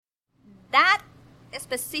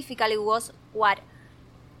specifically was what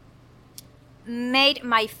made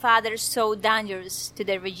my father so dangerous to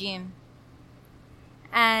the regime.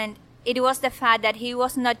 And it was the fact that he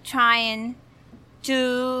was not trying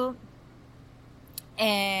to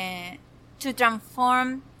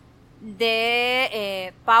transform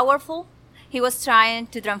the powerful. He was trying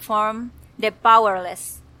to transform the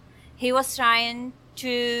powerless. He was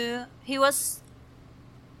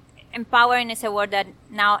empowering is a word that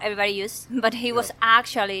now everybody uses, but he was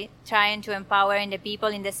actually trying to empower the people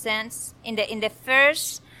in the sense, in the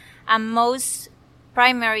first and most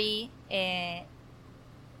primary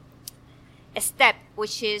step,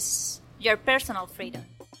 which is your personal freedom.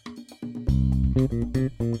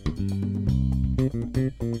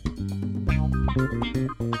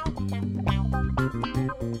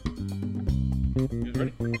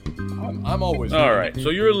 I'm always All ready. right, so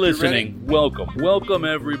you're listening. Welcome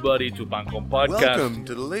everybody to Pancom Podcast. Welcome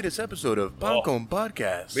to the latest episode of Pancom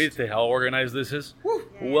Podcast. Viste how organized this is?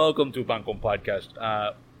 Welcome to Pancom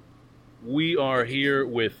Podcast. We are here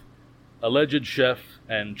with alleged chef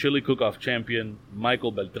and chili cook-off champion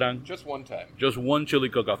Michael Beltran. Just one time. Just one chili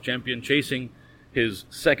cook-off champion, chasing his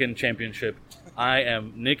second championship. I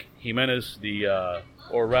am Nick Jimenez, the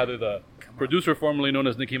producer formerly known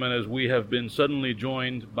as Nick Jimenez. We have been suddenly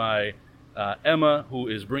joined by Emma, who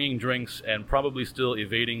is bringing drinks and probably still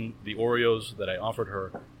evading the Oreos that I offered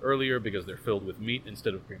her earlier because they're filled with meat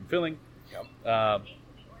instead of cream filling. Yep.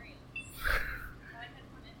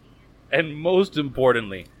 And most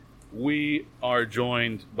importantly, we are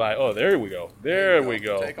joined by... Oh, there we go. There we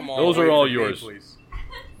go. Take them all Those away are all from yours. Me, please.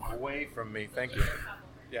 Away from me. Thank you.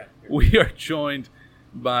 Yeah. We are joined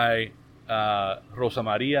by Rosa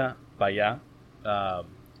Maria Paya.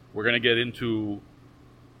 We're going to get into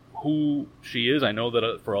who she is. I know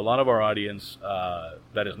that for a lot of our audience,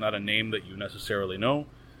 that is not a name that you necessarily know,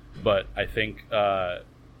 but I think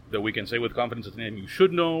that we can say with confidence it's a name you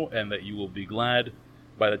should know, and that you will be glad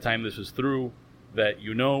by the time this is through that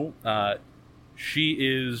you know. She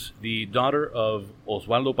is the daughter of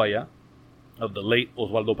Osvaldo Paya, of the late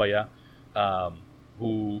Osvaldo Paya,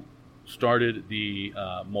 who started the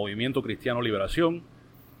Movimiento Cristiano Liberación,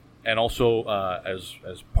 and also as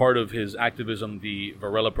part of his activism, the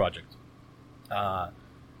Varela Project. I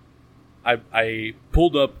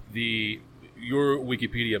pulled up your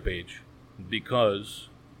Wikipedia page because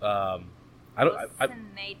It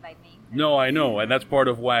wasn't made by me. No, I know, and that's part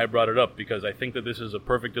of why I brought it up, because I think that this is a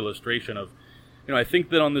perfect illustration of, I think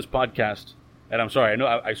that on this podcast, and I'm sorry,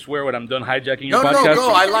 I swear when I'm done hijacking your podcast.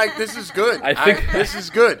 No, I like, this is good. I think this is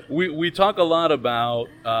good. We talk a lot about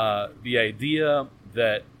the idea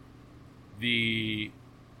that the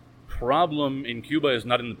problem in Cuba is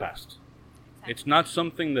not in the past. It's not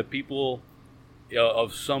something that people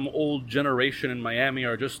of some old generation in Miami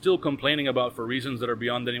are just still complaining about for reasons that are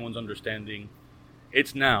beyond anyone's understanding.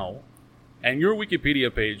 It's now. And your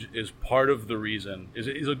Wikipedia page is part of the reason,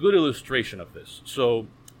 is a good illustration of this. So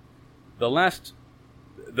the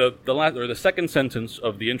second sentence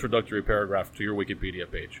of the introductory paragraph to your Wikipedia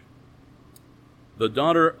page. The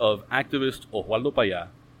daughter of activist Osvaldo Paya,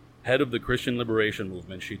 head of the Christian Liberation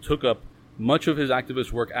Movement, she took up much of his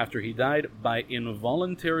activist work after he died by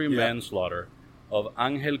involuntary manslaughter of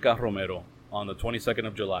Angel Carromero on the 22nd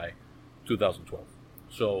of July, 2012.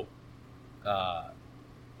 So,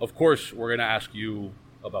 of course, we're going to ask you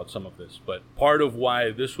about some of this, but part of why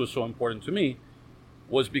this was so important to me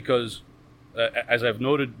was because, as I've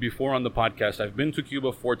noted before on the podcast, I've been to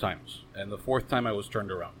Cuba 4 times, and the 4th time I was turned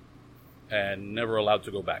around and never allowed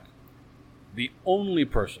to go back. The only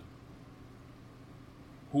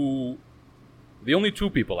two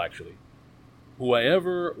people actually, who I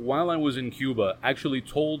ever, while I was in Cuba, actually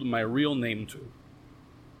told my real name to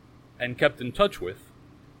and kept in touch with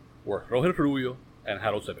were Roger Rubio and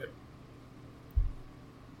Harold Severo.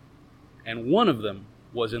 And one of them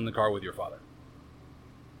was in the car with your father.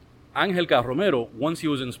 Angel Carromero, once he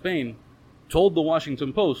was in Spain, told the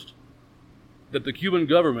Washington Post that the Cuban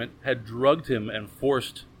government had drugged him and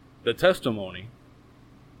forced the testimony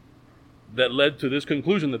that led to this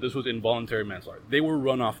conclusion that this was involuntary manslaughter. They were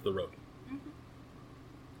run off the road. Mm-hmm.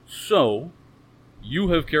 So, you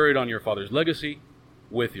have carried on your father's legacy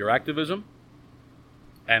with your activism,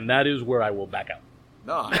 and that is where I will back out.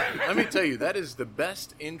 No, let me tell you, that is the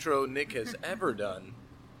best intro Nick has ever done.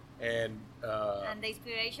 And the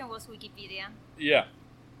inspiration was Wikipedia. Yeah.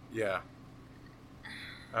 Yeah.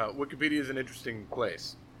 Wikipedia is an interesting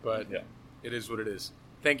place, but it is what it is.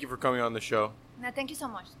 Thank you for coming on the show. No, thank you so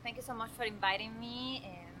much. Thank you so much for inviting me,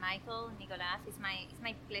 Michael, Nicolas. It's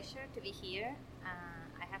my pleasure to be here.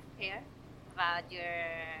 I have heard about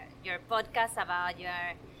your podcast, about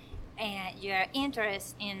your your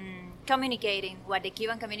interest in communicating what the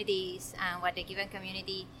Cuban community is and what the Cuban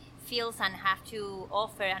community feels and have to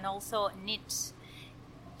offer, and also needs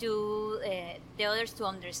to the others to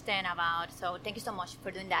understand about. So thank you so much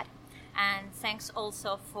for doing that, and thanks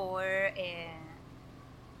also for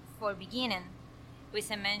beginning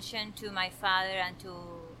with a mention to my father and to,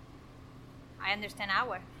 I understand,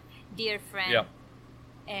 our dear friend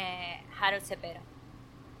Harold Cepeda.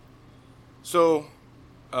 So,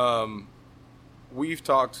 we've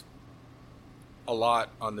talked a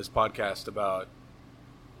lot on this podcast about,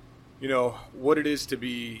 what it is to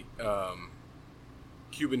be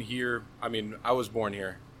Cuban here. I mean, I was born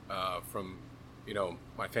here.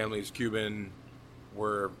 My family is Cuban.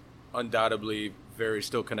 We're undoubtedly very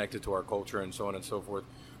still connected to our culture and so on and so forth.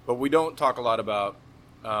 But we don't talk a lot about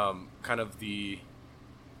kind of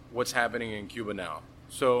what's happening in Cuba now.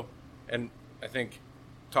 So, and I think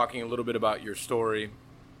talking a little bit about your story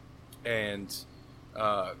and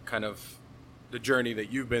kind of the journey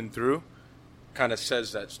that you've been through kind of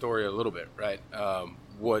says that story a little bit, right?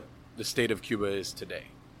 What the state of Cuba is today,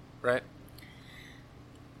 right?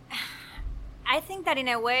 I think that in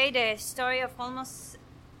a way the story of almost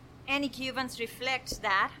any Cubans reflects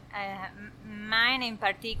that. Mine in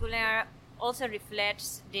particular also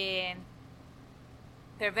reflects the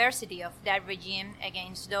perversity of that regime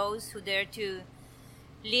against those who dare to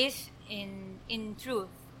live in truth,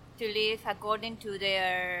 to live according to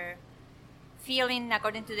their feeling,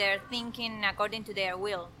 according to their thinking, according to their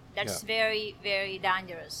will. That's very, very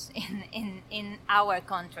dangerous in our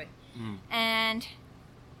country. And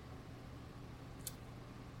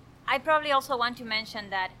I probably also want to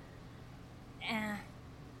mention that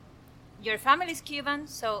your family is Cuban,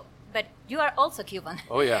 but you are also Cuban.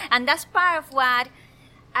 Oh yeah. And that's part of what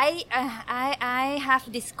I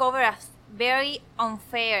have discovered as very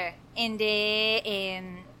unfair in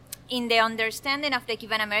the understanding of the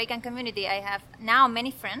Cuban American community. I have now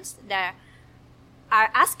many friends that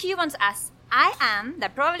are as Cubans as I am,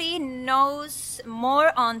 that probably knows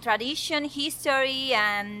more on tradition, history,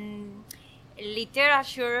 and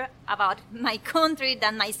literature about my country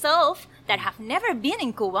than myself, that have never been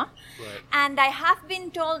in Cuba. Right. And I have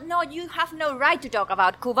been told, no, you have no right to talk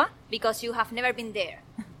about Cuba because you have never been there.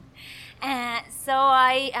 So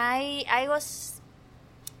I was,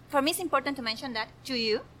 for me it's important to mention that to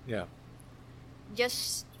you. Yeah.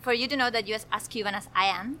 Just for you to know that you're as Cuban as I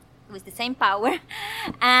am, with the same power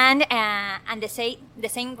and the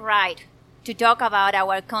same right to talk about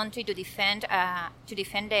our country, to defend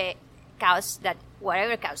the cause, that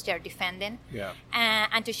whatever cause they're defending,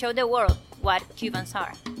 and to show the world what Cubans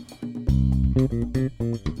are.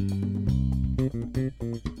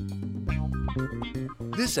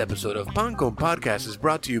 This episode of Pan Con Podcast is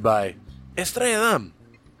brought to you by Estrella Damm.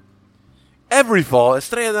 Every fall,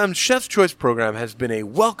 Estrella Damm's Chef's Choice program has been a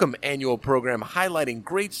welcome annual program highlighting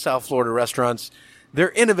great South Florida restaurants,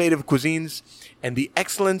 their innovative cuisines, and the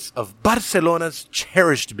excellence of Barcelona's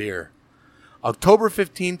cherished beer. October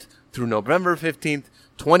 15th through November 15th,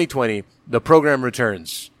 2020, the program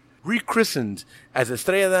returns. Rechristened as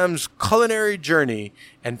Estrella Damm's culinary journey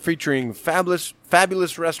and featuring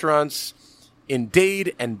fabulous restaurants in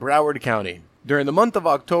Dade and Broward County. During the month of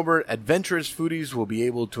October, adventurous foodies will be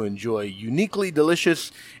able to enjoy uniquely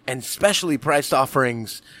delicious and specially priced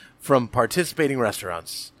offerings from participating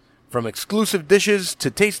restaurants. From exclusive dishes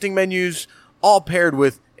to tasting menus, all paired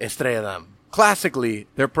with Estrella Damm. Classically,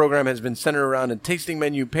 their program has been centered around a tasting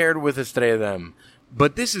menu paired with Estrella Damm.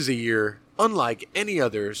 But this is a year unlike any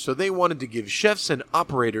other, so they wanted to give chefs and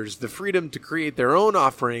operators the freedom to create their own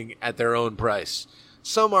offering at their own price.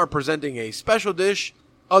 Some are presenting a special dish,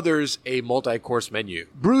 others a multi-course menu.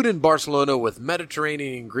 Brewed in Barcelona with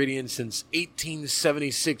Mediterranean ingredients since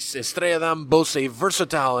 1876, Estrella Damm boasts a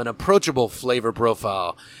versatile and approachable flavor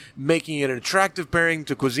profile, making it an attractive pairing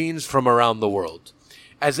to cuisines from around the world,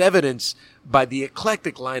 as evidenced by the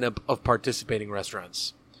eclectic lineup of participating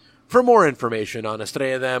restaurants. For more information on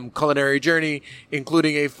Estrella Damm culinary journey,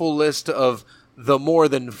 including a full list of the more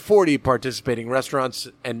than 40 participating restaurants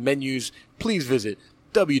and menus, please visit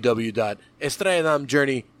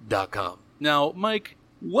www.estrelladamjourney.com. Now, Mike,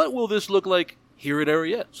 what will this look like here at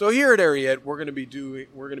Ariete? So here at Ariete, we're going to be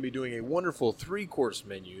doing a wonderful 3-course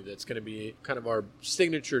menu that's going to be kind of our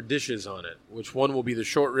signature dishes on it. Which one will be the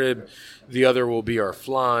short rib, the other will be our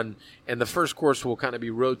flan, and the first course will kind of be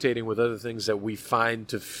rotating with other things that we find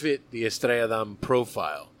to fit the Estrella Damm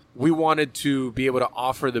profile. We wanted to be able to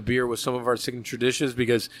offer the beer with some of our signature dishes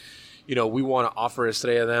because, we want to offer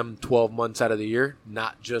Estrella Damm 12 months out of the year,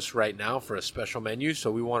 not just right now for a special menu.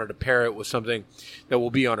 So we wanted to pair it with something that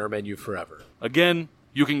will be on our menu forever. Again,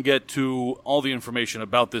 You can get to all the information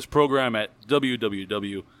about this program at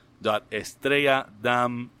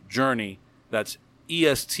www.estrelladamjourney. That's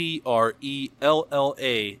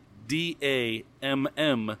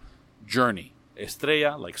ESTRELLADAMM Journey.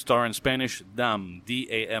 Estrella, like star in Spanish, Dam,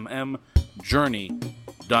 DAMM,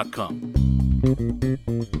 journey.com.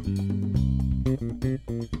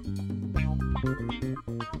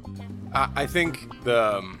 I think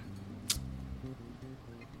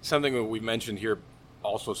something that we mentioned here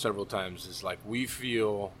also several times is like we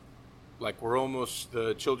feel like we're almost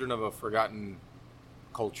the children of a forgotten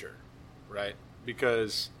culture, right?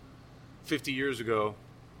 Because 50 years ago,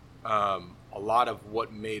 a lot of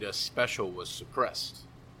what made us special was suppressed.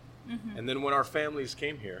 Mm-hmm. And then when our families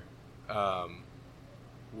came here,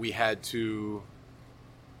 we had to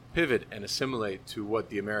pivot and assimilate to what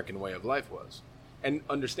the American way of life was. And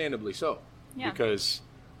understandably so. Yeah. Because,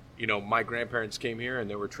 my grandparents came here and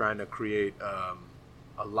they were trying to create a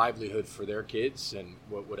livelihood for their kids and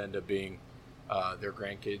what would end up being their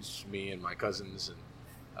grandkids, me and my cousins and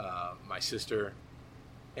my sister.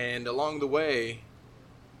 And along the way,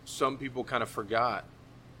 some people kind of forgot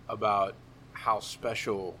about how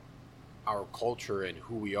special our culture and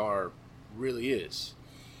who we are really is.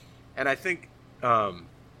 And I think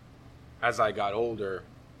as I got older,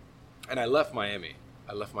 and I left Miami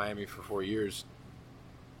for 4 years,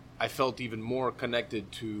 I felt even more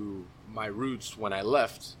connected to my roots when I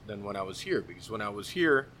left than when I was here. Because when I was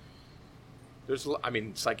here, it's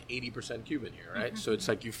like 80% Cuban here, right? Mm-hmm. So it's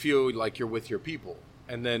like you feel like you're with your people.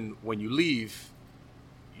 And then when you leave,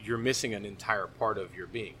 you're missing an entire part of your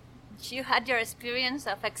being. You had your experience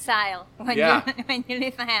of exile when you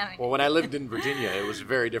leave Miami. Well, when I lived in Virginia, it was a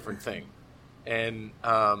very different thing. And,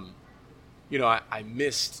 I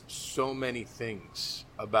missed so many things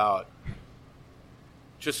about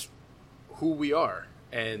just who we are.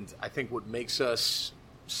 And I think what makes us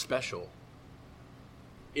special.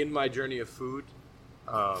 In my journey of food,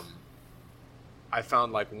 I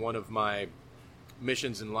found like one of my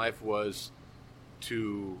missions in life was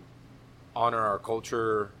to honor our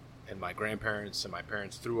culture and my grandparents and my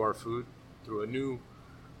parents through our food, through a new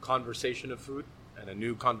conversation of food and a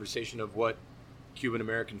new conversation of what Cuban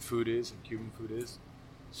American food is and Cuban food is.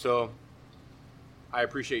 So I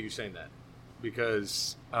appreciate you saying that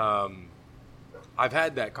because I've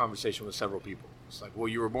had that conversation with several people. It's like, well,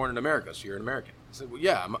 you were born in America, so you're an American. I said, well,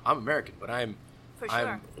 yeah, I'm American, but I am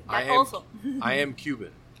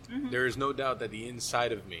Cuban. Mm-hmm. There is no doubt that the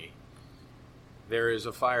inside of me, there is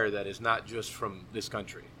a fire that is not just from this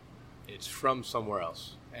country. It's from somewhere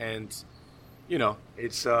else. And,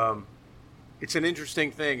 it's an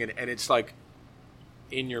interesting thing. And it's like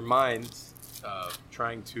in your mind,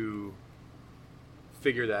 trying to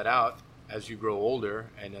figure that out as you grow older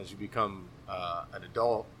and as you become an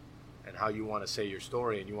adult and how you want to say your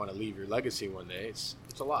story and you want to leave your legacy one day. It's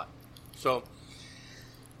a lot. So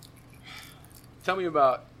tell me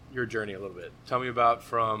about your journey a little bit. Tell me about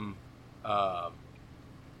from the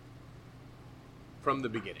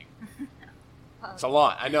beginning. Well, it's a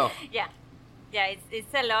lot, I know. Yeah,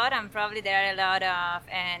 it's a lot, and probably there are a lot of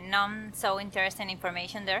non so interesting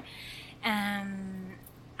information there.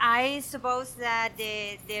 I suppose that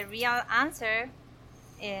the real answer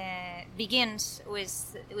begins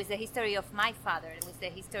with the history of my father, with the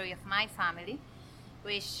history of my family,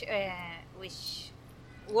 which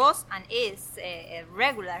was and is a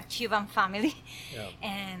regular Cuban family. Yeah.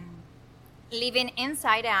 Living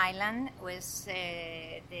inside the island with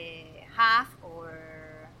the half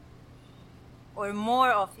or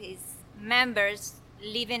more of his members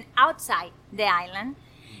living outside the island,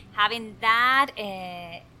 having that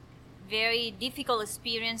very difficult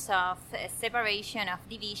experience of separation, of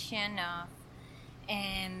division, of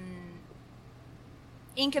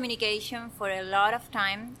incommunication for a lot of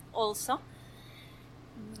time also.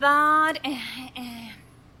 But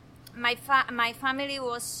my family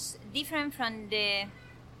was different from the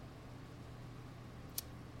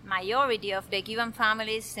majority of the Cuban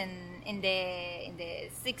families in the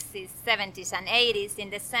 60s, 70s, and 80s, in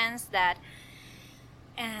the sense that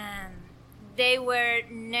they were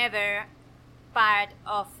never part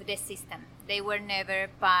of the system. They were never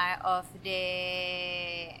part of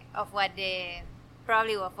what the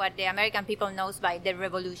American people knows by the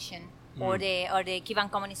revolution or the Cuban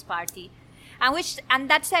Communist Party, and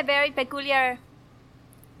that's a very peculiar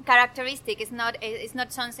characteristic. It's not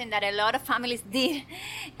something that a lot of families did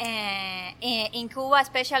in Cuba,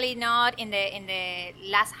 especially not in the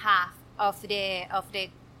last half of the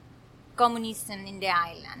communism in the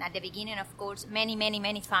island. At the beginning, of course,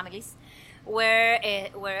 many families were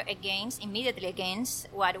immediately against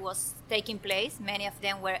what was taking place. Many of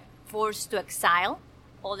them were forced to exile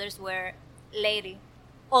Others were later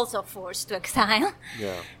also forced to exile.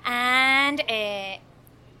 Yeah. And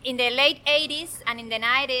in the late 80s and in the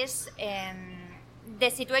 90s, the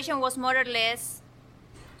situation was more or less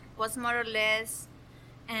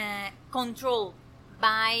controlled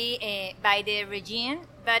by the regime,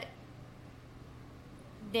 but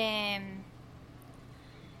the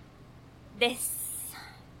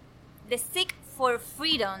seek for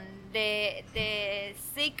freedom, the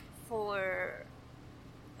seek for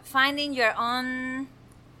finding your own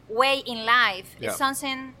way in life Yeah. is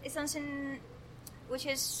something which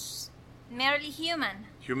is merely human.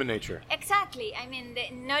 Human nature. Exactly. I mean,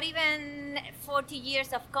 not even 40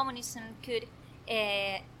 years of communism could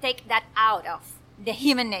take that out of the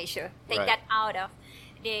human nature, take Right. that out of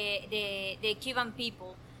the Cuban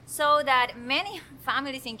people. So that many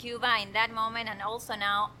families in Cuba in that moment and also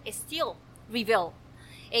now still rebel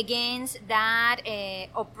against that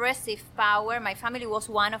oppressive power. My family was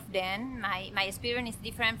one of them. My experience is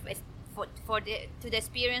different to the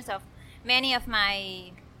experience of many of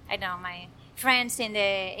my friends in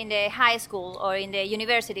the high school or in the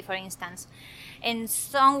university, for instance. In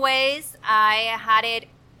some ways, I had it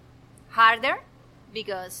harder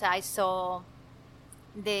because I saw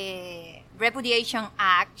the repudiation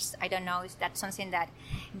acts. I don't know, is that something that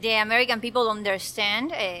the American people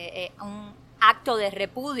understand? Un acto de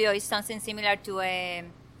repudio is something similar to a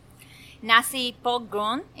Nazi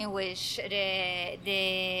pogrom, in which the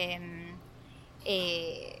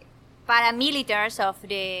paramilitaries of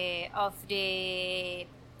the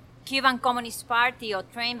Cuban Communist Party or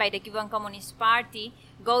trained by the Cuban Communist Party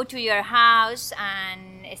go to your house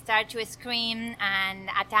and start to scream and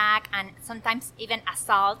attack and sometimes even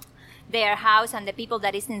assault their house and the people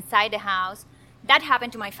that is inside the house. That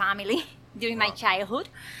happened to my family during my childhood.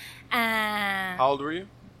 How old were you?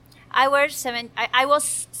 I was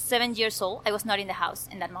 7 years old. I was not in the house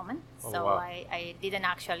in that moment, Oh, so wow. I didn't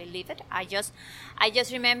actually leave it. I just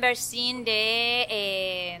remember seeing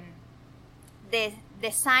the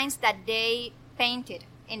signs that they painted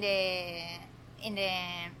in the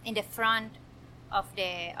front of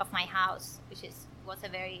my house, which was a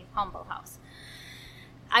very humble house.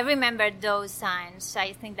 I remember those signs.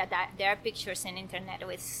 I think that there are pictures in internet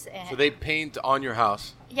with. So they paint on your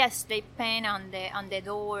house. Yes, they paint on the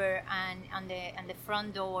door and on the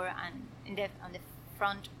front door and on the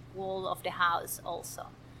front wall of the house also.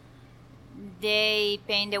 They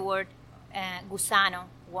paint the word gusano,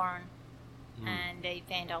 worm, and they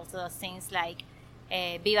paint also things like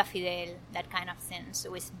Viva Fidel, that kind of things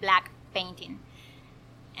with black painting.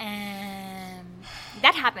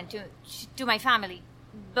 That happened to my family,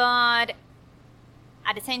 but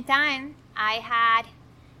at the same time, I had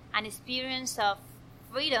an experience of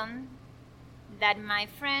freedom that my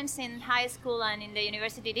friends in high school and in the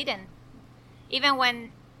university didn't. Even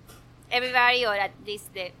when everybody, or at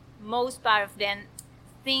least the most part of them,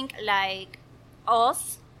 think like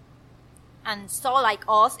us and saw like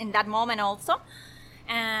us in that moment also,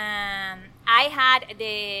 I had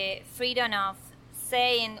the freedom of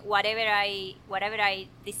saying whatever I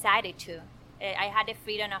decided to. I had the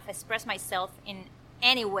freedom of express myself in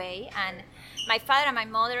any way, and my father and my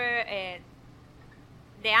mother,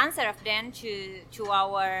 the answer of them to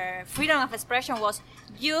our freedom of expression was,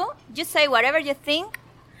 you just say whatever you think,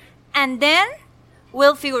 and then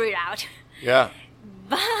we'll figure it out. Yeah.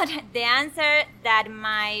 But the answer that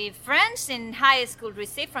my friends in high school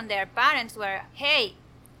received from their parents were, hey,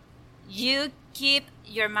 you keep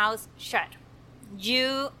your mouth shut.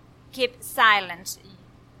 You keep silence.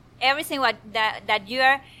 Everything that you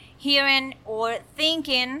are hearing or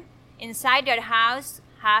thinking inside your house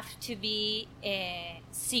have to be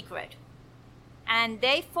secret. And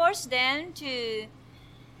they forced them to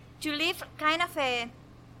live kind of a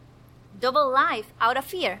double life out of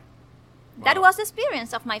fear. Wow. That was the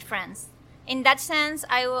experience of my friends. In that sense,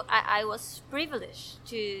 I was privileged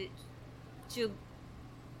to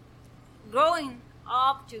grow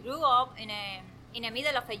up in the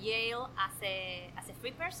middle of a jail as a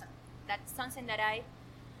free person. That's something that I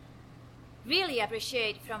really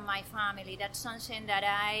appreciate from my family. That's something that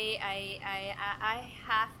I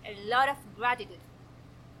have a lot of gratitude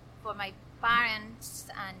for my parents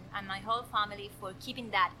and my whole family for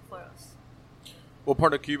keeping that for us. What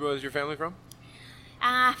part of Cuba is your family from?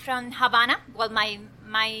 From Havana. Well, my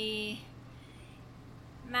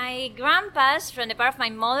grandpas from the part of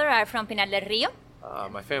my mother are from Pinar del Rio.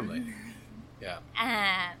 My family. Yeah.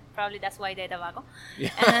 Probably that's why they're tobacco.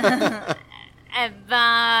 Yeah.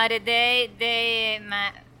 But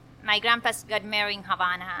my grandpas got married in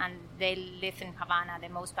Havana, and they lived in Havana the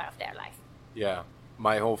most part of their life. Yeah.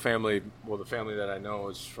 My whole family, well, the family that I know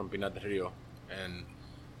is from Pinar del Rio. And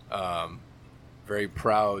Very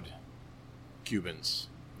proud Cubans.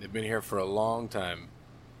 They've been here for a long time,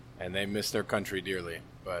 and they miss their country dearly,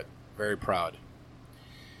 but very proud.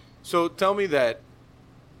 So tell me that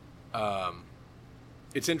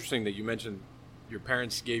it's interesting that you mentioned your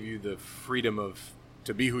parents gave you the freedom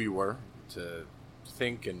to be who you were, to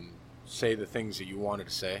think and say the things that you wanted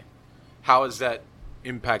to say. How has that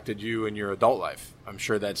impacted you in your adult life? I'm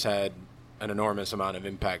sure that's had an enormous amount of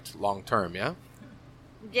impact long term, yeah?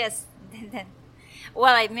 Yes.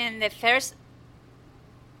 Well, I mean, the first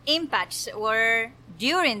impacts were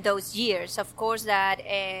during those years, of course, that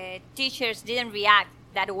teachers didn't react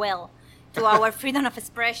that well to our freedom of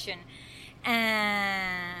expression.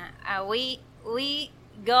 We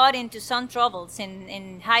got into some troubles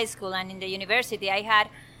in high school and in the university. I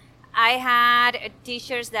had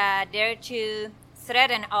teachers that dared to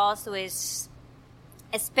threaten us with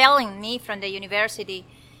expelling me from the university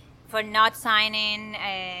for not signing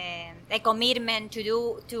a commitment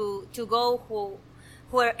to go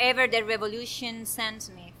wherever the revolution sends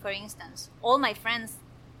me, for instance. All my friends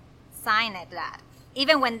signed that,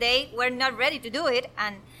 even when they were not ready to do it,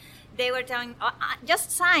 and they were telling,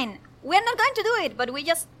 just sign. We're not going to do it, but we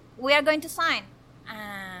are going to sign.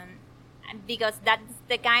 Because that's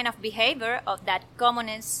the kind of behavior of that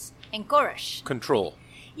communists encourage. Control.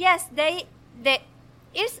 Yes,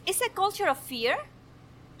 it's a culture of fear.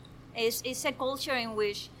 It's a culture in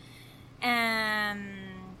which, after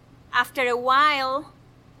a while,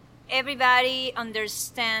 everybody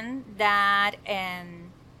understands that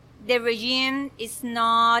the regime is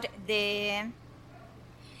not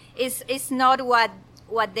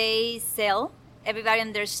what they sell. Everybody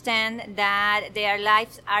understands that their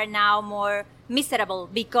lives are now more miserable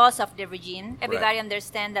because of the regime. Everybody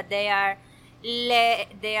understands that they are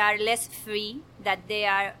less free, that they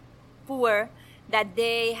are poor, that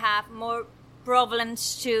they have more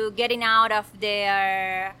problems to getting out of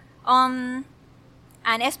their own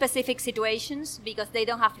and specific situations because they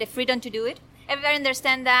don't have the freedom to do it. Everybody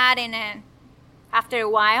understands that after a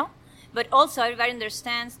while, but also everybody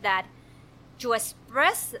understands that to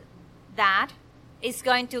express that is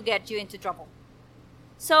going to get you into trouble.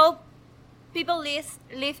 So people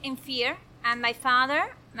live in fear, and my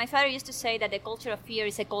father used to say that the culture of fear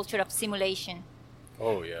is a culture of simulation.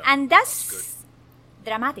 Oh, yeah. And that's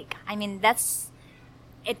dramatic. I mean, that's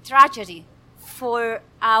a tragedy for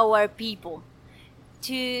our people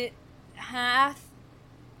to have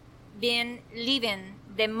been living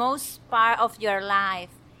the most part of your life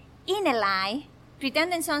in a lie,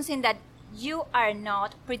 pretending something that you are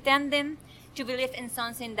not, pretending to believe in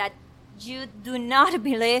something that you do not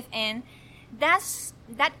believe in.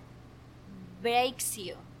 That breaks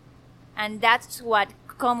you. And that's what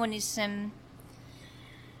communism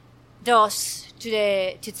does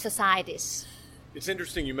to societies. It's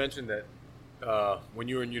interesting you mentioned that when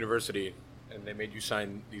you were in university and they made you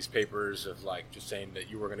sign these papers of like just saying that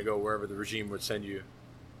you were going to go wherever the regime would send you.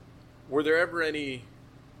 Were there ever any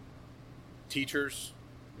teachers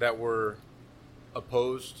that were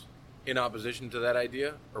opposed in opposition to that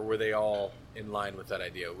idea, or were they all in line with that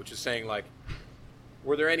idea? Which is saying, like,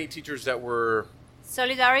 were there any teachers that were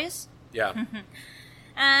solidarious? Yeah.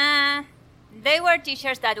 They were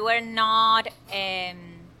teachers that were not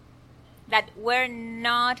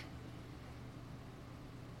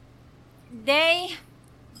they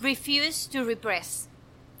refused to repress,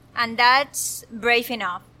 and that's brave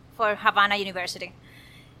enough for Havana University.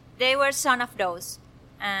 They were some of those.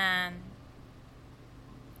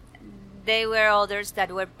 There were others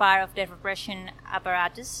that were part of the repression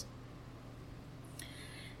apparatus.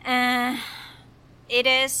 It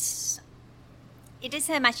is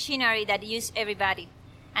a machinery that uses everybody,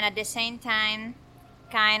 and at the same time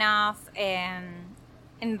kind of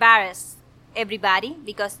embarrass everybody,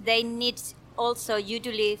 because they need also you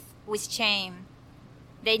to live with shame.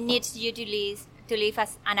 They need you to live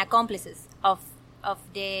as an accomplices of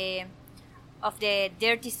the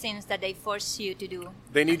dirty sins that they force you to do.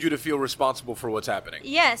 They need you to feel responsible for what's happening.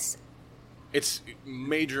 Yes. It's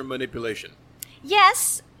major manipulation.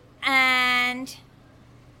 Yes, and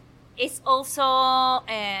it's also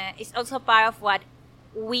part of what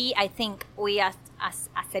I think we as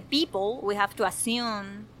a people, we have to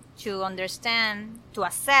assume, to understand, to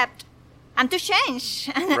accept, and to change,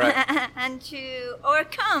 right. and to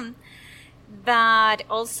overcome. But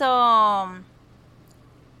also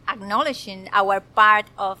acknowledging our part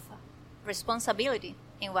of responsibility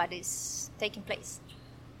in what is taking place.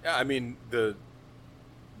 Yeah, I mean, the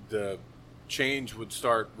change would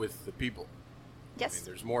start with the people. Yes. I mean,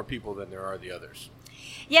 there's more people than there are the others.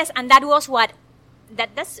 Yes, and that was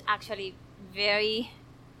that's actually very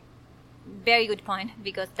very good point,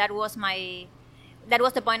 because that was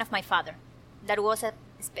the point of my father.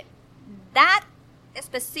 That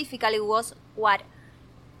specifically was what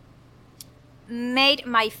made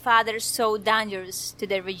my father so dangerous to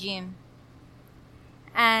the regime.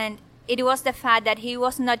 And it was the fact that he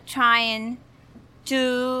was not trying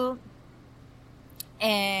to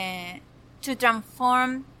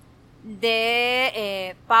transform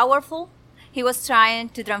the powerful. He was trying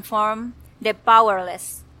to transform the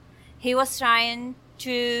powerless. He was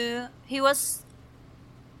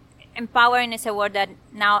empowering is a word that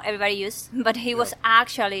now everybody uses, but he was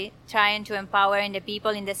actually trying to empower the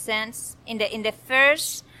people in the sense, in the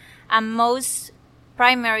first and most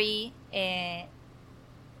primary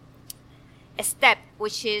step,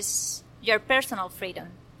 which is your personal freedom,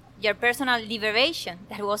 your personal liberation.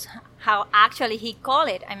 That was how actually he called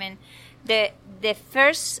it. I mean, the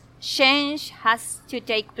first change has to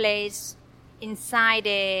take place inside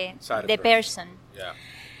the person. Yeah.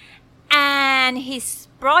 And his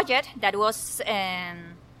project that was a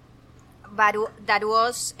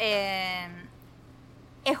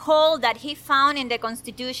hole that he found in the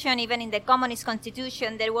Constitution, even in the Communist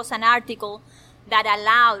Constitution, there was an article that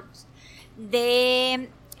allowed the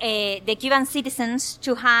Cuban citizens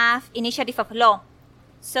to have initiative of law.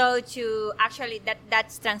 So to actually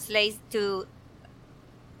that translates to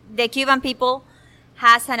the Cuban people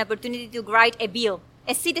has an opportunity to write a bill.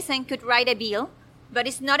 A citizen could write a bill, but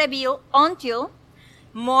it's not a bill until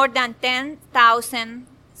more than 10,000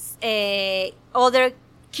 other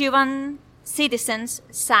Cuban citizens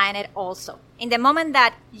sign it also. In the moment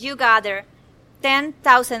that you gather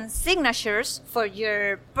 10,000 signatures for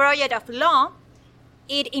your project of law,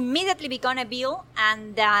 it immediately becomes a bill,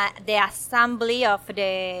 and the assembly of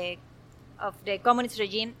the communist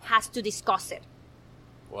regime has to discuss it.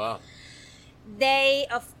 Wow. They,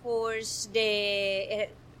 of course,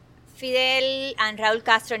 Fidel and Raúl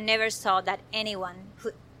Castro never saw that anyone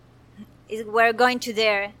were going to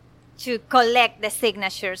dare to collect the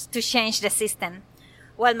signatures to change the system.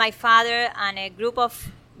 Well, my father and a group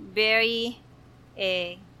of very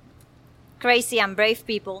crazy and brave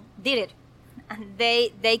people did it. And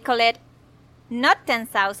they collect not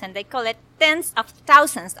 10,000, they collect tens of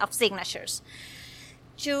thousands of signatures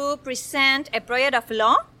to present a project of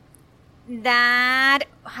law that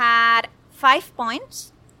had 5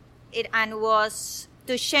 points. And was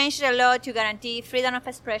to change the law to guarantee freedom of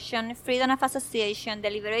expression, freedom of association, the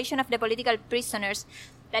liberation of the political prisoners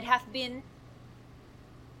that have been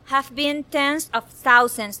tens of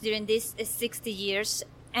thousands during these 60 years,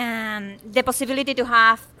 the possibility to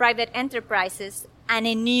have private enterprises, and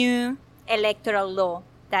a new electoral law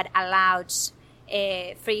that allows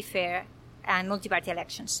free, fair, and multi-party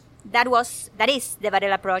elections. That is the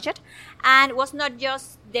Varela project, and was not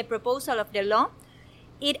just the proposal of the law.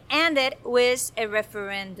 It ended with a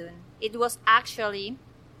referendum. It was actually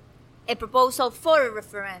a proposal for a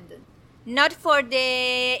referendum, not for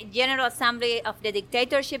the General Assembly of the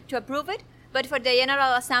dictatorship to approve it, but for the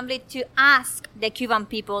General Assembly to ask the Cuban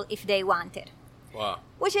people if they want it. Wow.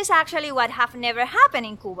 Which is actually what have never happened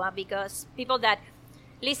in Cuba, because people that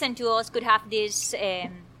listen to us could have this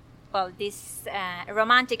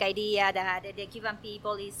romantic idea that the Cuban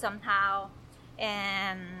people is somehow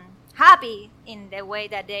happy in the way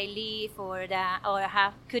that they live,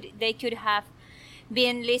 they could have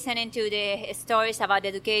been listening to the stories about the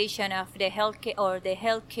education of the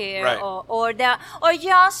healthcare, right. or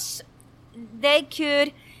just they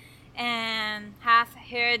could have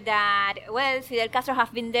heard that, well, Fidel Castro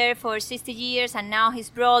have been there for 60 years and now his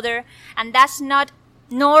brother, and that's not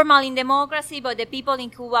normal in democracy, but the people in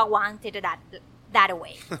Cuba wanted that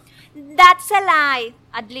way. That's a lie.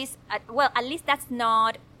 At least that's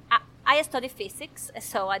not. I study physics,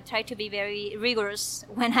 so I try to be very rigorous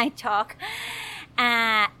when I talk.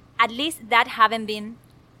 At least that haven't been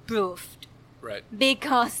proved. Right.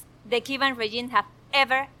 Because the Cuban regime have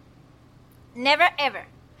never ever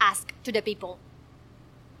asked to the people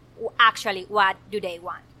actually what do they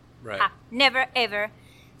want. Right. Have never ever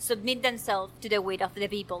submit themselves to the will of the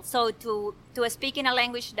people. So to speak in a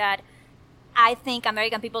language that I think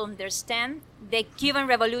American people understand, the Cuban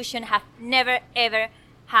Revolution have never ever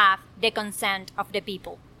have the consent of the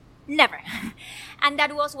people. Never. And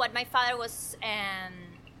that was what my father was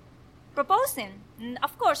proposing.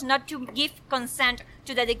 Of course, not to give consent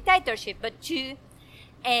to the dictatorship, but to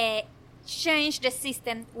change the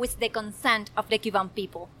system with the consent of the Cuban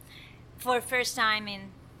people. For the first time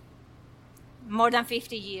in more than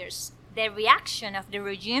 50 years, the reaction of the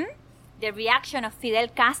regime, the reaction of Fidel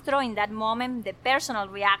Castro in that moment, the personal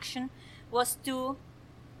reaction, was to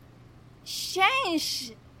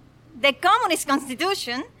change the communist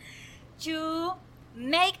constitution to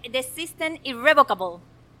make the system irrevocable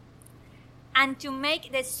and to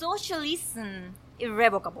make the socialism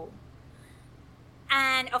irrevocable.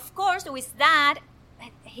 And of course, with that,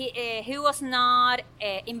 he was not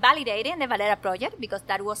invalidating the Varela Project, because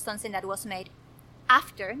that was something that was made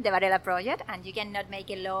after the Varela Project, and you cannot make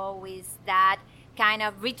a law with that kind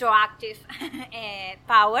of retroactive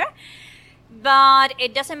power. But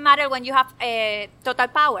it doesn't matter when you have total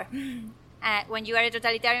power. When you are a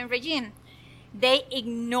totalitarian regime, they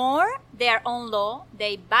ignore their own law,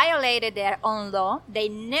 they violated their own law, they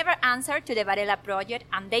never answered to the Varela Project,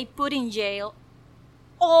 and they put in jail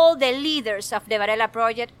all the leaders of the Varela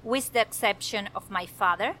Project, with the exception of my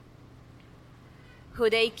father, who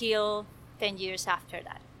they killed 10 years after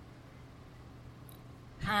that.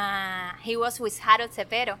 He was with Harold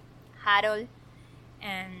Cepero. Harold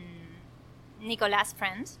and Nicolas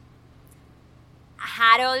friends.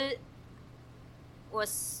 Harold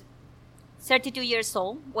was 32 years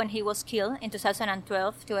old when he was killed in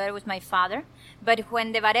 2012, together with my father. But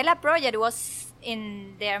when the Varela Project was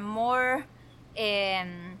in their more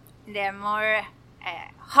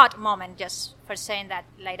hot moment, just for saying that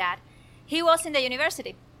like that, he was in the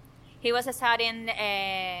university. He was studying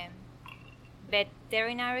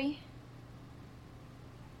veterinary.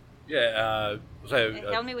 Yeah.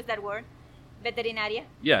 Help me with that word. Veterinaria.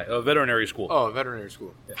 Yeah, a veterinary school. Oh, veterinary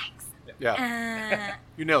school. Yeah. Thanks. Yeah.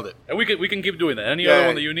 You nailed it. And we can keep doing that. Any Yeah. other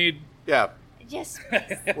one that you need? Yeah. Yes.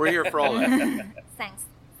 We're here for all that. Thanks.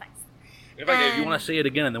 In fact, if you want to say it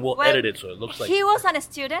again, and then we'll Well, edit it so it looks like. He was a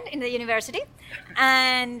student in the university,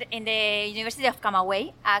 and in the University of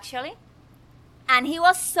Camagüey, actually. And he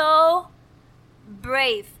was so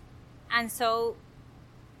brave and so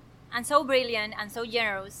brilliant and so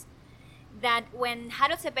generous that when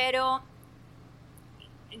Harold Cepero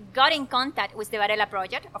got in contact with the Varela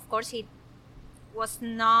Project, of course he was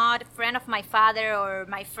not a friend of my father or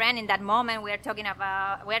my friend in that moment. We are talking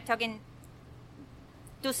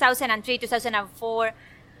 2003, 2004.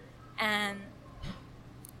 And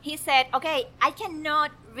he said, okay, I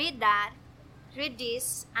cannot read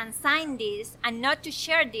this and sign this and not to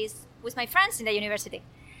share this with my friends in the university.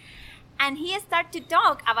 And he started to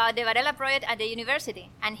talk about the Varela Project at the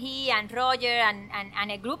university. And he and Roger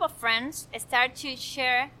and a group of friends started to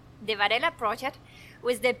share the Varela Project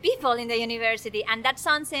with the people in the university. And that's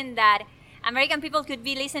something that American people could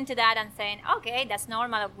be listening to that and saying, okay, that's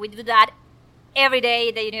normal. We do that every day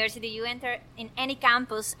at the university. You enter in any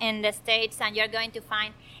campus in the States and you're going to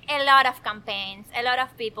find a lot of campaigns, a lot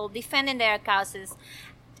of people defending their causes,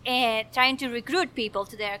 trying to recruit people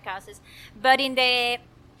to their causes. But in the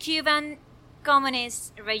Cuban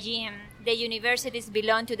communist regime, the universities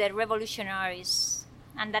belong to the revolutionaries.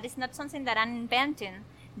 And that is not something that I'm inventing.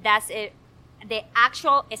 That's the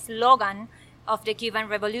actual slogan of the Cuban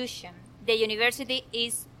Revolution. The university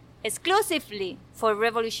is exclusively for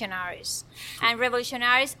revolutionaries. And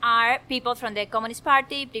revolutionaries are people from the Communist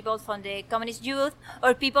Party, people from the Communist Youth,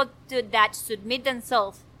 or people that submit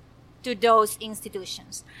themselves to those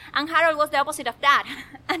institutions. And Harold was the opposite of that,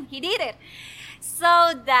 and he did it.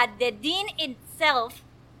 So that the dean himself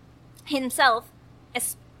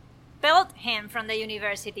expelled him from the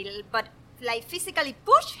university, but like physically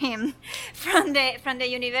pushed him from the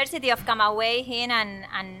University of Camagüey, him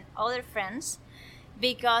and other friends,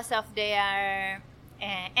 because of their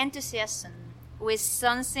enthusiasm with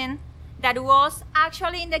something that was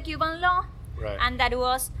actually in the Cuban law, Right. and that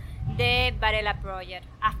was the Varela Project.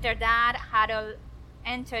 After that, Harold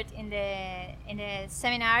entered in the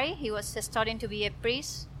seminary. He was studying to be a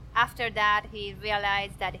priest. After that, he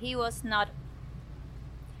realized that he was not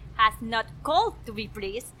called to be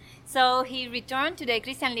priest. So he returned to the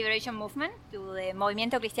Christian Liberation Movement, to the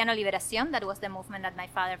Movimiento Cristiano Liberación. That was the movement that my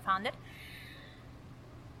father founded.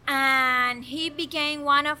 And he became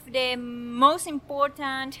one of the most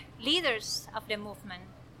important leaders of the movement.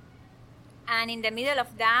 And in the middle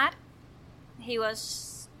of that, he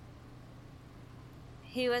was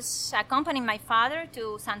accompanying my father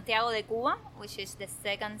to Santiago de Cuba, which is the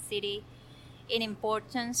second city in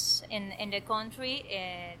importance in the country.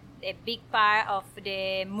 A big part of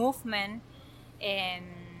the movement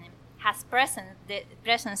has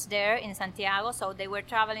presence there in Santiago, so they were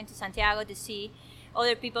traveling to Santiago to see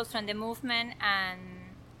other people from the movement,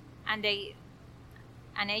 and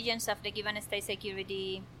agents of the Cuban State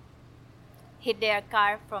Security hit their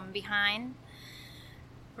car from behind,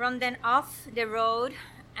 run them off the road,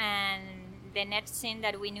 and the next thing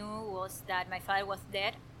that we knew was that my father was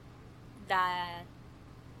dead. And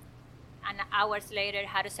hours later,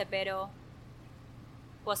 Harold Cepero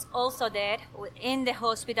was also dead in the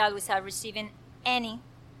hospital without receiving any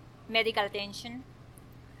medical attention.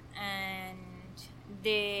 and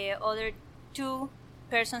the other 2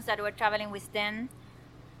 persons that were traveling with them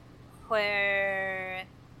were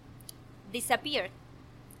disappeared,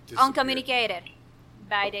 uncommunicated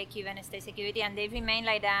by the Cuban state security, and they remained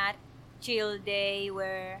like that till they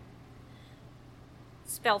were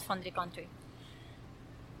expelled from the country.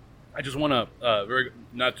 I just want to,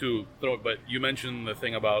 not to throw it, but you mentioned the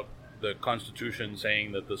thing about the Constitution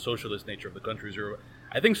saying that the socialist nature of the country is zero.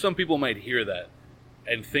 I think some people might hear that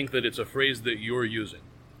and think that it's a phrase that you're using.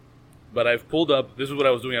 But I've pulled up, this is what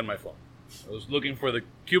I was doing on my phone. I was looking for the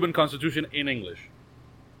Cuban Constitution in English.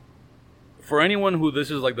 For anyone who this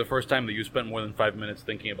is like the first time that you spent more than 5 minutes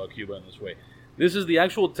thinking about Cuba in this way, this is the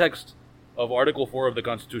actual text of Article 4 of the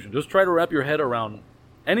Constitution. Just try to wrap your head around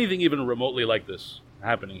anything even remotely like this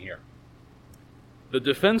happening here. The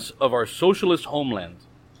defense of our socialist homeland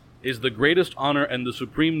is the greatest honor and the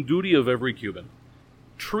supreme duty of every Cuban.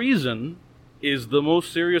 Treason is the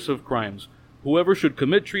most serious of crimes. Whoever should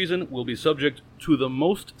commit treason will be subject to the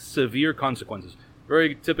most severe consequences.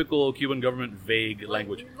 Very typical Cuban government vague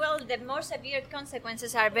language. Well, the more severe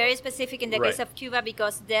consequences are very specific in the case of Cuba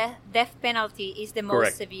because the death penalty is the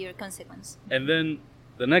most severe consequence. And then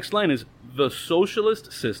the next line is, the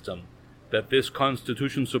socialist system that this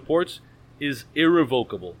Constitution supports is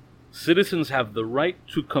irrevocable. Citizens have the right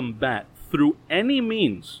to combat through any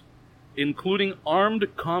means, including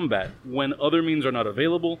armed combat when other means are not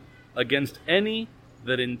available, against any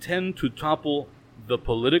that intend to topple the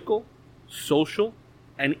political, social,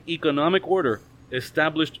 and economic order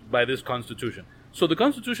established by this Constitution. So the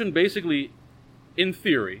Constitution basically, in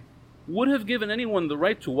theory, would have given anyone the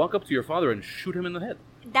right to walk up to your father and shoot him in the head.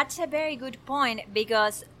 That's a very good point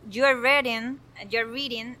because you're reading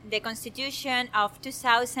the Constitution of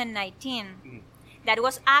 2019. That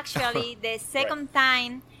was actually the second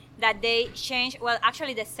time that they changed, well,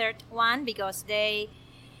 actually the third one because they,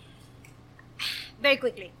 very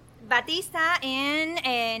quickly, Batista in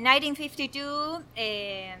 1952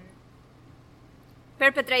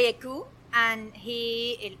 perpetrated a coup, and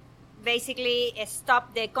he basically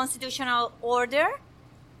stopped the constitutional order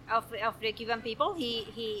of the Cuban people. Of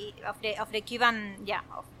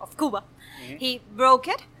Cuba. Mm-hmm. He broke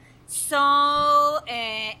it. So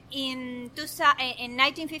in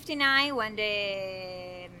 1959, when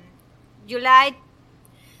the July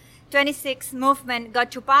 26 movement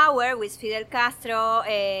got to power with Fidel Castro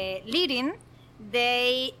leading,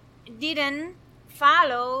 they didn't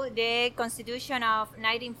follow the Constitution of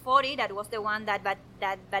 1940. That was the one that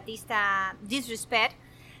Batista disrespect.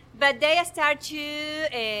 But they start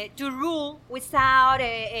to rule without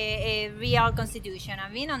a real constitution. I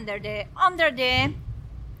mean, under the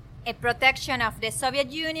protection of the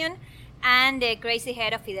Soviet Union and the crazy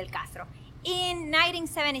head of Fidel Castro. In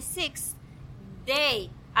 1976, they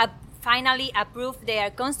finally approved their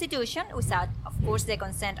constitution without, of course, the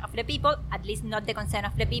consent of the people. At least not the consent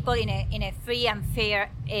of the people in a free and fair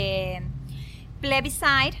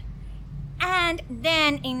plebiscite. And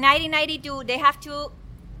then in 1992, they have to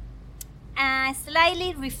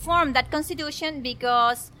slightly reform that constitution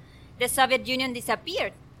because the Soviet Union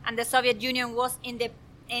disappeared, and the Soviet Union was in the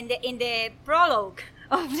prologue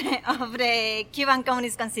of the Cuban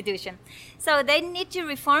Communist Constitution. So they need to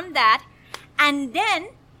reform that, and then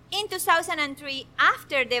in 2003,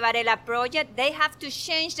 after the Varela Project, they have to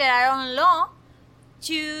change their own law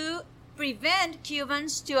to prevent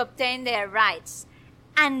Cubans to obtain their rights.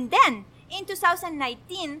 And then in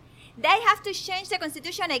 2019, they have to change the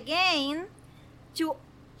constitution again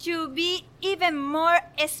to be even more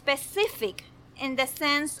specific in the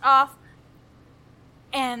sense of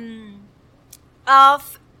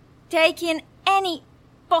taking any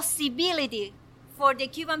possibility for the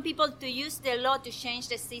Cuban people to use the law to change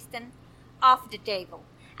the system off the table.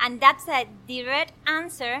 And that's a direct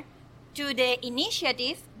answer to the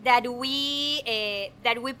initiative that we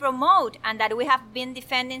promote and that we have been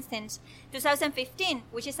defending since 2015,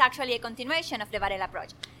 which is actually a continuation of the Varela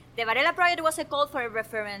Project. The Varela Project was a call for a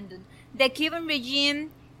referendum. The Cuban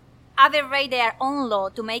regime aberrated their own law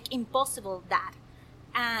to make impossible that.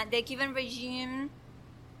 The Cuban regime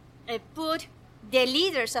put the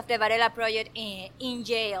leaders of the Varela Project in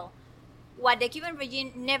jail. What the Cuban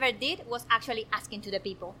regime never did was actually asking to the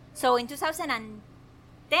people. So in 2010,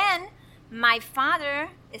 my father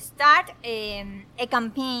started a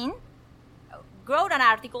campaign, wrote an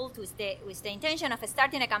article with the intention of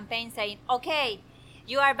starting a campaign saying, okay,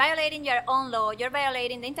 you are violating your own law, you're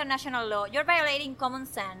violating the international law, you're violating common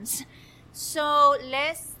sense. So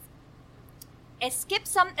let's skip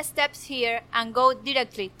some steps here and go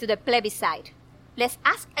directly to the plebiscite. Let's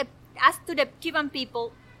ask to the Cuban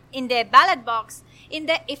people in the ballot box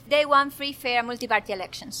if they want free, fair, multi-party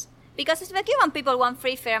elections. Because if the Cuban people want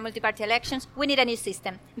free, fair, multi-party elections, we need a new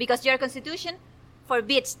system. Because your constitution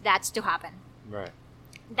forbids that to happen. Right.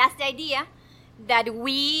 That's the idea that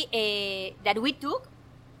we took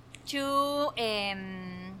to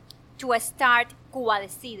start Cuba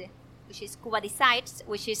Decide, which is Cuba Decides,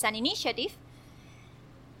 which is an initiative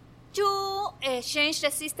to change the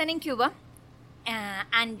system in Cuba.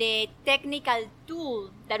 And the technical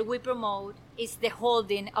tool that we promote is the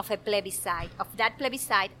holding of a plebiscite, of that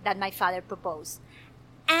plebiscite that my father proposed.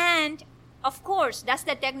 And, of course, that's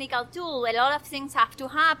the technical tool. A lot of things have to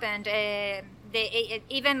happen.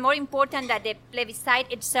 Even more important than the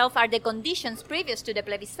plebiscite itself are the conditions previous to the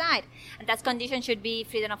plebiscite. And that condition should be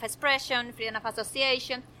freedom of expression, freedom of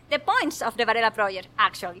association, the points of the Varela Project,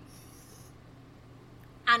 actually.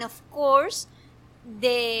 And, of course,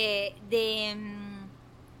 the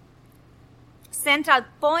central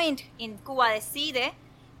point in Cuba Decide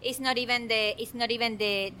is not even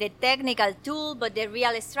the technical tool, but the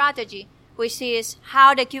real strategy, which is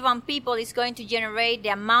how the Cuban people is going to generate the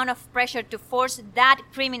amount of pressure to force that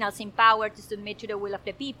criminals in power to submit to the will of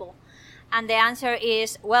the people. And the answer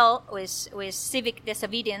is, well, with civic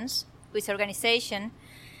disobedience, with organization,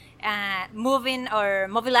 moving or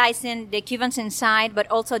mobilizing the Cubans inside, but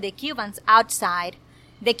also the Cubans outside,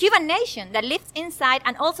 the Cuban nation that lives inside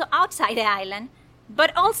and also outside the island,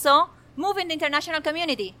 but also moving the international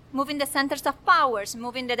community, moving the centers of powers,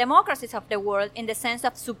 moving the democracies of the world in the sense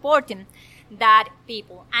of supporting that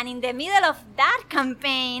people. And in the middle of that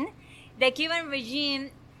campaign, the Cuban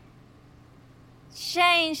regime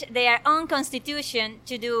changed their own constitution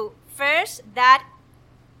to do first that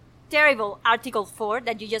terrible Article 4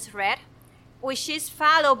 that you just read, which is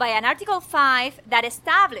followed by an Article 5 that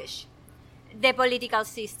established the political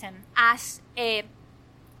system as a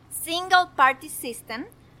single party system,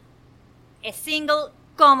 a single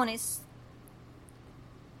communist,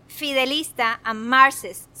 Fidelista and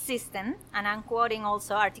Marxist system, and I'm quoting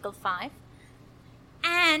also Article 5.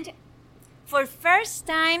 And for first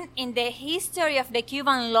time in the history of the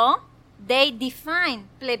Cuban law, they define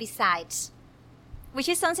plebiscites, which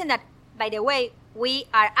is something that, by the way, we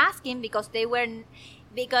are asking because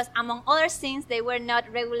among other things, they were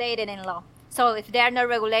not regulated in law. So if they are not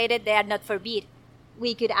regulated, they are not forbid.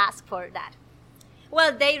 We could ask for that.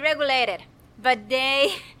 Well, they regulated, but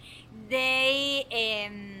they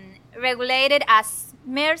regulated as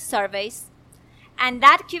mere surveys. And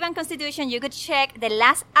that Cuban constitution, you could check the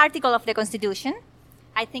last article of the constitution.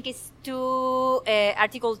 I think it's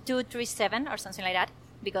Article 237 or something like that,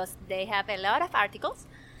 because they have a lot of articles.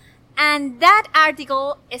 And that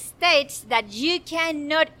article states that you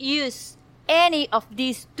cannot use any of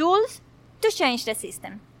these tools to change the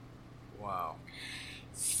system. Wow.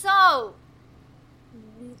 So,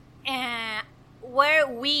 were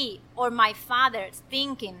we or my father's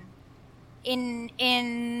thinking in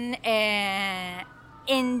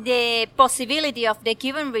the possibility of the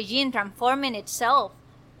Cuban regime transforming itself,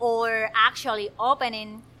 or actually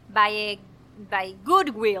opening by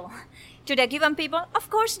goodwill to the Cuban people? Of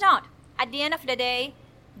course not. At the end of the day,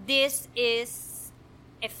 this is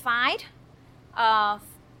a fight of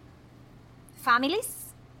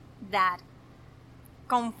families that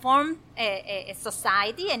conform a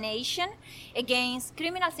society, a nation, against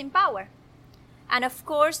criminals in power. And of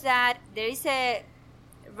course that there is a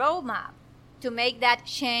roadmap to make that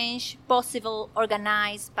change possible,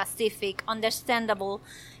 organized, pacific, understandable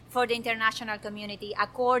for the international community,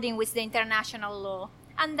 according with the international law.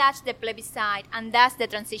 And that's the plebiscite, and that's the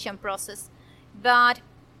transition process. But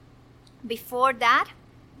before that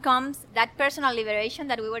comes that personal liberation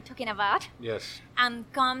that we were talking about. Yes.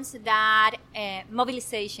 And comes that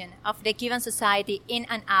mobilization of the Cuban society in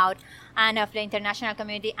and out, and of the international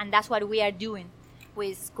community, and that's what we are doing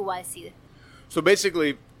with Cuba Decide. So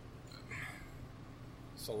basically,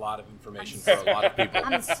 it's a lot of information for a lot of people.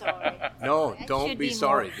 I'm sorry. No, I don't should be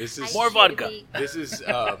sorry. More, This is More vodka. This is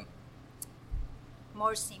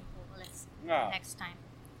more simple. Let's next time.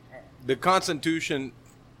 the Constitution,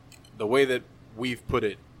 the way that we've put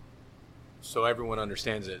it, so everyone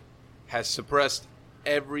understands it, has suppressed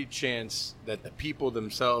every chance that the people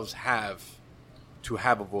themselves have to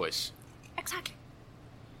have a voice. Exactly.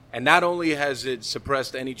 And not only has it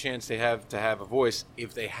suppressed any chance they have to have a voice,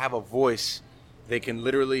 if they have a voice, they can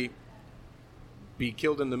literally be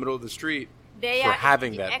killed in the middle of the street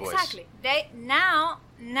having that voice. Exactly. Now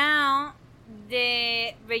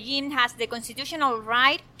the regime has the constitutional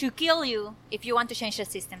right to kill you if you want to change the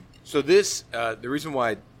system. So this, the reason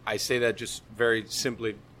why I say that just very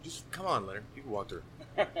simply, just come on, Leonard, you can walk through.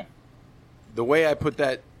 The way I put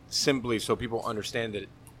that simply so people understand it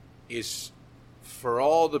is for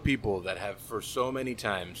all the people that have for so many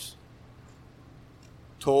times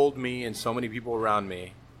told me and so many people around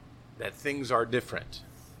me that things are different.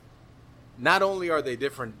 Not only are they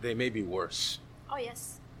different, they may be worse. Oh,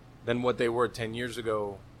 yes. Than what they were 10 years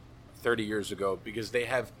ago, 30 years ago, because they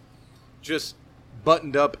have just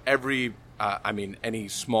buttoned up any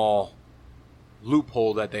small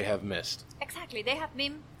loophole that they have missed. Exactly. They have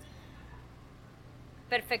been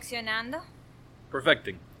perfecting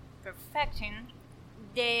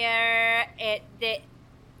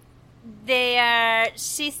their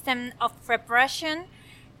system of repression,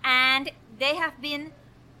 and they have been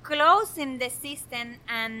closing the system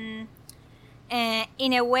and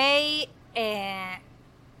in a way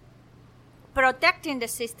protecting the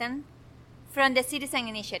system from the citizen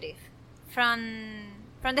initiative, from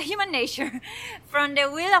the human nature, from the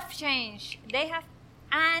will of change. They have,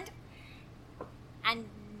 and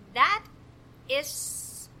that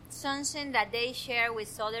is something that they share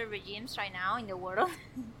with other regimes right now in the world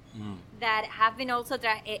that have been also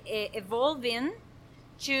evolving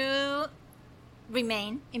to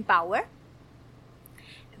remain in power.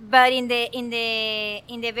 But in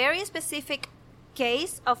the very specific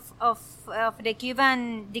case of the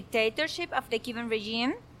Cuban dictatorship, of the Cuban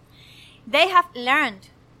regime, they have learned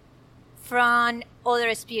from other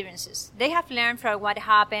experiences. They have learned from what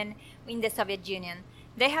happened in the Soviet Union.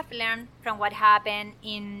 They have learned from what happened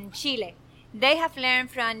in Chile. They have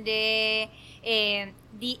learned from the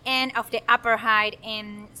end of the apartheid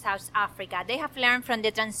in South Africa. They have learned from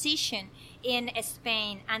the transition in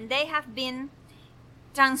Spain, and they have been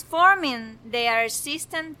transforming their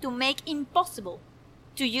system to make impossible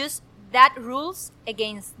to use that rules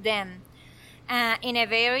against them in a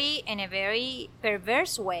very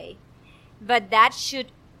perverse way. But that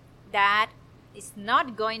is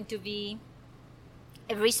not going to be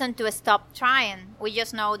a reason to stop trying. We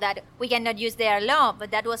just know that we cannot use their law,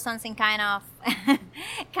 but that was something kind of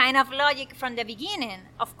logic from the beginning.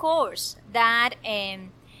 Of course, that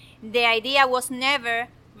the idea was never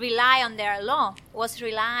rely on their law, was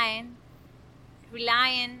relying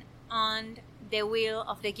on the will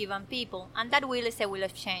of the Cuban people, and that will is a will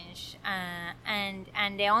of change.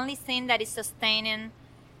 And the only thing that is sustaining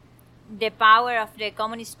the power of the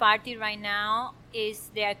Communist Party right now is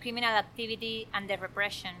their criminal activity and the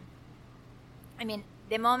repression. I mean,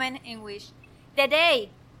 the moment in which, the day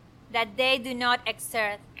that they do not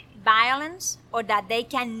exert violence, or that they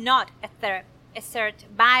cannot exert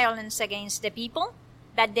violence against the people,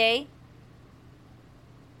 that day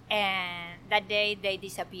they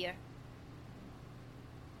disappear.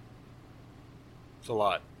 It's a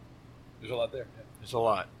lot. There's a lot there. Yeah. There's a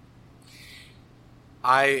lot.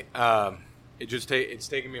 It's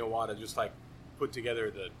taken me a while to just like put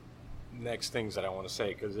together the next things that I want to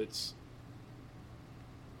say, because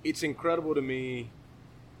it's incredible to me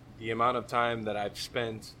the amount of time that I've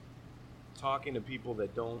spent talking to people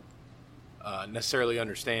that don't necessarily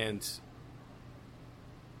understand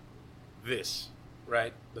this,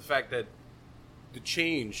 right? The fact that the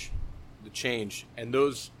change, and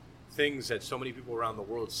those things that so many people around the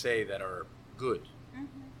world say that are good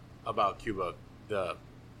about Cuba, the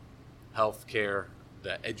healthcare,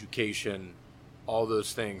 the education, all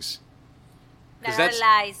those things. That are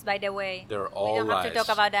lies, by the way. They're all lies. We don't have to talk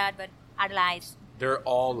about that, but are lies. They're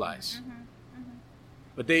all lies.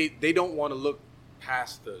 But they don't want to look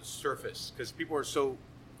past the surface, because people are so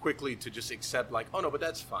quickly to just accept, like, oh no, but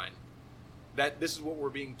that's fine. That this is what we're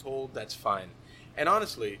being told, that's fine. And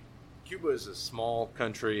honestly, Cuba is a small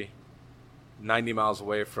country, 90 miles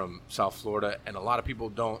away from South Florida, and a lot of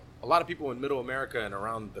people in Middle America and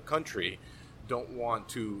around the country don't want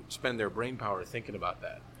to spend their brain power thinking about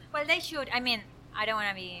that. Well, they should. I mean, I don't want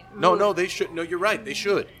to be rude. No, they should. No, you're right. They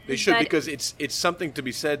should. They should, because it's something to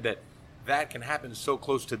be said that can happen so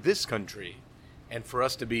close to this country, and for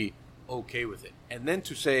us to be okay with it. And then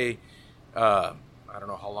to say, I don't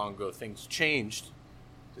know how long ago things changed,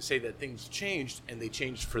 to say that things changed and they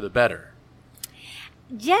changed for the better.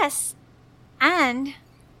 Yes, and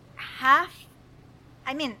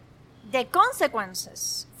the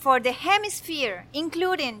consequences for the hemisphere,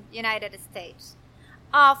 including United States,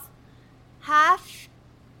 of have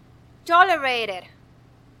tolerated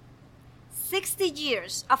 60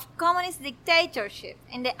 years of communist dictatorship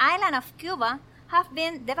in the island of Cuba have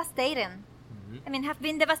been devastating. I mean, have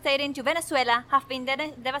been devastating to Venezuela, have been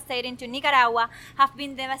devastating to Nicaragua, have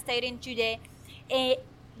been devastating to the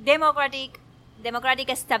democratic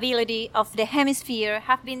stability of the hemisphere,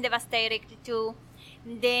 have been devastating to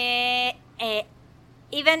the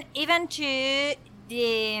even to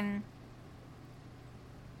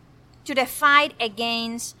the fight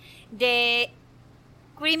against the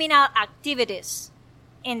criminal activities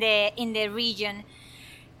in the region,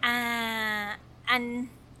 and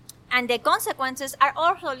the consequences are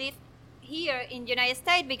also lived here in the United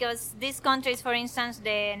States, because this country is, for instance,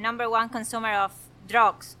 the number one consumer of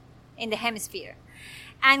drugs in the hemisphere.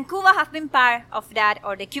 And Cuba have been part of that,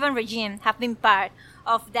 or the Cuban regime have been part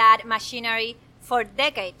of that machinery for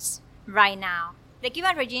decades right now. The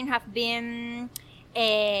Cuban regime have been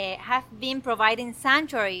providing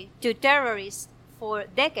sanctuary to terrorists for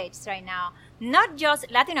decades right now. Not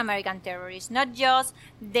just Latin American terrorists, not just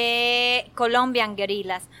the Colombian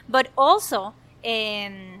guerrillas, but also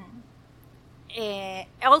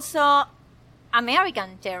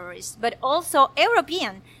American terrorists, but also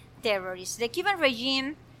European terrorists. The Cuban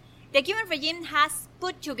regime has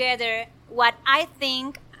put together what I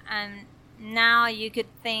think, and now you could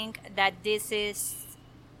think that this is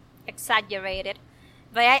exaggerated,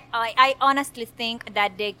 but I honestly think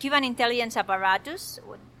that the Cuban intelligence apparatus,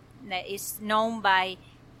 that is known by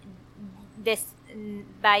the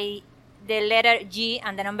letter G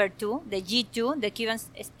and the number 2, the G2, the Cuban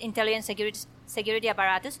intelligence security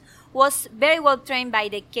apparatus, was very well trained by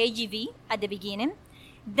the KGB at the beginning.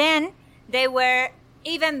 Then they were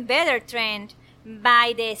even better trained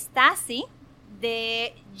by the Stasi,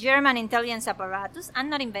 the German intelligence apparatus. I'm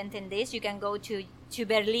not inventing this. You can go to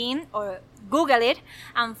Berlin or Google it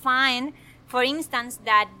and find, for instance,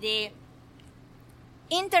 that the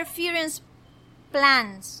interference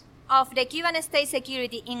plans of the Cuban state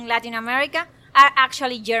security in Latin America are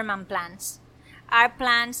actually German plans, are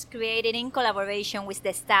plans created in collaboration with the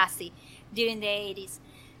Stasi during the 80s.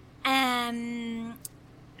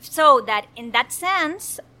 So that in that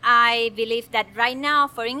sense, I believe that right now,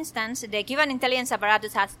 for instance, the Cuban intelligence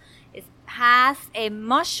apparatus has a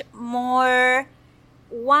much more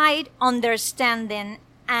wide understanding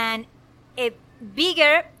and a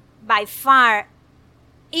bigger, by far,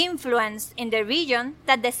 influence in the region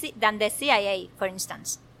than the CIA, for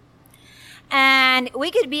instance. And we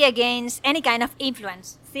could be against any kind of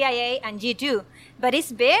influence, CIA and G2, but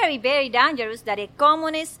it's very, very dangerous that a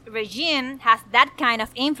communist regime has that kind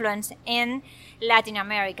of influence in Latin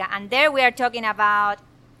America. And there we are talking about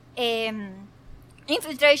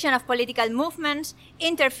infiltration of political movements,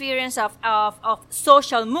 interference of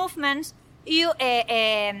social movements,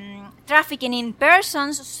 trafficking in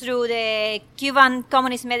persons through the Cuban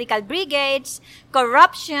Communist Medical Brigades,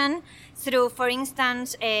 corruption through, for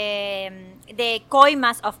instance, the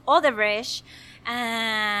coimas of Odebrecht,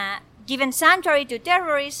 giving sanctuary to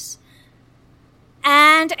terrorists,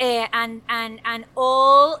 and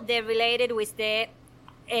all the related with the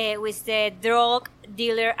drug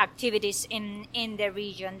dealer activities in the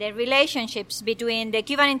region. The relationships between the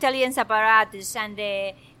Cuban intelligence apparatus and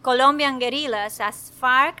the Colombian guerrillas as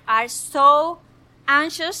FARC are so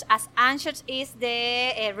anxious is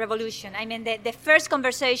the revolution. I mean, the first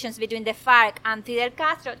conversations between the FARC and Fidel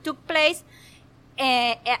Castro took place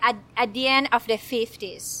at the end of the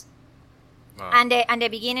 50s. And the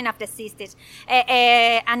beginning of the 60s.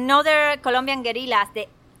 Another Colombian guerrilla,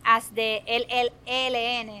 as the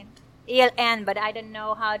ELN, but I don't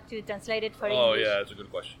know how to translate it for English. Oh yeah, that's a good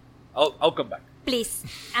question. I'll come back. Please.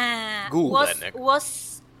 Google that, Nick.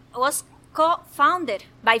 Was co-founded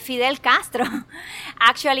by Fidel Castro.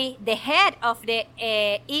 Actually, the head of the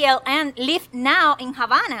ELN lives now in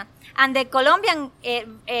Havana, and the Colombian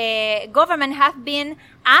government have been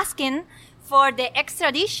asking for the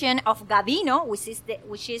extradition of Gavino, which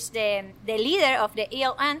is the leader of the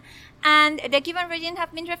ELN, and the Cuban regime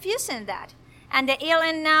have been refusing that. And the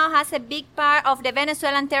ELN now has a big part of the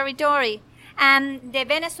Venezuelan territory, and the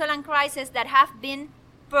Venezuelan crisis that have been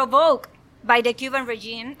provoked by the Cuban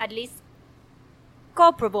regime, at least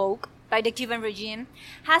co-provoked by the Cuban regime,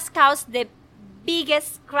 has caused the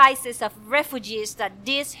biggest crisis of refugees that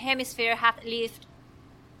this hemisphere have lived,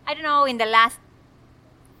 I don't know, in the last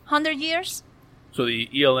 100 years. So the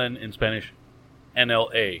ELN in Spanish,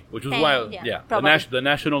 NLA, which was why, the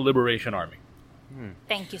National Liberation Army.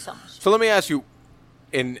 Thank you so much. So let me ask you,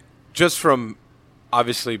 just from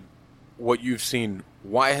obviously what you've seen,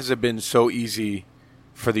 why has it been so easy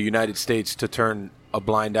for the United States to turn a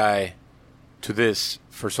blind eye to this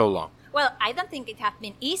for so long? Well, I don't think it has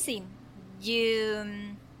been easy.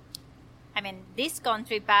 This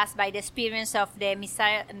country passed by the experience of the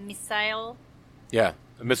missile. Yeah,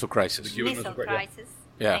 the missile crisis. The missile crisis.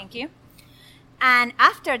 Yeah. Thank you. And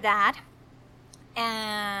after that,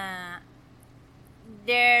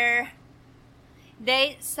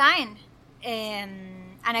 they signed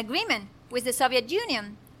an agreement with the Soviet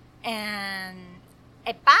Union, and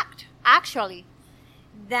a pact, actually,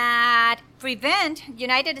 that prevent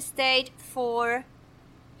United States for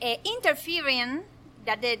interfering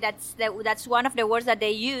that's one of the words that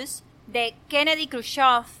they use. The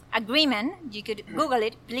Kennedy-Khrushchev agreement, you could Google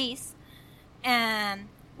it, please,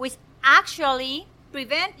 which actually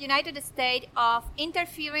prevent United States of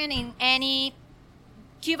interfering in any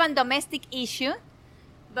Cuban domestic issue,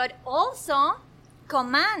 but also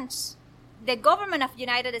commands the government of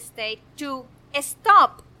United States to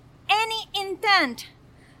stop any intent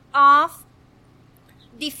of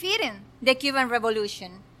defeating the Cuban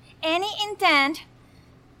Revolution, any intent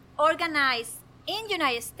organized in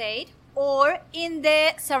United States or in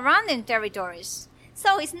the surrounding territories.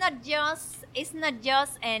 So it's not just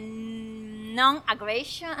a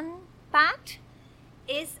non-aggression pact.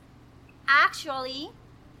 It's actually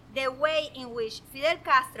the way in which Fidel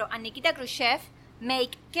Castro and Nikita Khrushchev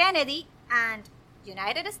make Kennedy and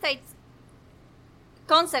United States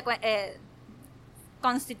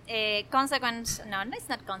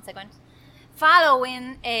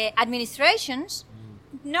following administrations,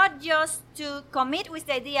 not just to commit with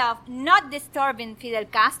the idea of not disturbing Fidel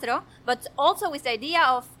Castro, but also with the idea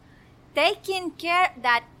of taking care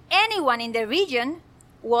that anyone in the region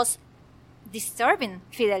was disturbing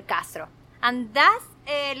Fidel Castro. And that's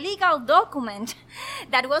a legal document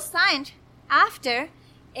that was signed after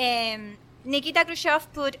Nikita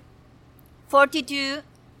Khrushchev put 42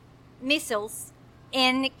 missiles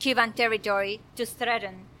in Cuban territory to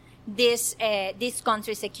threaten this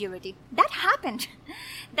country's security. That happened.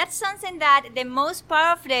 That's something that the most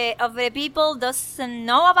part of the people doesn't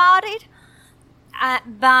know about it.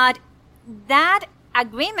 But that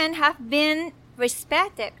agreement have been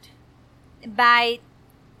respected by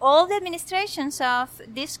all the administrations of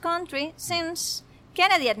this country since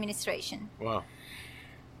Kennedy administration. Wow.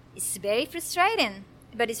 It's very frustrating,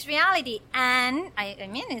 but it's reality, and I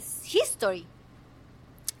mean it's history.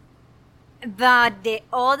 But the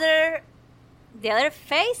other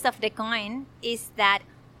face of the coin is that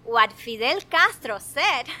what Fidel Castro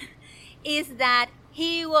said is that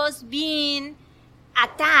he was being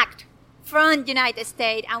attacked from the United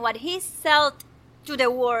States, and what he said to the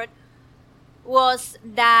world was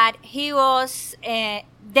that he was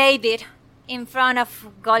David in front of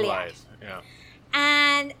Goliath. Yeah.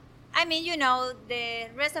 And I mean, the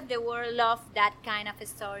rest of the world love that kind of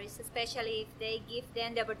stories, especially if they give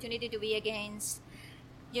them the opportunity to be against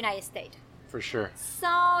United States. For sure. So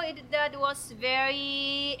that was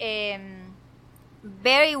very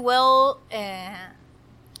well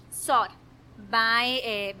sought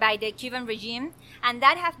by the Cuban regime, and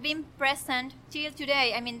that have been present till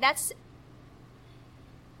today. I mean, that's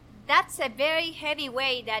a very heavy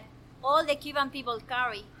weight that all the Cuban people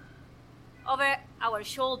carry over our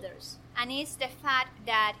shoulders, and it's the fact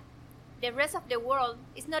that the rest of the world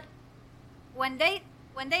is not, when they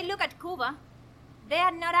look at Cuba, they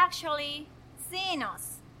are not actually seeing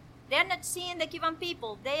us. They are not seeing the Cuban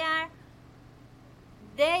people. They are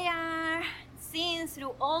seeing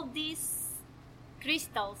through all these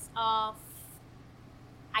crystals of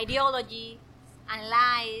ideology and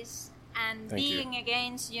lies and being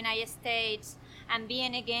against United States and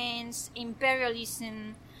being against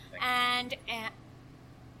imperialism. And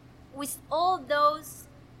with all those...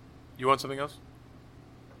 You want something else?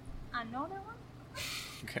 Another one?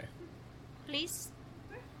 Okay. Please.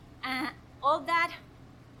 All that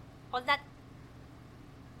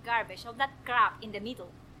garbage, all that crap in the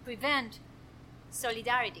middle prevent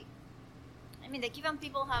solidarity. I mean, the Cuban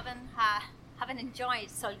people haven't enjoyed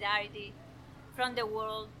solidarity from the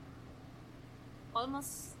world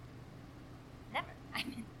almost never. I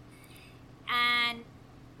mean, and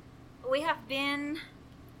we have been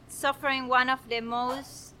suffering one of the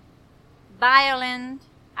most violent,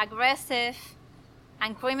 aggressive,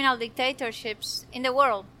 and criminal dictatorships in the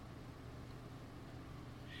world.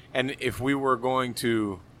 And if we were going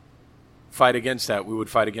to fight against that, we would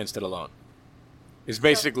fight against it alone. It's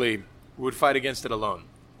basically, we would fight against it alone.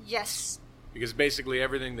 Yes. Because basically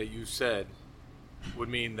everything that you said would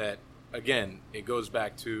mean that, again, it goes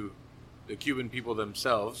back to the Cuban people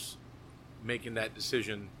themselves making that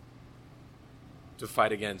decision to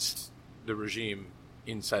fight against the regime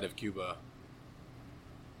inside of Cuba.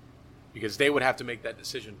 Because they would have to make that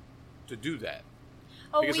decision to do that.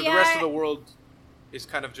 Because the rest of the world is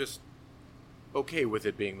kind of just okay with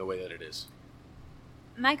it being the way that it is.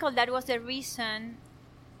 Michael, that was the reason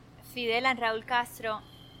Fidel and Raúl Castro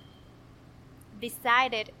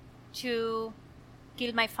decided to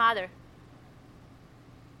kill my father.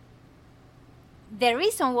 The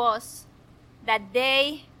reason was that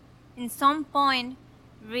they, in some point,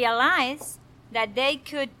 realized that they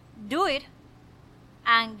could do it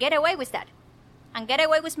and get away with that, and get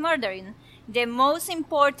away with murdering the most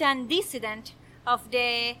important dissident of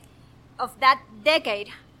the of that decade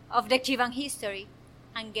of the Cuban history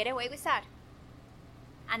and get away with that.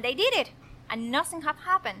 And they did it, and nothing have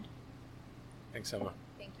happened. Thanks, Emma.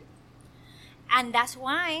 Thank you. And that's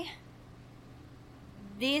why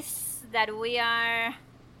this that we are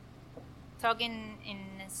talking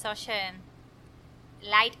in such a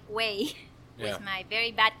light way Yeah. with my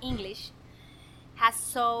very bad English has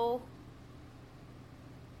so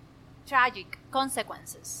tragic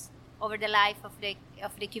consequences over the life of the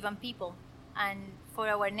Cuban people and for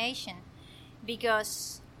our nation,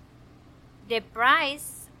 because the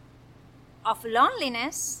price of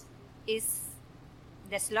loneliness is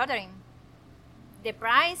the slaughtering. The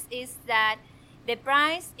price is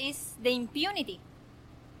the impunity.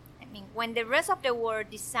 I mean, when the rest of the world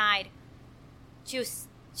decide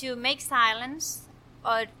to make silence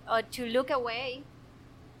or to look away,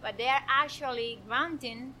 what they are actually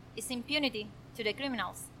granting is impunity to the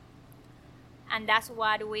criminals. And that's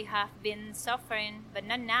what we have been suffering, but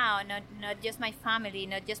not now, not just my family,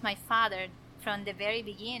 not just my father, from the very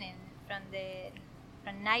beginning, from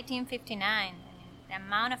 1959. The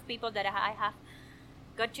amount of people that I have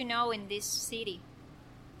got to know in this city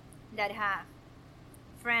that have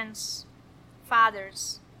friends,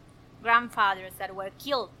 fathers, grandfathers that were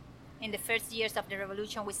killed in the first years of the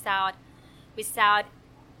revolution without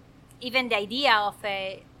even the idea of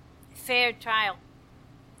a fair trial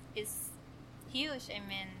is huge. I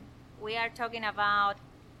mean, we are talking about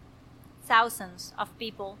thousands of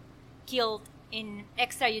people killed in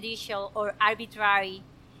extrajudicial or arbitrary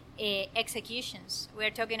executions. We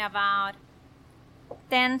are talking about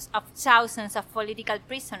tens of thousands of political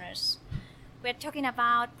prisoners. We are talking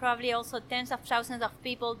about probably also tens of thousands of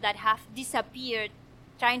people that have disappeared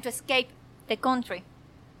trying to escape the country.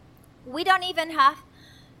 We don't even have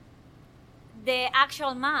the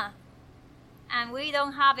actual math, and we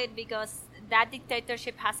don't have it because that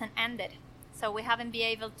dictatorship hasn't ended. So we haven't been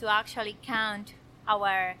able to actually count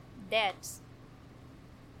our deaths.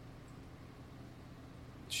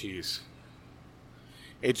 Jeez.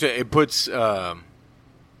 It puts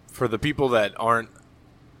for the people that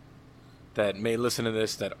may listen to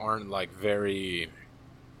this that aren't like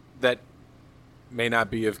that may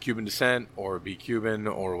not be of Cuban descent or be Cuban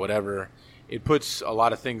or whatever, it puts a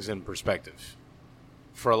lot of things in perspective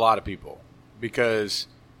for a lot of people. Because,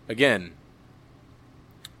 again,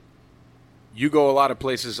 you go a lot of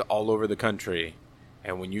places all over the country,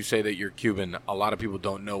 and when you say that you're Cuban, a lot of people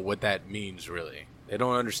don't know what that means, really. They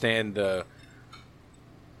don't understand the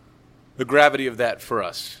gravity of that for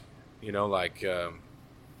us. You know, like,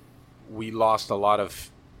 we lost a lot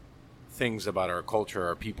of things about our culture,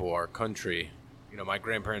 our people, our country. You know, my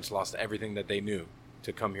grandparents lost everything that they knew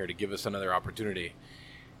to come here to give us another opportunity.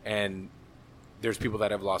 And there's people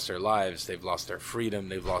that have lost their lives, they've lost their freedom,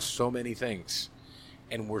 they've lost so many things.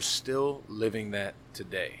 And we're still living that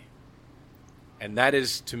today. And that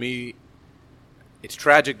is, to me, it's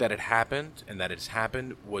tragic that it happened and that it's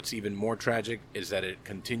happened. What's even more tragic is that it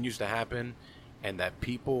continues to happen and that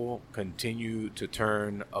people continue to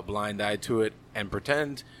turn a blind eye to it and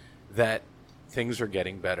pretend that things are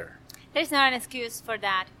getting better. There's not an excuse for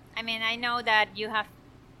that. I mean, I know that you have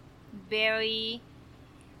very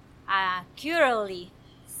accurately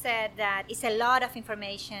said that it's a lot of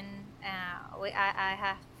information. I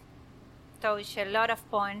have touched a lot of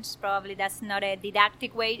points. Probably that's not a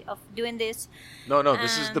didactic way of doing this. No,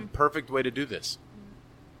 this is the perfect way to do this.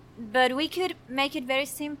 But we could make it very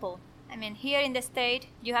simple. I mean, here in the state,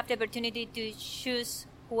 you have the opportunity to choose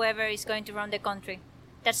whoever is going to run the country.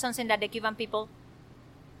 That's something that the Cuban people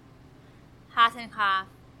hasn't had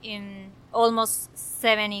in almost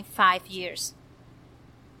 75 years.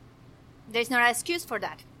 There's not an excuse for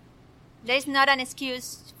that. There's not an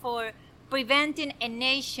excuse for preventing a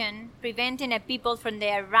nation, preventing a people from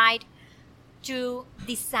their right to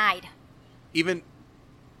decide. Even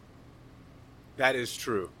that is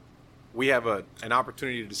true. We have an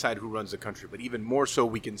opportunity to decide who runs the country, but even more so,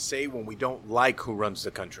 we can say when we don't like who runs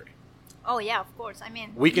the country. Oh yeah, of course. I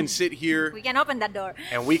mean, we can sit here. We can open that door,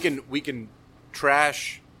 and we can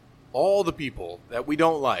trash all the people that we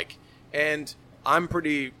don't like. And I'm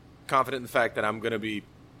pretty confident in the fact that I'm gonna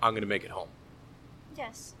make it home.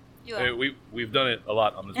 Yes, you are. We've done it a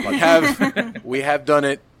lot on this podcast. We have done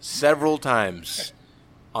it several times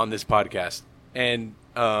on this podcast, and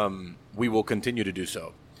we will continue to do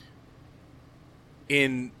so.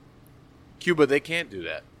 In Cuba, they can't do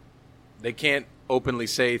that. They can't openly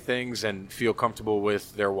say things and feel comfortable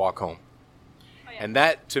with their walk home. Oh, yeah. And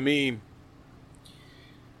that, to me,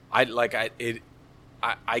 I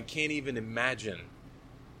can't even imagine.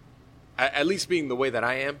 At least being the way that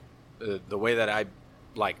I am, the way that I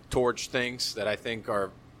like torch things that I think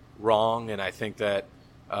are wrong and I think that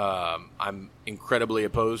I'm incredibly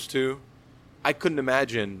opposed to, I couldn't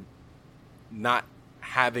imagine not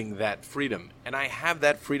having that freedom. And I have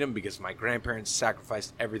that freedom because my grandparents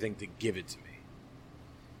sacrificed everything to give it to me.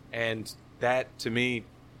 And that, to me,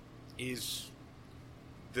 is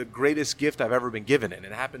the greatest gift I've ever been given. And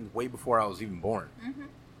it happened way before I was even born. Mm-hmm.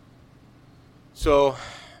 So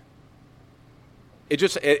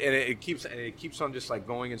it keeps on just like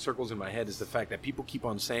going in circles in my head is the fact that people keep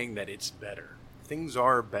on saying that it's better. Things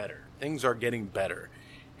are better. Things are getting better.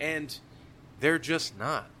 And they're just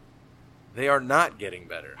not. They are not getting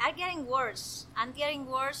better. Are getting worse. And getting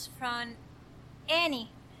worse from any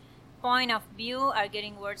point of view. Are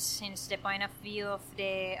getting worse since the point of view of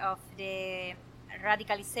the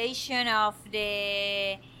radicalization of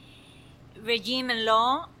the regime and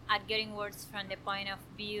law. Are getting worse from the point of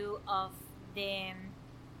view of the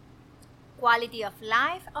quality of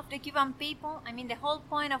life of the Cuban people. I mean, the whole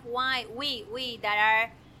point of why we that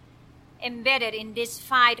are embedded in this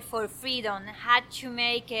fight for freedom had to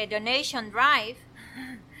make a donation drive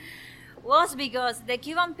was because the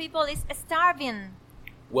Cuban people is starving.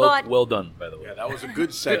 Well done, by the way. Yeah, that was a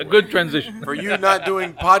good segue. A good transition. For you not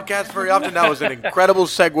doing podcasts very often, that was an incredible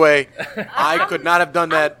segue. I could not have done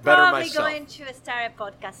that better myself. I'm probably going to start a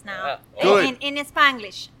podcast now Good. in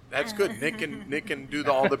Spanglish. That's good. Nick can do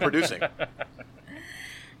all the producing.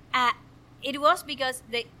 It was because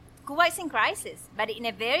Cuba is in crisis, but in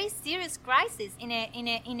a very serious crisis, in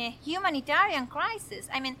a humanitarian crisis.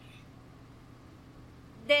 I mean,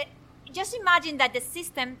 just imagine that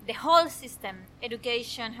the whole system,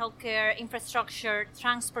 education, healthcare, infrastructure,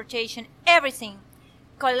 transportation, everything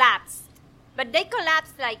collapsed. But they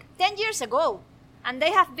collapsed like 10 years ago, and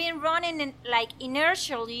they have been running like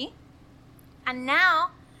inertially, and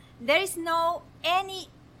now there is no any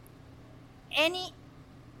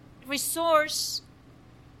resource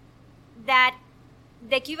that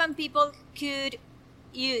the Cuban people could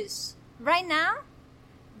use. Right now,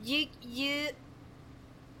 you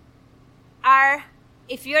are,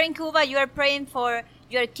 if you're in Cuba, you are praying for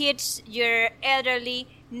your kids, your elderly,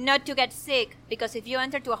 not to get sick, because if you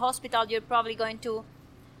enter to a hospital, you're probably going to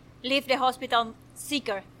leave the hospital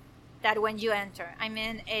sicker than when you enter. I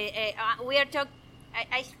mean, we are talking.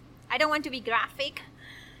 I don't want to be graphic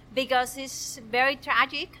because it's very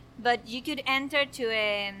tragic, but you could enter to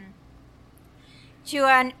an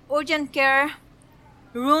urgent care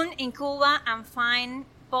room in Cuba and find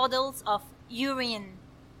puddles of urine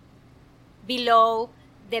below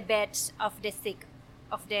the beds of the sick,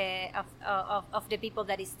 of the people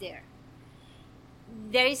that is there.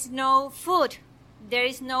 There is no food, there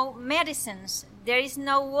is no medicines, there is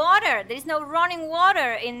no water, there is no running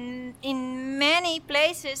water in many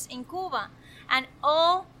places in Cuba, and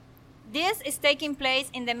all this is taking place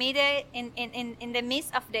in the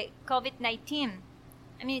midst of the COVID-19.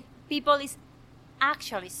 I mean, people is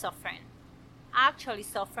actually suffering,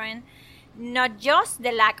 not just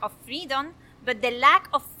the lack of freedom, but the lack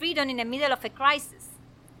of freedom in the middle of a crisis,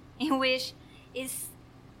 in which is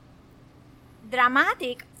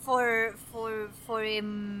dramatic for a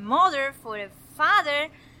mother, for a father,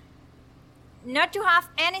 not to have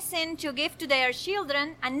anything to give to their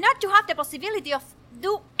children, and not to have the possibility of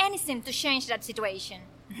do anything to change that situation.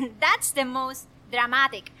 That's the most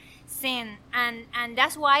dramatic thing, and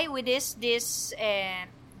that's why with this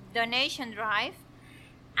donation drive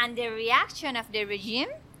and the reaction of the regime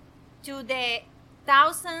to the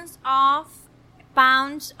thousands of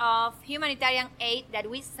pounds of humanitarian aid that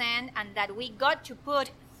we sent and that we got to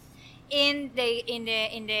put in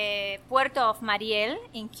the Puerto of Mariel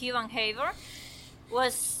in Cuban Harbor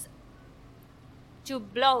was to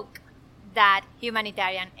block that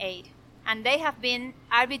humanitarian aid. And they have been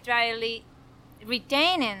arbitrarily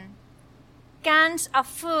retaining cans of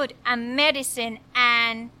food and medicine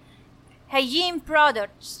and hygiene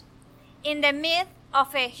products in the midst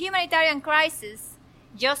of a humanitarian crisis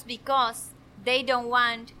just because they don't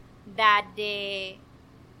want that the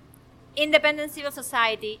independent civil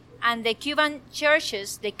society and the Cuban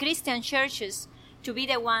churches, the Christian churches, to be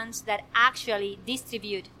the ones that actually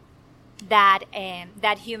distribute that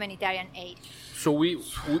humanitarian aid. So I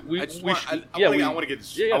want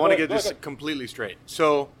to get this completely straight.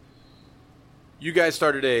 So you guys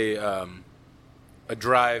started a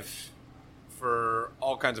drive for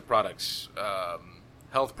all kinds of products,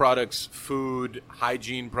 health products, food,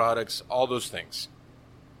 hygiene products, all those things.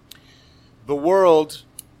 The world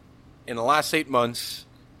in the last 8 months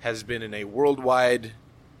has been in a worldwide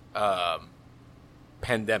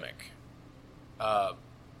pandemic.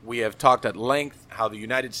 We have talked at length how the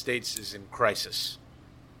United States is in crisis.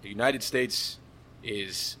 The United States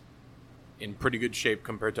is in pretty good shape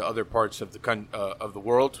compared to other parts of the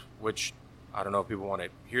world, which I don't know if people want to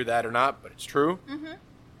hear that or not, but it's true.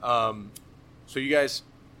 Mm-hmm. So you guys,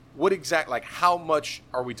 how much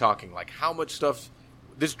are we talking? Like, how much stuff,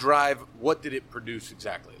 this drive, what did it produce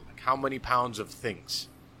exactly? Like, how many pounds of things?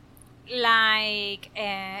 Like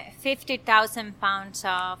 50,000 pounds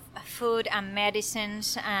of food and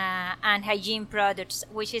medicines and hygiene products,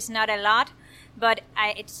 which is not a lot, but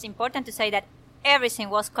it's important to say that everything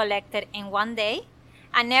was collected in one day,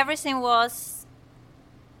 and everything was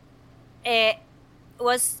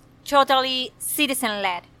totally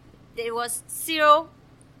citizen-led. There was zero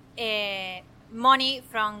money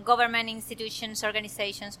from government institutions,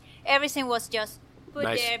 organizations. Everything was just put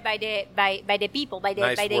there by the people, by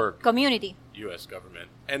the community. U.S. government.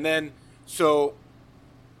 And then, so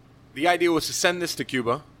the idea was to send this to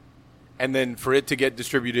Cuba, and then for it to get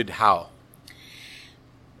distributed, how?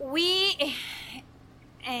 We,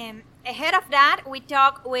 ahead of that, we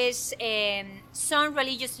talked with some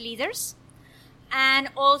religious leaders and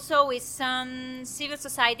also with some civil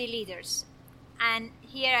society leaders. And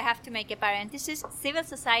here I have to make a parenthesis. Civil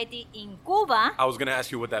society in Cuba. I was going to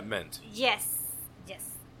ask you what that meant. Yes.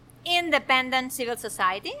 Independent civil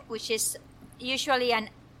society, which is usually an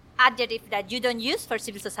adjective that you don't use for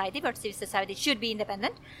civil society, but civil society should be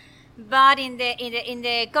independent. But in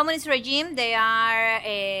the communist regime, they are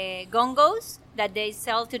gongos that they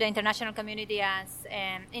sell to the international community as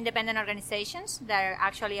independent organizations that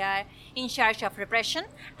actually are in charge of repression.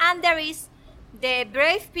 And there is the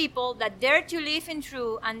brave people that dare to live in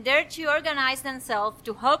truth and dare to organize themselves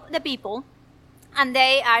to help the people, and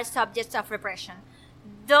they are subjects of repression.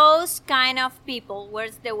 Those kind of people were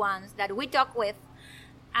the ones that we talk with,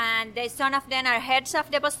 and some of them are heads of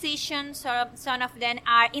the position, some of them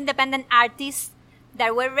are independent artists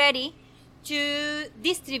that were ready to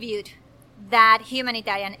distribute that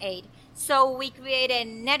humanitarian aid. So we created a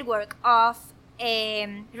network of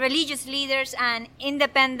religious leaders and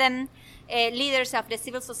independent leaders of the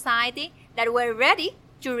civil society that were ready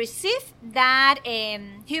to receive that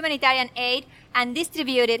humanitarian aid and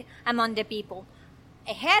distribute it among the people.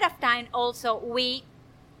 Ahead of time, also, we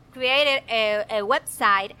created a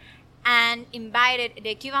website and invited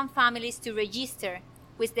the Cuban families to register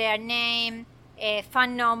with their name,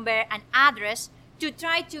 phone number, and address to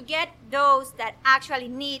try to get those that actually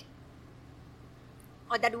need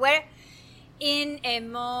or that were in a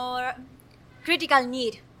more critical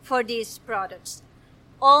need for these products.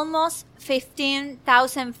 Almost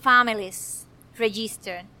 15,000 families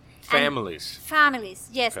registered. Families,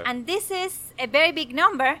 yes. Okay. And this is a very big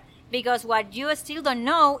number because what you still don't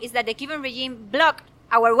know is that the Cuban regime blocked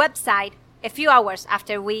our website a few hours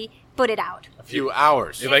after we put it out. A few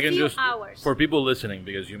hours. If I can just, for people listening,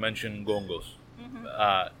 because you mentioned gongos,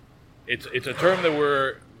 it's a term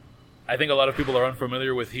that I think a lot of people are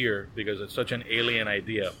unfamiliar with here because it's such an alien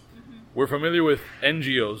idea. We're familiar with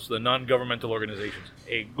NGOs, the non-governmental organizations.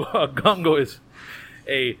 A gongo is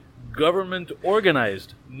a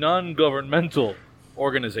government-organized, non-governmental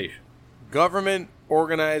organization.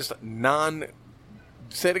 Government-organized,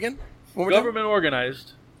 Say it again?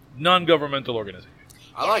 Government-organized, non-governmental organization.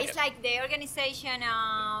 It's like the organization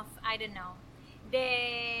of,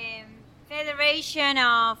 the Federation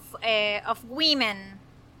of Women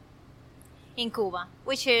in Cuba,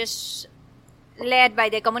 which is led by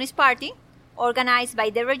the Communist Party, organized by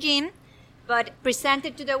the regime, but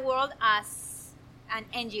presented to the world as an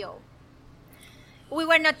NGO. We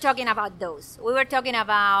were not talking about those. We were talking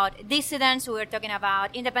about dissidents. We were talking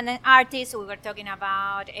about independent artists. We were talking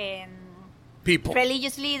about people,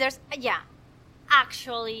 religious leaders.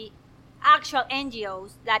 Actual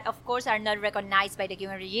NGOs that, of course, are not recognized by the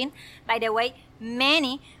Cuban regime. By the way,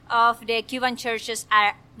 many of the Cuban churches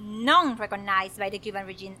are non-recognized by the Cuban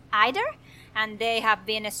regime either, and they have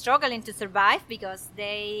been struggling to survive because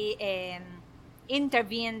they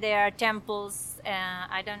intervene their temples.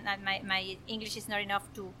 My English is not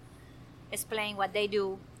enough to explain what they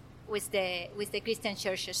do with the Christian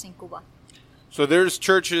churches in Cuba. So there's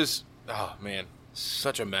churches. Oh man,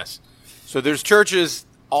 such a mess. So there's churches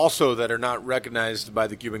also that are not recognized by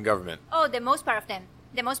the Cuban government. Oh, the most part of them.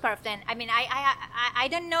 I mean, I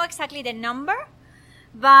don't know exactly the number,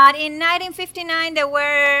 but in 1959 there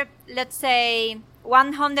were, let's say,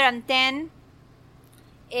 110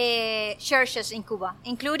 churches in Cuba,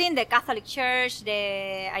 including the Catholic Church,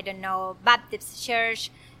 the, Baptist Church,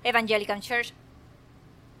 Evangelical Church.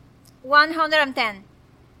 110.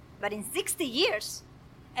 But in 60 years,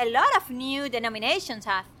 a lot of new denominations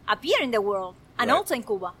have appeared in the world, and also in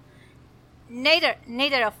Cuba.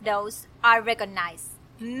 Neither of those are recognized.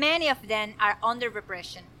 Many of them are under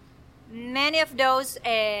repression. Many of those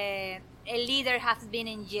a leader has been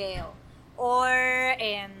in jail or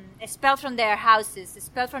expelled from their houses,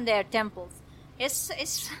 expelled from their temples. It's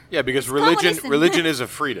because it's religion communism. religion is a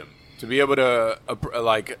freedom. To be able to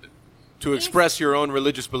to express your own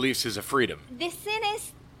religious beliefs is a freedom. The thing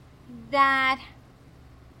is that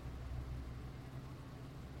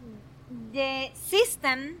the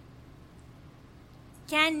system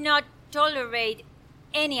cannot tolerate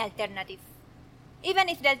any alternative, even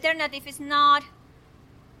if the alternative is not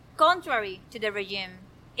contrary to the regime.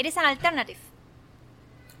 It is an alternative.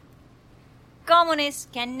 Communists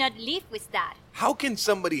cannot live with that. How can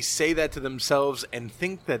somebody say that to themselves and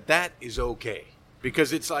think that that is okay?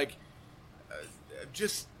 Because it's like,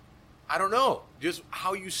 just, I don't know. Just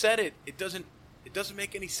how you said it, it doesn't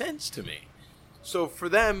make any sense to me. So for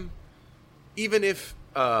them, even if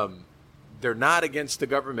they're not against the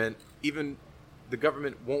government, even the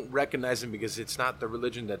government won't recognize them because it's not the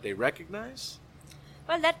religion that they recognize?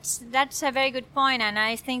 Well, that's a very good point, and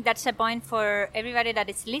I think that's a point for everybody that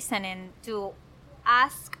is listening to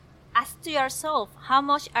ask to yourself, how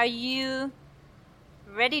much are you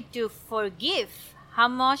ready to forgive? How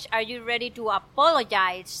much are you ready to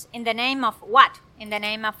apologize? In the name of what? In the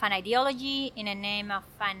name of an ideology? In the name of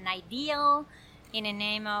an ideal? In the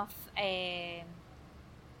name of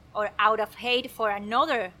or out of hate for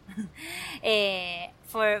another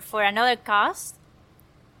for another cause?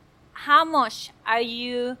 How much are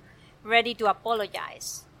you ready to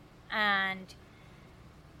apologize? And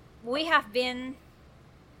we have been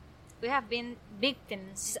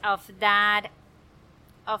victims of that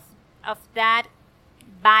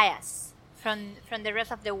bias from the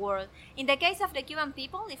rest of the world. In the case of the Cuban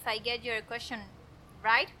people, if I get your question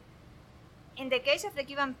right, in the case of the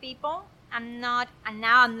Cuban people, I'm not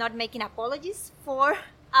making apologies for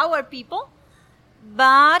our people,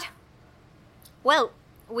 but well,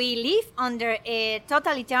 we live under a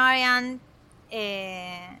totalitarian,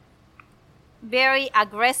 very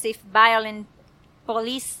aggressive, violent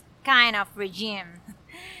police kind of regime,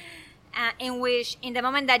 in which in the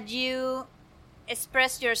moment that you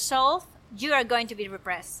express yourself, you are going to be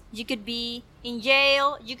repressed. You could be in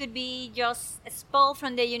jail, you could be just expelled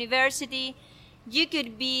from the university, you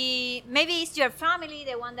could be, maybe it's your family,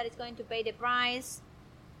 the one that is going to pay the price,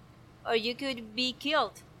 or you could be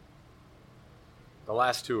killed. The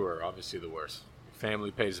last two are obviously the worst. Your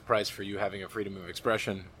family pays the price for you having a freedom of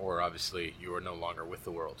expression, or obviously you are no longer with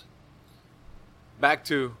the world. Back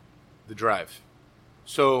to the drive.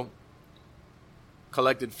 So,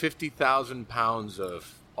 collected 50,000 pounds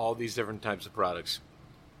of all these different types of products.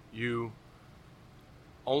 You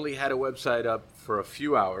only had a website up for a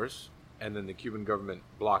few hours, and then the Cuban government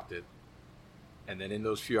blocked it. And then in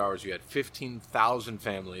those few hours, you had 15,000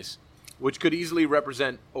 families, which could easily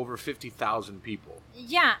represent over 50,000 people.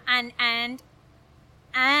 Yeah, and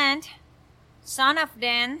some of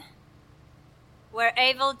them were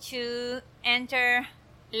able to enter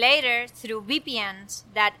later through VPNs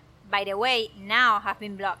that, by the way, now have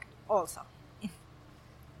been blocked also.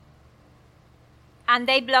 And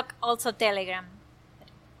they block also Telegram.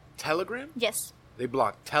 Telegram? Yes. They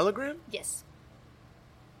blocked Telegram? Yes.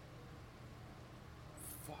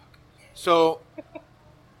 Fuck. So,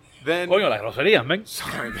 then... Coño, las groserías, men.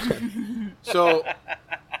 Sorry, man. So...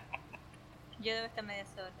 Yo debo estar medio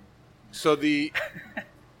sorda.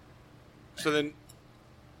 So then,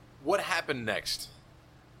 what happened next?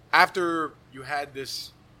 After you had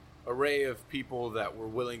this array of people that were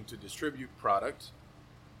willing to distribute product,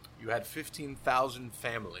 you had 15,000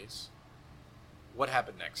 families. What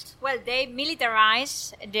happened next? Well, they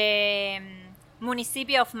militarized the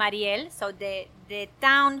municipio of Mariel, so the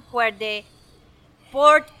town where the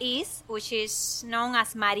port is, which is known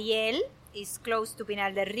as Mariel, is close to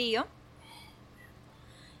Pinar del Rio.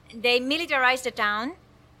 They militarized the town.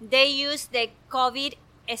 They used the COVID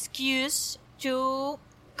excuse to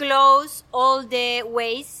close all the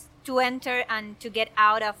ways to enter and to get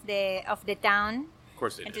out of the town. Of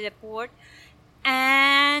course they into did. the port,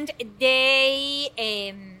 and they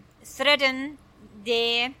threatened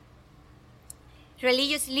the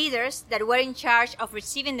religious leaders that were in charge of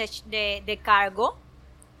receiving the cargo,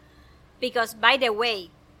 because, by the way,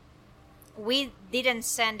 we didn't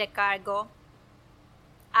send the cargo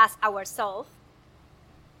as ourselves.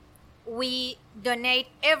 We donate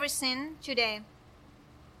everything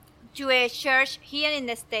to a church here in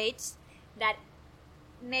the States that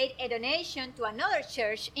made a donation to another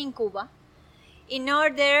church in Cuba in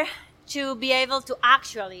order to be able to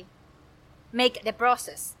actually make the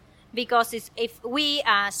process. Because if we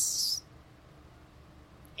as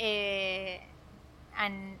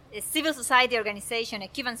a civil society organization, a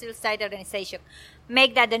Cuban civil society organization,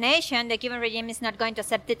 make that donation, the Cuban regime is not going to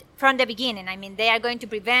accept it from the beginning. I mean, they are going to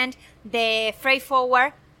prevent the freight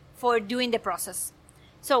forward for doing the process.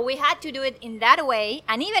 So we had to do it in that way,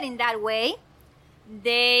 and even in that way,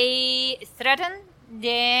 they threatened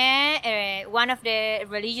one of the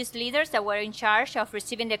religious leaders that were in charge of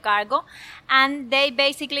receiving the cargo, and they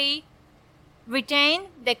basically retained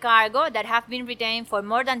the cargo that have been retained for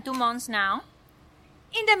more than 2 months now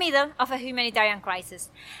in the middle of a humanitarian crisis.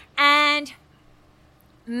 And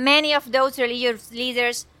many of those religious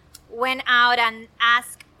leaders went out and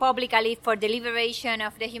asked publicly for the liberation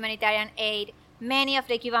of the humanitarian aid. Many of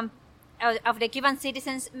the Cuban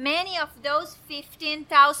citizens, many of those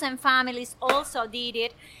 15,000 families also did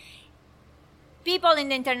it. People in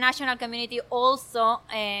the international community also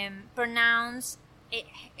pronounced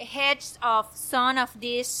heads of some of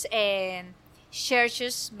these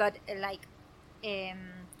churches, but like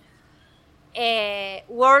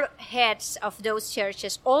world heads of those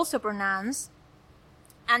churches also pronounced.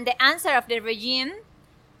 And the answer of the regime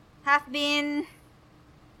have been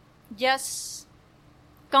just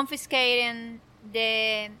confiscating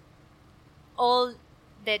all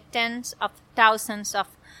the tens of thousands of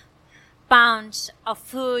pounds of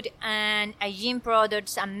food and hygiene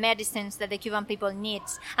products and medicines that the Cuban people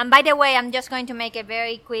needs. And by the way, I'm just going to make a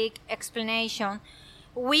very quick explanation.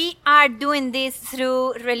 We are doing this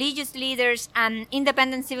through religious leaders and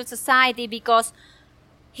independent civil society because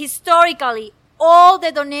historically all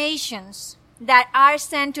the donations that are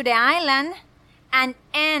sent to the island and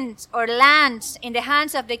ends or lands in the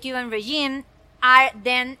hands of the Cuban regime are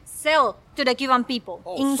then sold to the Cuban people.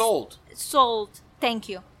 Sold. Sold. Thank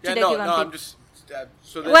you. Yeah, to the no, Cuban no, people. I'm just.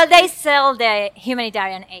 Well, they sell the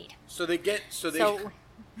humanitarian aid. So they get. So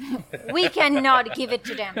we cannot give it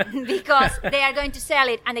to them because they are going to sell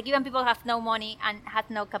it, and the Cuban people have no money and have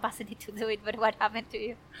no capacity to do it. But what happened to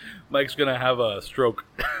you? Mike's gonna have a stroke.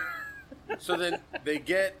 So then they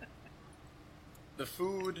get the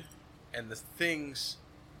food and the things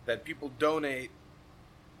that people donate,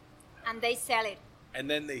 and they sell it. And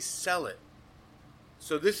then they sell it.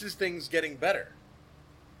 So this is things getting better.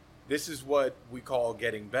 This is what we call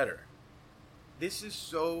getting better. This is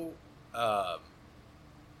so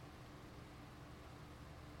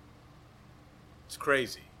it's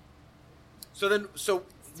crazy. So the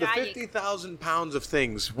tragic. 50,000 pounds of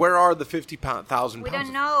things, where are the 50,000 pounds? We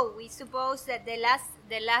don't know. We suppose that the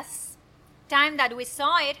last time that we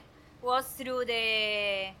saw it was through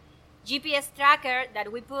the GPS tracker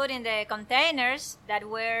that we put in the containers that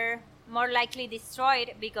were more likely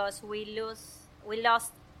destroyed because we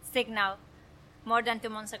lost signal more than 2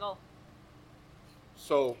 months ago.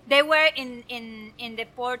 So They were in the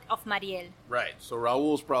port of Mariel. right. So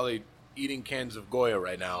Raul's probably eating cans of Goya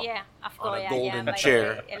right now. Yeah, of On a Goya. golden by the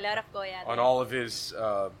chair. way. A lot of Goya. On there. all of his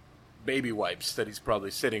baby wipes that he's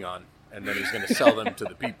probably sitting on, and then he's going to sell them to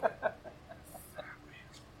the people.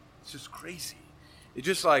 It's just crazy. It's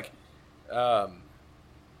just like,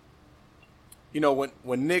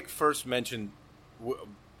 when Nick first mentioned,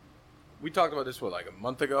 we talked about this, like a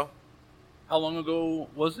month ago? How long ago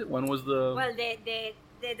was it? When was the... Well, the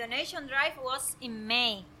donation drive was in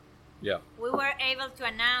May. Yeah. We were able to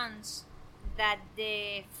announce that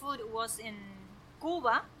the food was in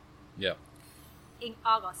Cuba Yeah. in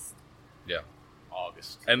August. Yeah.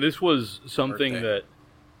 August. And this was something Birthday.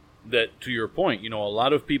 that, to your point, a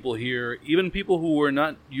lot of people here, even people who were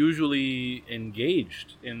not usually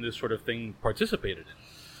engaged in this sort of thing, participated in.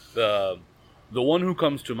 The one who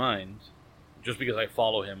comes to mind, just because I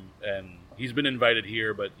follow him, and he's been invited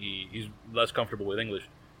here, but he's less comfortable with English,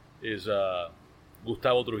 is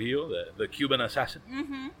Gustavo Trujillo, the Cuban assassin.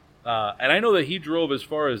 Mm-hmm. And I know that he drove as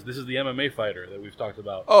far as, this is the MMA fighter that we've talked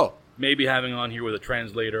about. Oh. Maybe having on here with a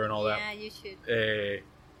translator and all that. Yeah, you should.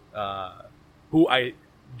 Who I,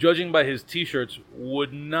 judging by his T-shirts,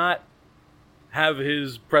 would not have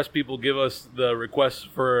his press people give us the requests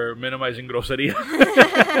for minimizing groseria.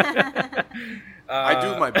 I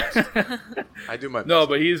do my best. I do my best. No,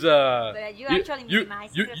 but he's But you actually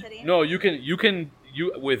minimize groseria? No, you can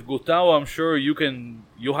with Gustavo. I'm sure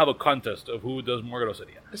you'll have a contest of who does more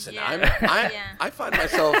groseria. Listen, Yeah. I find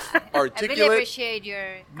myself I articulate. really appreciate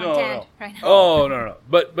your content right now. Oh no.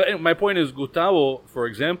 But my point is, Gustavo, for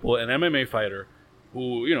example, an MMA fighter,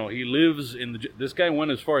 who he lives in this guy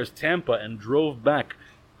went as far as Tampa and drove back,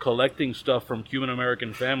 collecting stuff from Cuban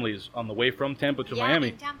American families on the way from Tampa to Miami,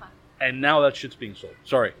 in Tampa. and now that shit's being sold.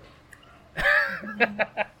 Sorry,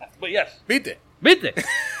 but yes, Vite.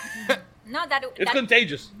 No, It's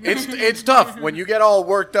contagious. It's tough when you get all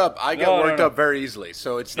worked up. I get No, worked no. up very easily,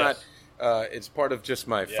 so it's Yes. not. It's part of just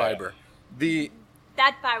my fiber.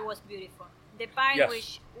 that part was beautiful. The part Yes.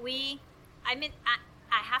 in which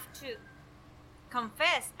I have to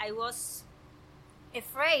confess, I was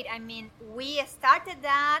afraid. We started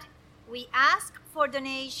that. We asked for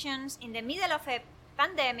donations in the middle of a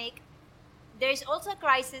pandemic. There is also a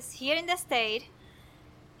crisis here in the state.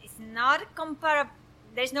 It's not comparable.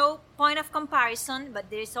 There's no point of comparison, but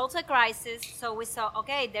there is also a crisis. So we saw,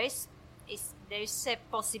 okay, there is a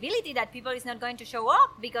possibility that people is not going to show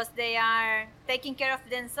up because they are taking care of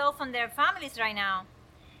themselves and their families right now.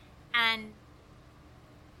 And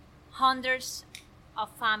hundreds of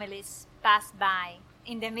families passed by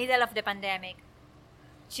in the middle of the pandemic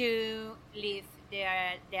to leave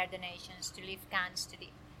their donations, to leave cans, to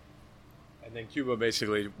leave. And then Cuba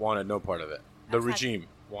basically wanted no part of it. The Exactly. regime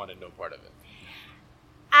wanted no part of it.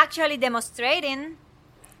 Actually demonstrating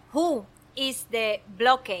who is the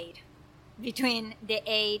blockade between the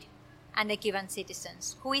aid and the Cuban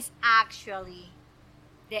citizens. Who is actually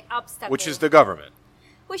the obstacle. Which is the government.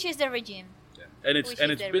 Which is the regime. And it's Which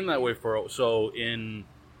and is it's the been that regime. way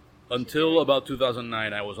until about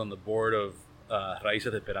 2009. I was on the board of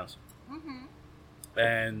Raíces de Esperanza,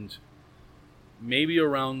 and maybe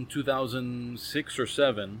around 2006 or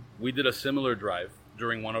 7, we did a similar drive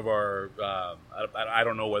during one of our. I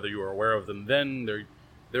don't know whether you were aware of them then.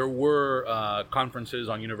 There were conferences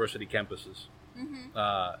on university campuses,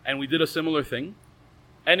 and we did a similar thing,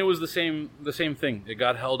 and it was the same thing. It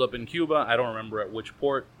got held up in Cuba. I don't remember at which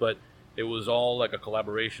port, but it was all like a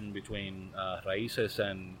collaboration between Raíces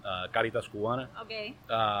and Caritas Cubana. Okay.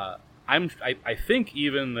 I think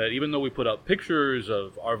even though we put out pictures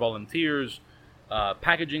of our volunteers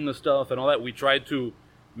packaging the stuff and all that, we tried to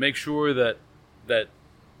make sure that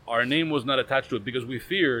our name was not attached to it because we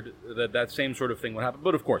feared that same sort of thing would happen.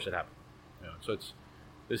 But of course, it happened. You know, so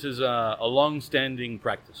this is a long-standing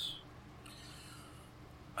practice.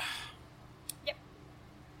 Yep.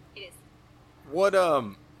 It is. What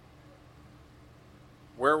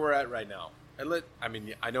where we're at right now, and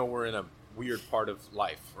I know we're in a weird part of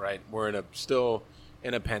life, right? We're still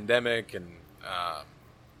in a pandemic, and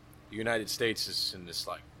the United States is in this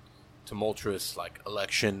like tumultuous like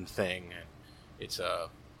election thing, and it's a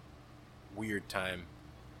weird time.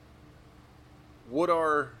 What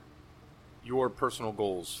are your personal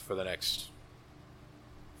goals for the next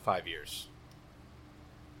 5 years?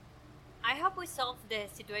 I hope we solve the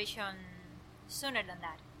situation sooner than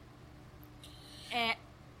that.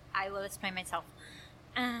 I will explain myself.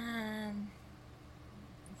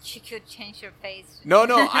 You could change your face. No,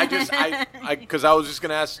 because I was just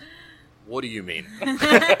gonna ask, what do you mean?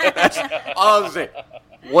 That's all I was saying.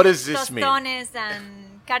 What does this mean? Tostones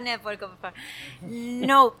and carne de puerco, por favor.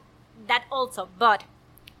 No, that also. But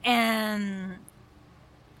even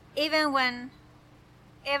when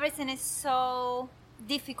everything is so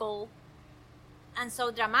difficult and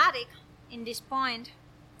so dramatic in this point,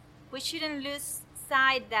 we shouldn't lose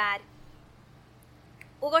sight that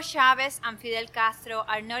Hugo Chavez and Fidel Castro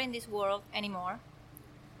are not in this world anymore.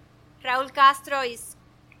 Raúl Castro is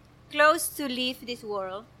close to leave this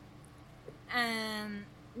world.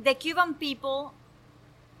 The Cuban people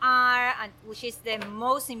are, which is the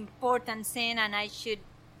most important thing, and I should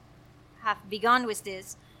have begun with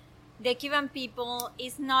this, the Cuban people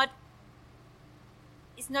is not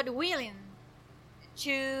willing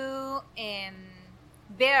to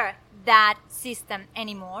bear that system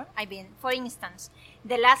anymore. I mean, for instance,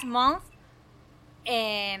 the last month,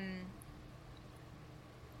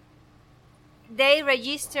 they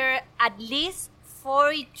registered at least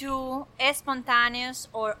 42 spontaneous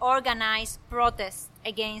or organized protests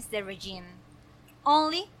against the regime,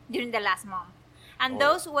 only during the last month. And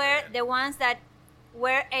those were the ones that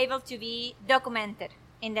were able to be documented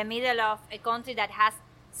in the middle of a country that has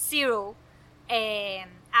zero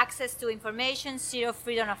access to information, zero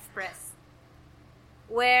freedom of press,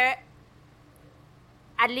 where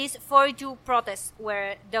at least 42 protests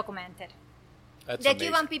were documented. That's The amazing.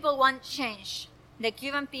 Cuban people want change. The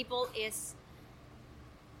Cuban people is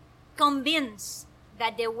convinced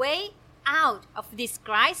that the way out of this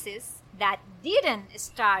crisis that didn't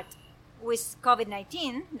start with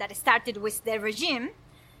COVID-19, that started with the regime,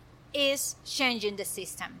 is changing the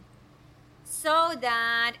system. So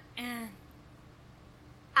that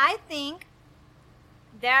I think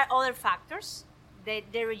there are other factors.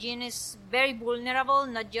 The regime is very vulnerable,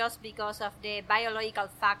 not just because of the biological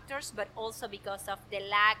factors, but also because of the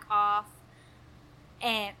lack of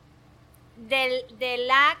the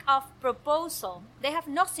lack of proposal. They have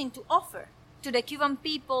nothing to offer to the Cuban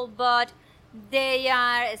people, but they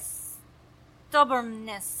are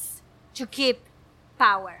stubbornness to keep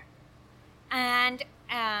power. And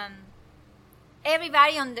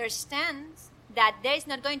everybody understands that there is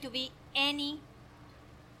not going to be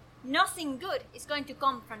nothing good is going to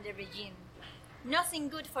come from the regime. Nothing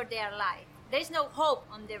good for their life. There is no hope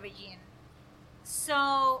on the regime.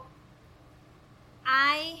 So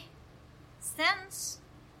I sense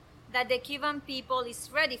that the Cuban people is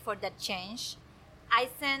ready for that change. I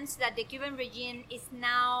sense that the Cuban regime is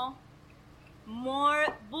now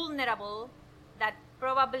more vulnerable than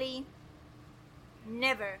probably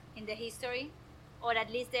never in the history, or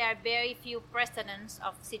at least there are very few precedents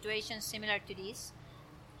of situations similar to this.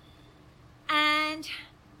 And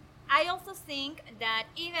I also think that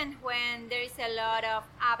even when there is a lot of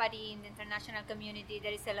apathy in the international community,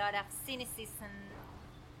 there is a lot of cynicism,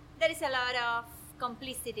 there is a lot of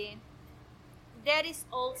complicity, there is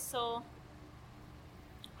also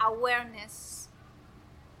awareness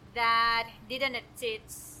that didn't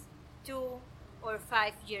exist 2 or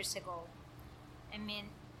 5 years ago. I mean,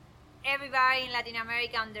 everybody in Latin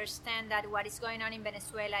America understands that what is going on in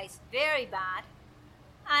Venezuela is very bad,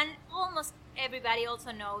 and almost everybody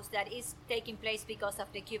also knows that it's taking place because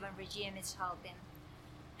of the Cuban regime is helping.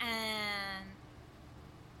 And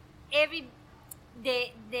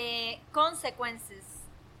the consequences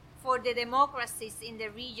for the democracies in the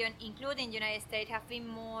region, including the United States, have been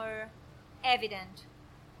more evident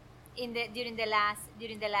during the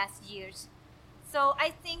last years. So I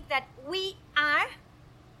think that we are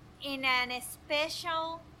in a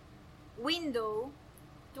special window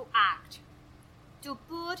to act, to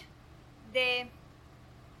put the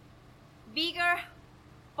bigger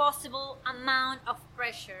possible amount of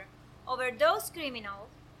pressure over those criminals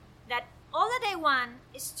that all that they want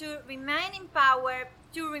is to remain in power,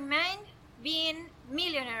 to remain being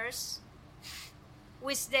millionaires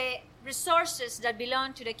with the resources that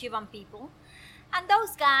belong to the Cuban people. And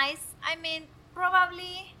those guys, I mean,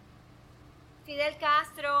 probably Fidel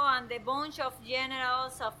Castro and the bunch of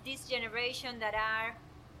generals of this generation that are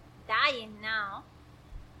dying now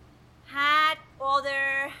had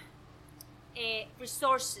other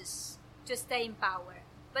resources to stay in power.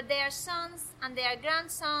 But their sons and their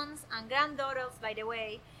grandsons and granddaughters, by the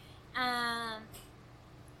way,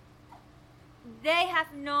 they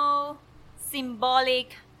have no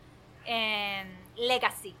symbolic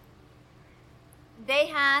legacy.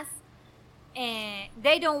 They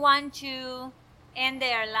don't want to end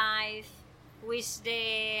their life with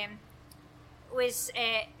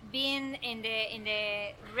being in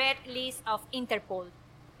the red list of Interpol.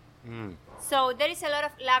 So there is a lot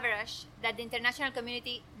of leverage that the international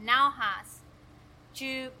community now has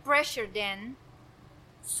to pressure them,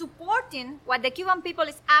 supporting what the Cuban people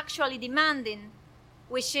is actually demanding,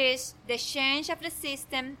 which is the change of the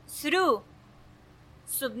system through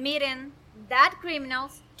submitting that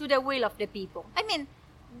criminals to the will of the people. I mean,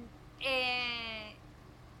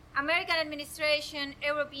 American administration,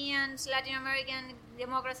 Europeans, Latin American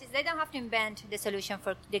democracies, they don't have to invent the solution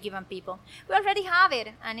for the Cuban people. We already have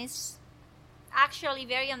it, and it's actually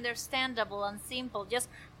very understandable and simple. Just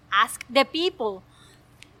ask the people.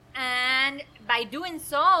 And by doing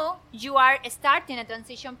so, you are starting a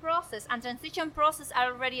transition process. And transition process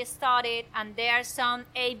are already started, and there are some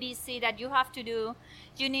ABC that you have to do.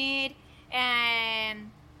 You need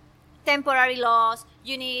temporary laws.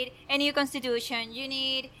 You need a new constitution. You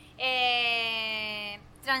need a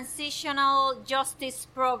transitional justice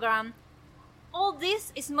program. All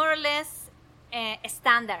this is more or less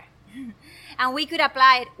standard. And we could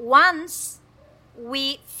apply it once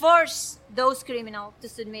we force those criminals to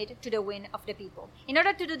submit to the will of the people. In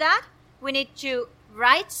order to do that, we need to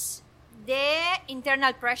rise the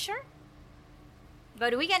internal pressure,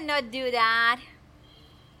 but we cannot do that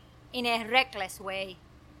in a reckless way.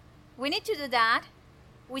 We need to do that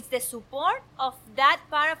with the support of that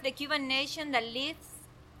part of the Cuban nation that lives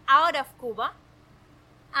out of Cuba,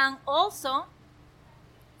 and also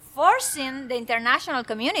forcing the international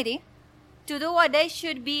community to do what they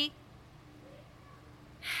should be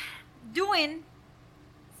doing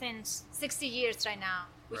since 60 years right now,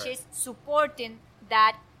 which is supporting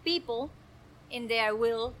that people in their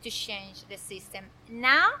will to change the system.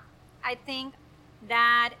 Now, I think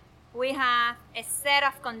that we have a set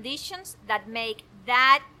of conditions that make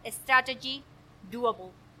that strategy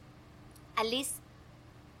doable, at least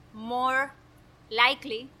more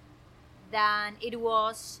likely than it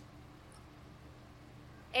was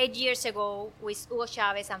 8 years ago with Hugo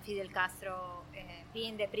Chavez and Fidel Castro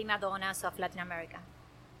being the prima donnas of Latin America.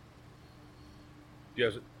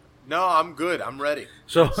 Yes. No, I'm good. I'm ready.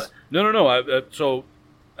 So no. So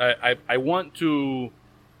I want to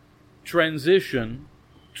transition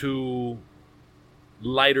to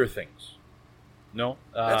lighter things. No,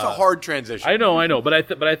 that's a hard transition. I know, but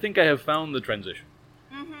I think I have found the transition.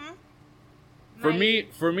 Mm-hmm. For me,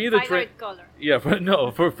 the favorite color. Yeah,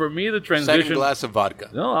 for me the Second transition. glass of vodka.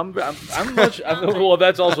 No, I'm much. Well,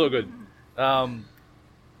 that's also good.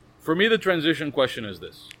 For me, the transition question is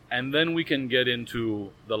this, and then we can get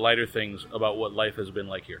into the lighter things about what life has been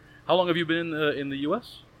like here. How long have you been in the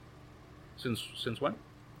U.S.? Since when?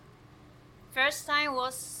 First time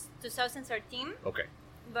was 2013, Okay.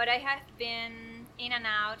 but I have been in and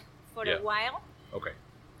out for Yeah. a while. Okay.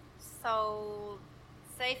 So,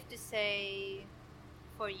 safe to say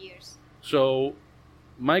 4 years. So,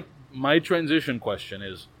 my transition question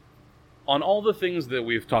is, on all the things that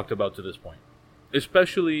we've talked about to this point,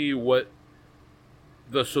 especially what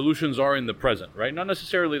the solutions are in the present, right? Not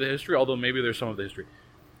necessarily the history, although maybe there's some of the history.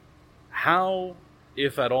 How,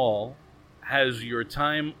 if at all, has your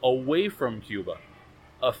time away from Cuba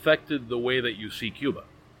affected the way that you see Cuba?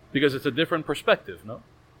 Because it's a different perspective, no?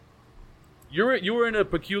 You were in a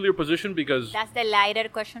peculiar position because... That's the lighter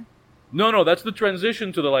question. No, that's the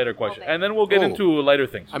transition to the lighter question. Okay. And then we'll get into lighter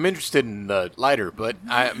things. I'm interested in the lighter, but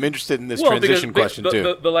I'm interested in this Well, transition because question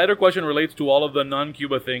too. The lighter question relates to all of the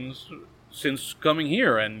non-Cuba things since coming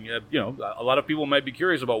here. And, a lot of people might be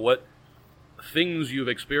curious about what things you've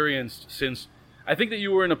experienced since... I think that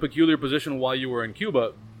you were in a peculiar position while you were in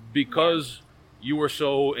Cuba because you were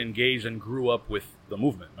so engaged and grew up with the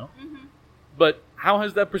movement, no? Mm-hmm. But how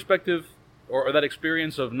has that perspective or that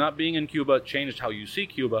experience of not being in Cuba changed how you see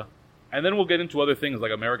Cuba? And then we'll get into other things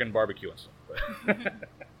like American barbecue and stuff.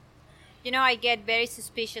 I get very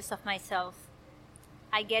suspicious of myself.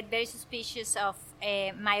 I get very suspicious of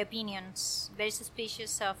my opinions. Very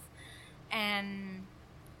suspicious of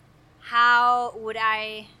how would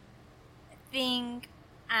I think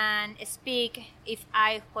and speak if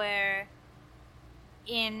I were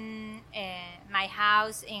in my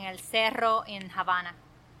house in El Cerro in Havana.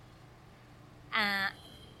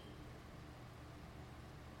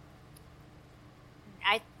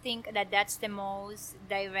 I think that that's the most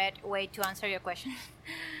direct way to answer your question.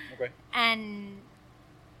 Okay.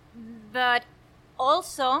 But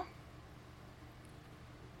also,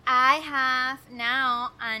 I have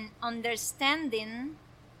now an understanding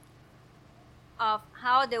of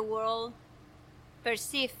how the world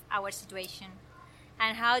perceives our situation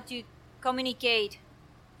and how to communicate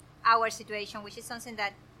our situation, which is something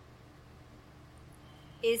that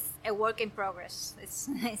is a work in progress.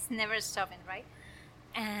 It's never stopping, right?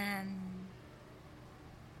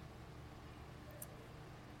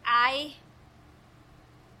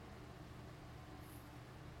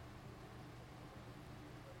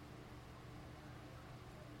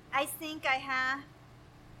 I think I have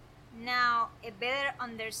now a better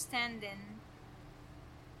understanding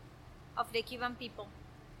of the Cuban people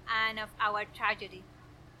and of our tragedy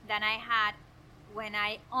than I had when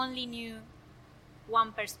I only knew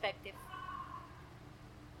one perspective.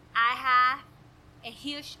 I have a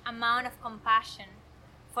huge amount of compassion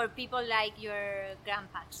for people like your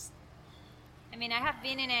grandpas. I mean, I have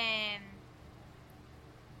been in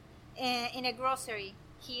a grocery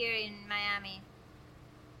here in Miami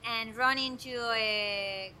and run into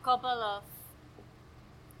a couple of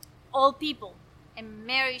old people, a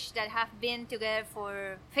marriage that have been together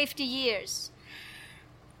for 50 years.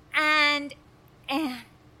 And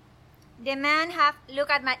the man have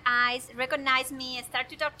looked at my eyes, recognized me, start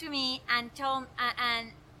to talk to me, and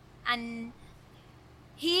and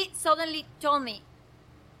he suddenly told me,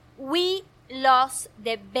 "We lost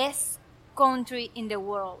the best country in the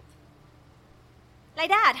world." Like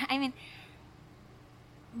that. I mean,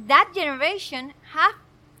 that generation have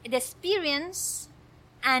the experience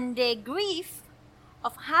and the grief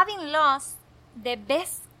of having lost the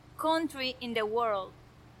best country in the world.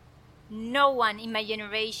 No one in my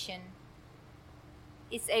generation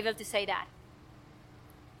is able to say that.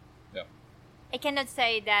 Yeah. I cannot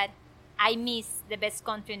say that I miss the best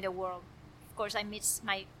country in the world. Of course, I miss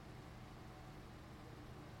my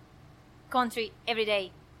country every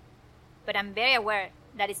day. But I'm very aware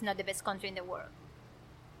that it's not the best country in the world.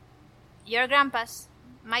 Your grandpas,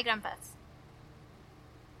 my grandpas,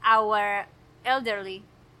 our elderly,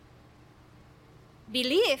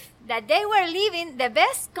 believe that they were living the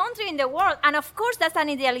best country in the world. And of course, that's an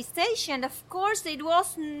idealization. Of course, it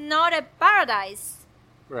was not a paradise.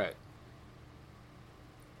 Right.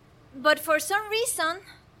 But for some reason,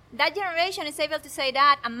 that generation is able to say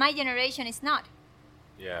that, and my generation is not.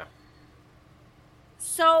 Yeah.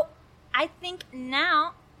 So I think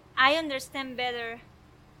now I understand better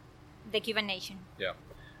the Cuban nation. Yeah.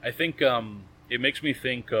 I think it makes me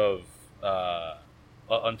think of...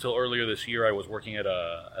 until earlier this year, I was working at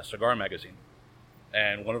a cigar magazine.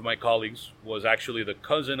 And one of my colleagues was actually the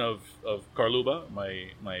cousin of Carluba,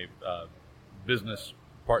 my business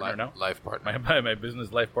partner now. Life partner. My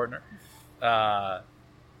business life partner.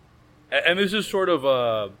 And this is sort of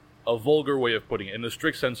a vulgar way of putting it, in the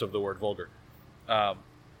strict sense of the word vulgar.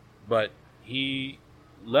 But he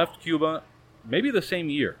left Cuba maybe the same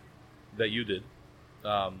year that you did,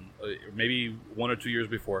 maybe 1 or 2 years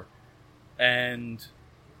before. And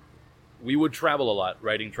we would travel a lot,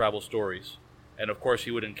 writing travel stories. And of course,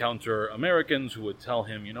 he would encounter Americans who would tell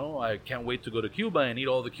him, I can't wait to go to Cuba and eat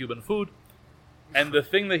all the Cuban food. And the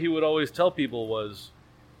thing that he would always tell people was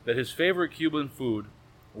that his favorite Cuban food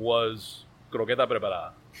was croqueta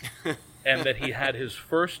preparada. And that he had his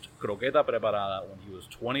first croqueta preparada when he was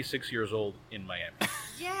 26 years old in Miami.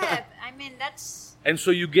 Yeah, I mean, that's... And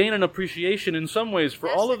so you gain an appreciation in some ways for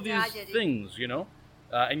That's all the of these tragedy. things,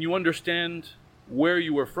 and you understand where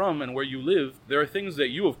you were from and where you lived. There are things that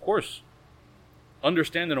you, of course,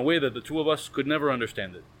 understand in a way that the two of us could never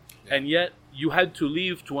understand it. Yeah. And yet, you had to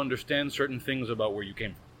leave to understand certain things about where you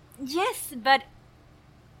came from. Yes, but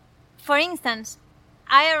for instance,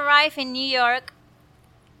 I arrived in New York,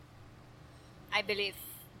 I believe,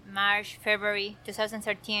 March, February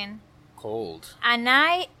 2013. Cold. And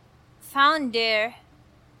I found there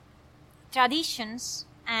traditions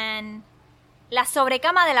and la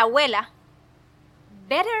sobrecama de la abuela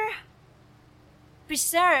better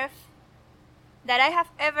preserved that I have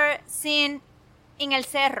ever seen in El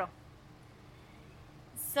Cerro.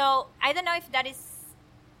 So I don't know if that is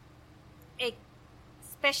a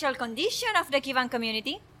special condition of the Cuban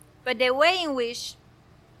community, but the way in which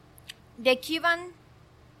the Cuban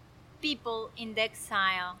people in the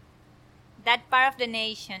exile, that part of the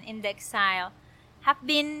nation in the exile, have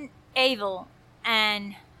been able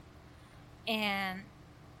and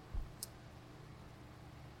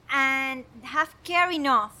have cared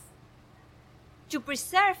enough to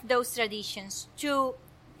preserve those traditions, to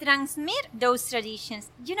transmit those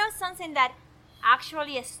traditions. Something that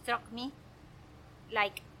actually struck me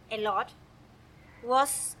like a lot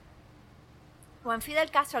was when Fidel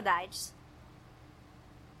Castro died.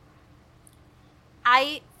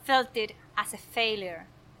 I felt it as a failure.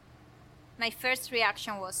 My first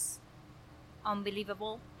reaction was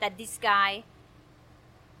unbelievable that this guy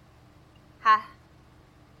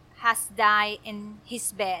has died in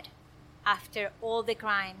his bed after all the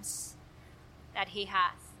crimes that he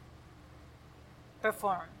has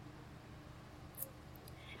performed.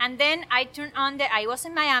 And then I turned on I was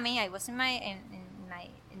in Miami. I was in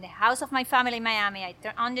the house of my family in Miami. I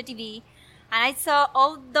turned on the TV, and I saw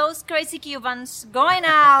all those crazy Cubans going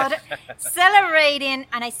out, celebrating,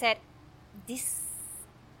 and I said, these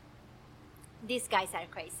guys are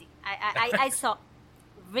crazy. I saw,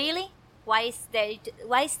 really? Why is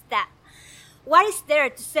that? What is there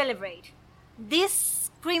to celebrate? This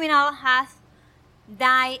criminal has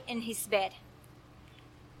died in his bed.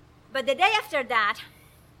 But the day after that,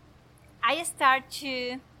 I start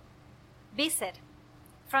to visit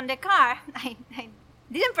from the car. I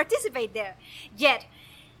didn't participate there yet.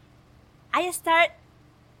 I start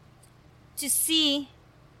to see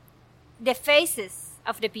the faces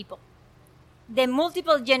of the people, the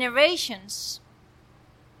multiple generations,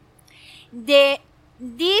 the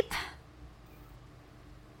deep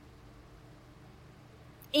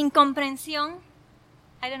incomprehension.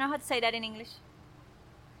 I don't know how to say that in English.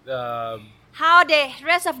 How the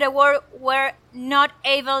rest of the world were not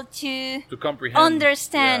able to comprehend,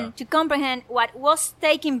 understand, to comprehend what was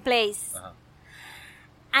taking place. Uh-huh.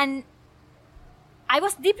 And I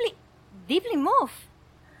was deeply, deeply moved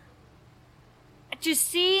to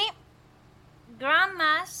see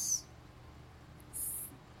grandmas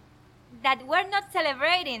that were not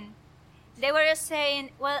celebrating. They were just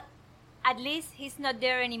saying, well, at least he's not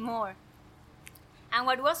there anymore. And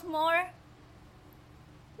what was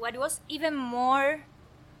even more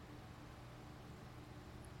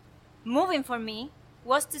moving for me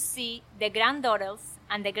was to see the granddaughters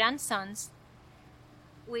and the grandsons,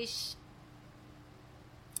 which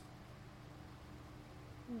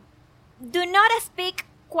do not speak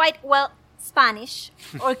quite well Spanish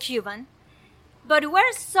or Cuban, but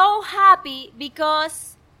were so happy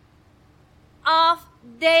because of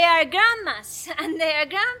their grandmas and their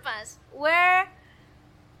grandpas were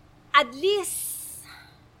at least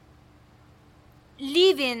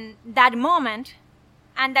living that moment,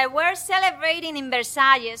 and they were celebrating in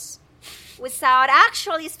Versailles without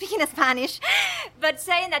actually speaking Spanish, but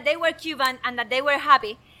saying that they were Cuban and that they were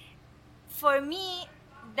happy. For me,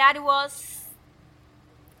 I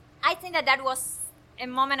think that was a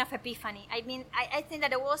moment of epiphany. I mean, I think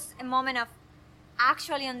that it was a moment of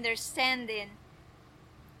actually understanding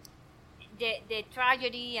the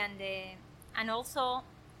tragedy and also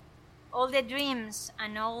all the dreams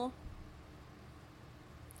and all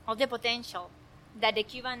all the potential that the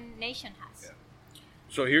Cuban nation has. Yeah.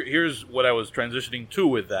 So here's what I was transitioning to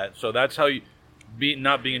with that. So that's how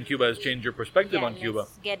not being in Cuba has changed your perspective on Cuba.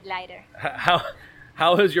 Let's get lighter.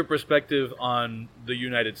 How has your perspective on the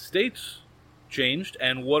United States changed,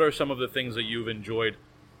 and what are some of the things that you've enjoyed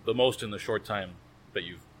the most in the short time that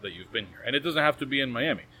you've been here? And it doesn't have to be in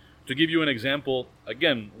Miami. To give you an example,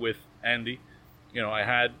 again with Andy, I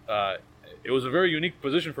had it was a very unique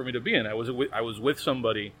position for me to be in. I was with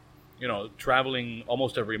somebody, traveling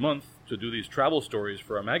almost every month to do these travel stories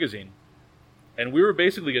for a magazine, and we were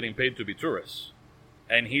basically getting paid to be tourists.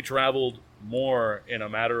 And he traveled more in a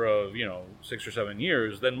matter of 6 or 7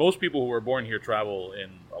 years than most people who were born here travel in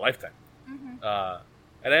a lifetime. Mm-hmm.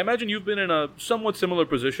 And I imagine you've been in a somewhat similar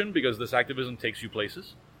position because this activism takes you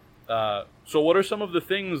places. So what are some of the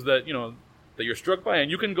things that that you're struck by?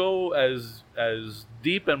 And you can go as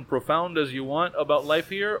deep and profound as you want about life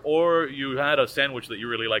here, or you had a sandwich that you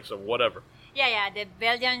really like, so whatever. Yeah. The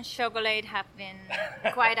Belgian chocolate have been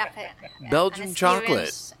quite a Belgian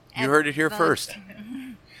chocolate. You heard it here first.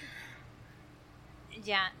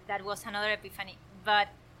 Yeah, that was another epiphany. But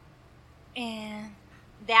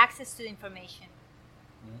the access to information.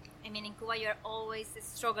 I mean, in Cuba, you're always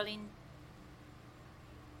struggling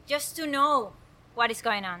just to know what is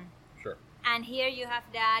going on. Sure. And here you have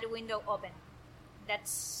that window open.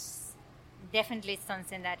 That's definitely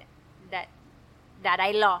something that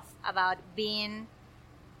I love about being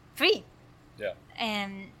free. Yeah.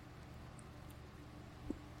 And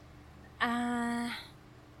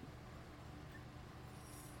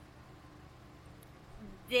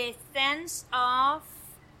the sense of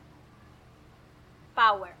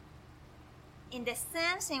power, in the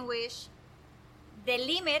sense in which the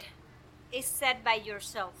limit is set by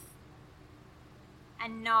yourself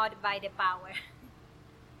and not by the power.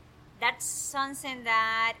 That's something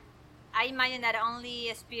that I imagine that only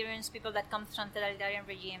experience people that come from totalitarian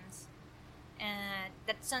regimes. And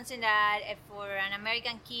that's something that for an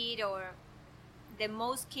American kid or the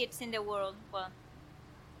most kids in the world, well,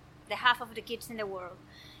 the half of the kids in the world,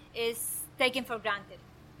 is taken for granted.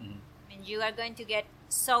 Mm-hmm. I mean, you are going to get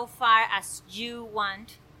so far as you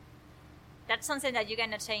want. That's something that you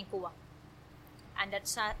cannot say in Cuba. And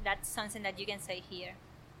that's something that you can say here.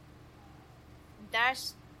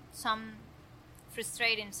 There's some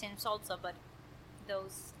frustrating things also, but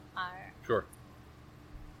those are sure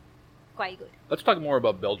quite good. Let's talk more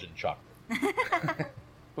about Belgian chocolate.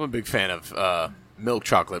 I'm a big fan of milk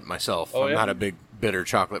chocolate myself. I'm not a big bitter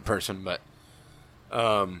chocolate person, but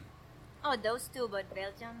those two, but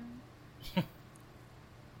Belgium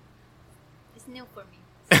is new for me.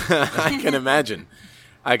 I can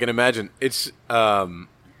imagine. It's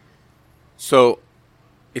so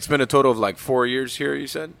it's been a total of like 4 years here, you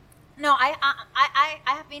said? No, I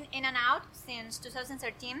have been in and out since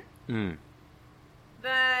 2013.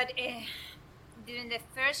 But during the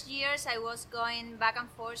first years, I was going back and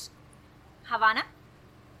forth Havana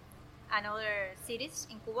and other cities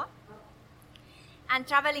in Cuba, and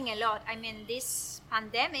traveling a lot. I mean, this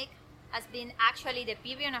pandemic has been actually the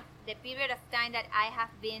period of time that I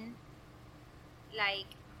have been like,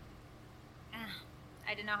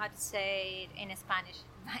 I don't know how to say it in Spanish,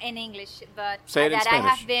 in English, but say it in that Spanish. I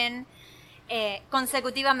have been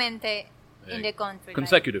consecutivamente in the country.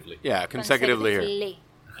 Consecutively. Yeah, consecutively here.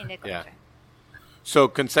 In the country. Yeah. So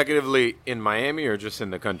consecutively in Miami or just in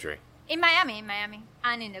the country? In Miami,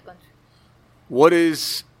 and in the country. What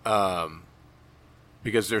is,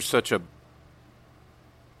 because there's such a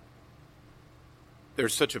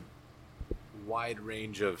wide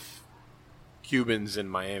range of Cubans in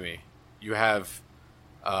Miami. You have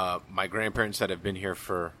my grandparents that have been here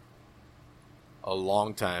for a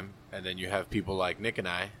long time, and then you have people like Nick and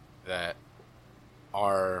I that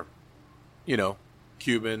are,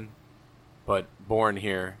 Cuban, but born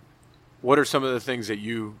here. What are some of the things that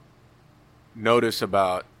you notice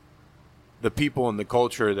about the people and the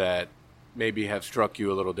culture that maybe have struck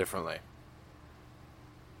you a little differently?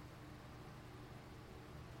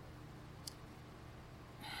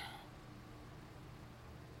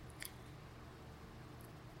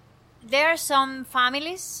 There are some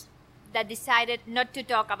families that decided not to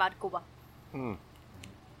talk about Cuba.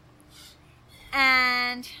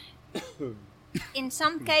 And in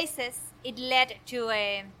some cases, it led to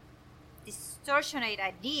a distortionate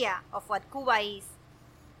idea of what Cuba is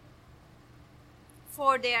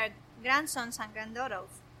for their grandsons and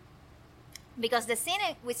granddaughters. Because the thing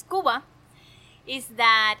with Cuba is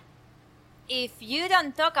that if you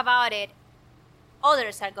don't talk about it,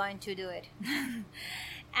 others are going to do it.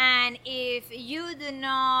 And if you do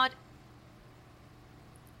not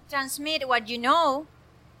transmit what you know,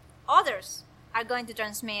 others are going to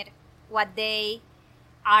transmit what they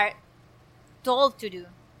are told to do.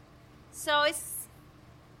 So it's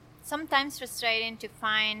sometimes frustrating to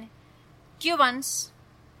find Cubans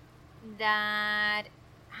that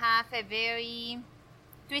have a very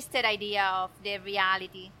twisted idea of the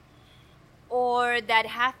reality, or that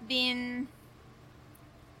have been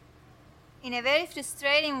in a very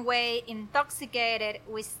frustrating way intoxicated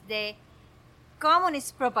with the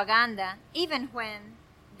communist propaganda, even when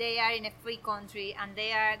they are in a free country and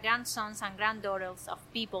they are grandsons and granddaughters of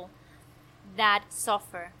people that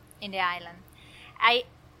suffer in the island. I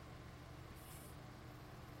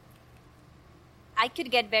could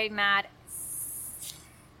get very mad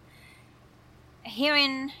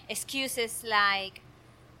hearing excuses like,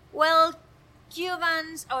 well,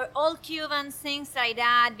 Cubans or all Cubans things like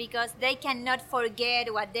that because they cannot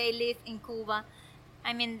forget what they live in Cuba.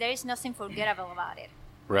 I mean, there is nothing forgettable about it.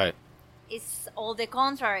 Right. It's all the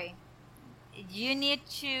contrary. You need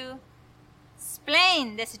to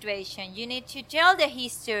explain the situation. You need to tell the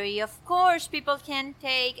history. Of course, people can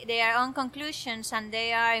take their own conclusions, and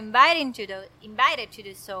they are invited to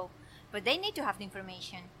do so. But they need to have the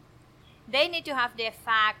information. They need to have the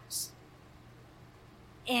facts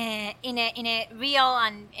in a real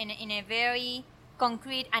and in a very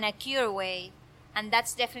concrete and accurate way. And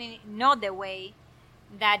that's definitely not the way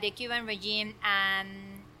that the Cuban regime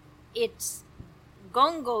and its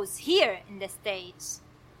gongos here in the States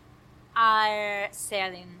are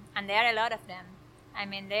selling, and there are a lot of them. I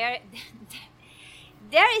mean, there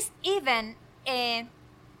is even a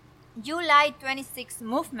July 26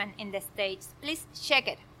 movement in the States. Please check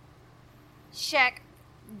it. Check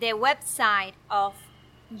the website of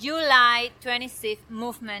July 26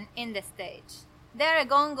 movement in the States. They're a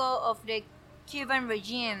gongo of the Cuban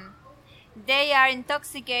regime. They are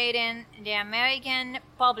intoxicating the American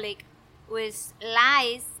public with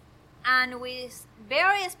lies and with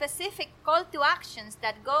very specific call to actions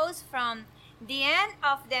that goes from the end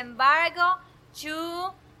of the embargo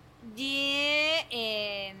to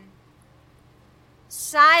the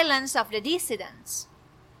silence of the dissidents.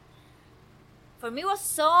 For me, it was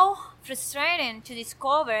so frustrating to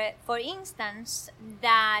discover, for instance,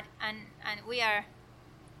 that, and we are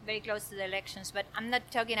very close to the elections, but I'm not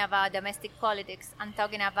talking about domestic politics, I'm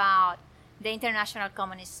talking about the international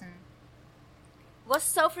communism. It was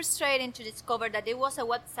so frustrating to discover that there was a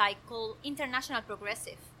website called International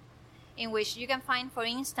Progressive, in which you can find, for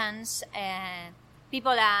instance,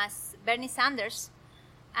 people as Bernie Sanders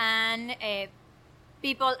and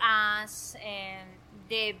people as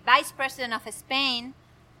the Vice President of Spain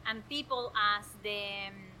and people as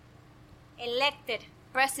the elected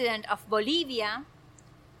President of Bolivia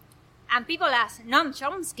and people as Noam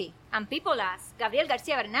Chomsky and people as Gabriel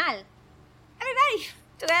Garcia Bernal. Everybody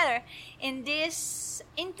together in this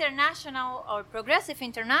international or progressive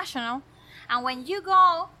international. And when you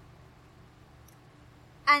go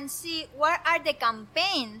and see what are the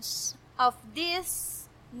campaigns of this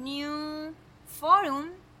new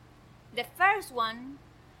forum, the first one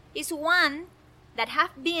is one that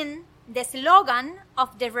have been the slogan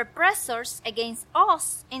of the repressors against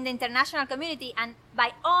us in the international community, and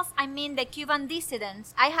by us I mean the Cuban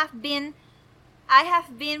dissidents. I have been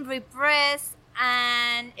repressed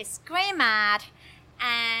and screamed at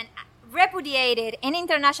and repudiated in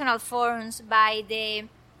international forums by the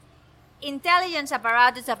intelligence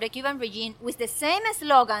apparatus of the Cuban regime with the same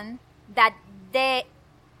slogan that the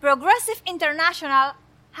Progressive International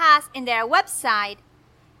has in their website,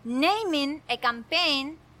 naming a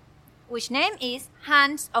campaign which name is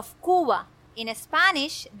Hands of Cuba. In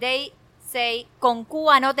Spanish, they say, Con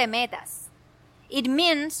Cuba no te metas. It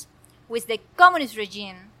means with the communist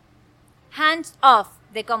regime, hands off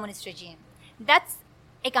the communist regime. That's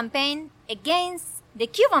a campaign against the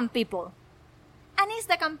Cuban people. And it's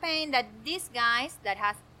the campaign that these guys that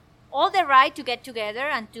have all the right to get together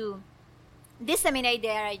and to disseminate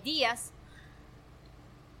their ideas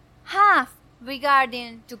have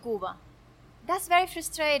regarding to Cuba. That's very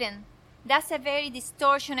frustrating. That's a very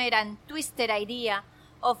distortionate and twisted idea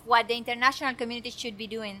of what the international community should be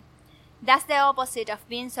doing. That's the opposite of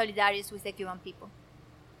being solidarious with the Cuban people.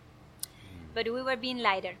 But we were being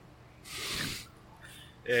lighter.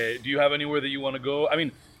 Do you have anywhere that you want to go?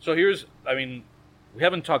 We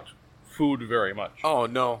haven't talked food very much. Oh,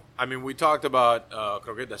 no. I mean, we talked about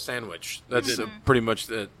croqueta sandwich. That's pretty much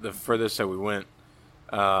the furthest that we went.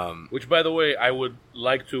 Which, by the way, I would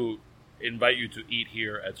like to invite you to eat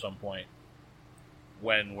here at some point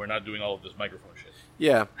when we're not doing all of this microphone shit.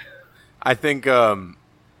 Yeah. I think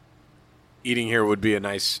eating here would be a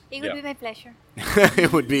nice... It would be my pleasure.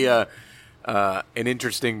 It would be an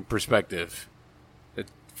interesting perspective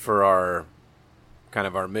for our kind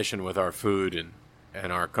of our mission with our food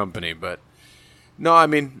and our company. But no, I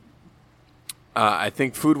mean, I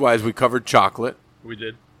think food-wise, we covered chocolate We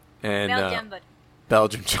did. and Belgium, but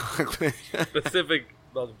Belgian chocolate. Specific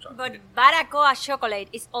Belgian chocolate. but Baracoa chocolate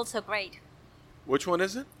is also great. Which one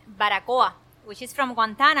is it? Baracoa, which is from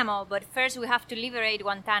Guantanamo, but first we have to liberate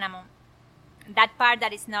Guantanamo. That part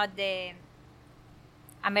that is not the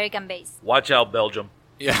American base. Watch out, Belgium.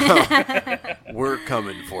 Yeah, we're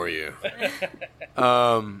coming for you.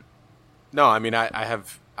 No, I mean, I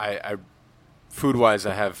have food-wise,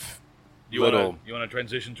 I have You little. want to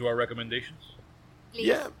transition to our recommendations? Please.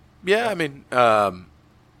 Yeah. I mean,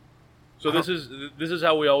 So this is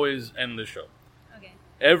how we always end the show. Okay.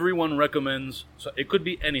 Everyone recommends. So it could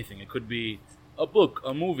be anything. It could be a book,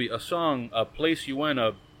 a movie, a song, a place you went,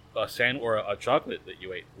 a or a chocolate that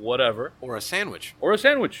you ate, whatever, or a sandwich. or a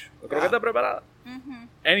sandwich. A croqueta Yeah. preparada.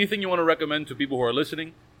 Anything you want to recommend to people who are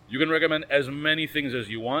listening, you can recommend as many things as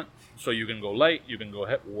you want. So you can go light, you can go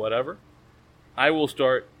whatever. I will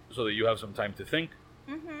start so that you have some time to think.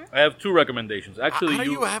 I have two recommendations. Actually, How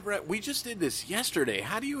do you have? We just did this yesterday.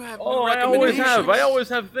 How do you have? Oh, new I always have.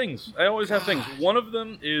 recommendations? I always have things. One of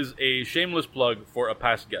them is a shameless plug for a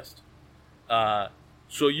past guest.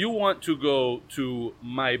 So you want to go to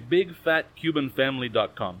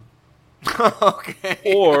mybigfatcubanfamily.com Okay.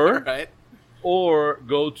 Or- All right. or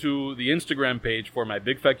go to the Instagram page for My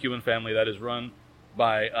Big Fat Cuban Family that is run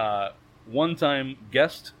by one-time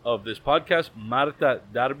guest of this podcast, Marta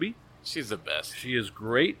Darby. She's the best. She is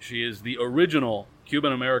great. She is the original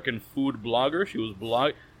Cuban-American food blogger.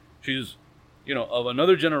 She's, of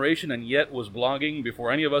another generation and yet was blogging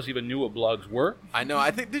before any of us even knew what blogs were. I know.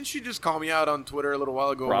 I think didn't she just call me out on Twitter a little while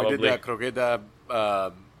ago? Probably. We did that croqueta,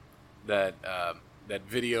 that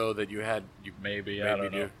video that you had. You Maybe, made I me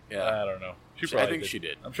don't know. do. Yeah. I don't know. She I probably think she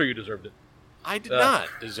did. I'm sure you deserved it. I did not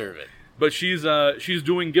deserve it. But she's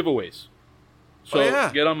doing giveaways. So Oh,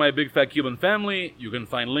 yeah. get on My Big Fat Cuban Family. You can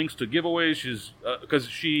find links to giveaways. She's because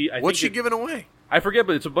What's she giving away? I forget,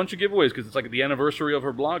 but it's a bunch of giveaways because it's like the anniversary of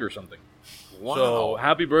her blog or something. Wow. So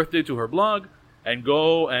happy birthday to her blog, and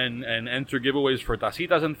go and enter giveaways for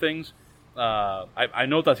tacitas and things. I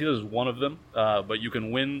know tacitas is one of them, but you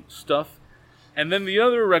can win stuff. And then the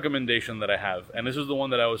other recommendation that I have, and this is the one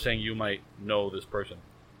that I was saying you might know this person.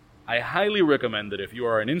 I highly recommend that if you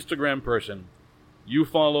are an Instagram person, you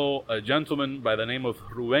follow a gentleman by the name of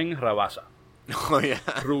Ruben Rabasa. Oh yeah.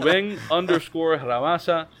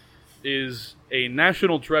 Ruben_Rabasa is a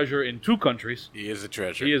national treasure in two countries. He is a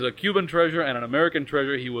treasure. He is a Cuban treasure and an American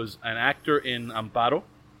treasure. He was an actor in Amparo.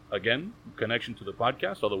 Again, connection to the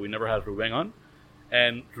podcast, although we never had Ruben on.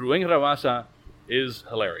 And Ruben Rabasa is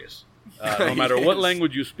hilarious. No matter what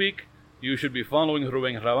language you speak, you should be following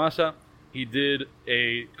Ruben Rabasa. He did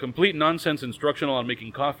a complete nonsense instructional on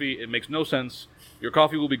making coffee. It makes no sense. Your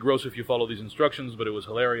coffee will be gross if you follow these instructions, but it was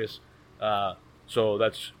hilarious. So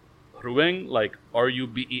that's Ruben, like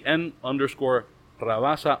RUBEN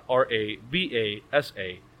 _Rabasa,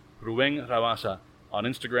 RABASA, Ruben Rabasa on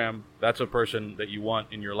Instagram. That's a person that you want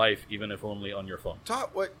in your life, even if only on your phone.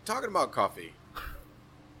 Talking about coffee.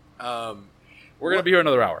 We're going to be here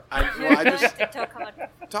another hour. I just To talk about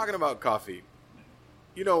talking about coffee.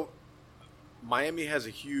 Miami has a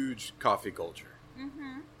huge coffee culture.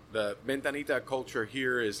 The Ventanita culture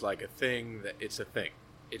here is like a thing. It's a thing.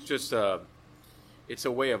 It's just it's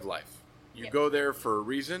a way of life. You go there for a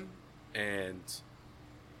reason, and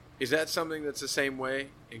is that something that's the same way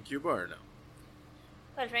in Cuba or no?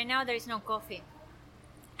 Well, right now there is no coffee.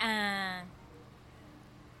 I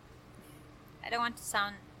don't want to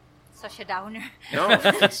sound such a downer. No,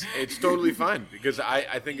 it's totally fine because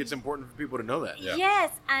I think it's important for people to know that. Yeah.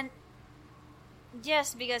 Yes, and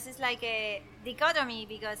just because it's like a dichotomy,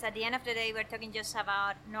 because at the end of the day we're talking just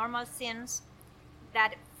about normal things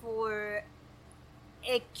that for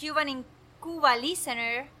a Cuban in Cuba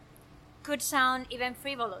listener could sound even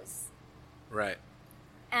frivolous. Right.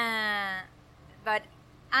 But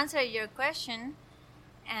answer your question,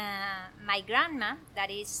 my grandma, that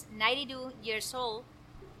is 92 years old,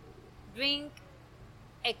 drink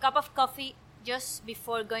a cup of coffee just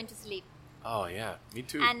before going to sleep. Oh yeah, me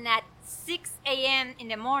too. And at 6 a.m. in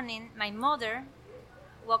the morning, my mother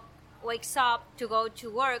wakes up to go to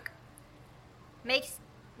work, make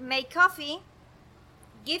coffee,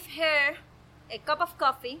 give her a cup of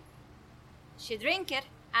coffee, she drink it,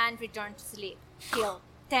 and return to sleep till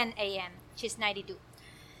 10 a.m. She's 92.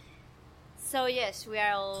 So yes, we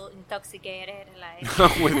are all intoxicated, like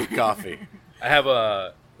With coffee. I have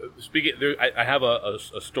a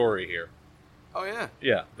story here. Oh yeah,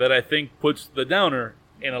 Yeah, that I think puts the downer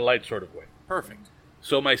in a light sort of way. perfect.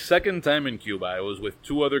 So my second time in Cuba, I was with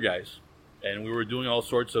two other guys, and we were doing all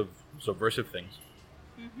sorts of subversive things.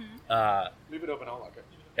 Leave it open. I'll lock it.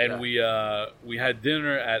 And we had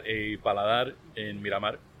dinner at a paladar in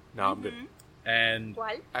Miramar. No, I'm good. And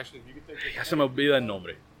 ¿Cuál? Actually, you can take it. ya se me olvida el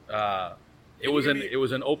nombre. It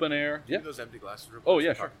was an open air. Give me those empty glasses. Oh,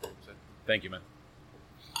 yeah, sure. Thank you, man.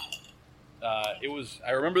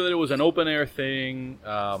 I remember that it was an open air thing.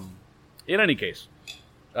 In any case,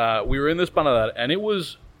 we were in this paladar, and it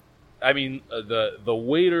was, I mean, the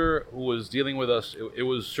waiter who was dealing with us, it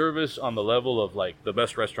was service on the level of like the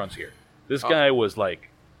best restaurants here. This guy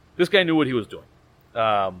knew what he was doing.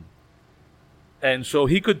 And so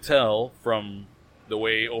he could tell from the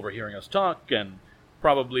way overhearing us talk, and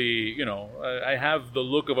probably, I have the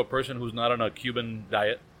look of a person who's not on a Cuban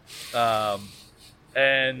diet.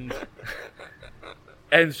 And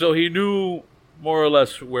so he knew more or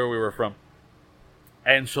less where we were from.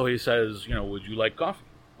 And so he says, would you like coffee?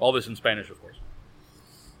 All this in Spanish, of course.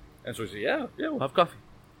 And so we say, yeah, we'll have coffee.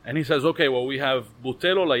 And he says, okay, well, we have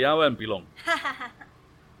Butero, La Llave, and Pilon.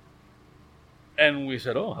 And we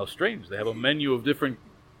said, oh, how strange. They have a menu of different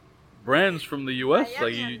brands from the U.S.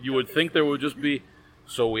 Like, you would think there would just be...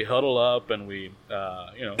 So we huddle up and we,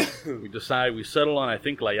 we decide, we settle on, I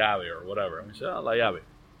think, La Llave or whatever. And we said, La Llave.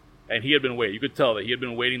 And he had been waiting. You could tell that he had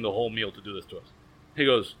been waiting the whole meal to do this to us. He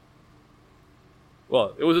goes,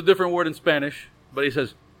 well, it was a different word in Spanish, but he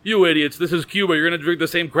says, you idiots, this is Cuba. You're going to drink the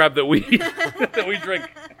same crap that we that we drink.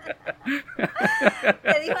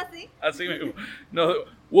 ¿Te dijo así? Así mismo. No,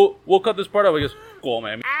 we'll cut this part out. He goes,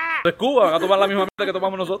 come, de Cuba, van a tomar la misma mierda que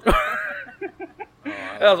tomamos nosotros.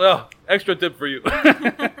 I was like, extra tip for you.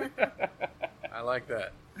 I like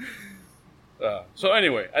that. So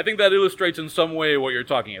anyway, I think that illustrates in some way what you're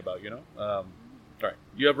talking about, all right.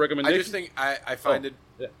 You have recommendations? I just think I find it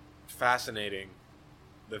fascinating,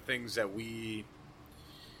 the things that we...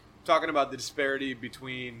 Talking about the disparity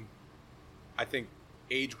between, I think,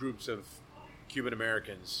 age groups of Cuban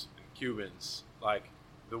Americans and Cubans. Like,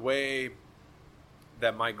 the way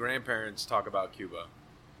that my grandparents talk about Cuba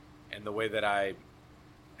and the way that I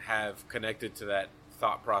have connected to that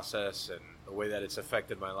thought process and the way that it's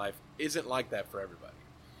affected my life isn't like that for everybody.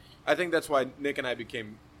 I think that's why Nick and I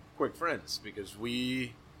became quick friends, because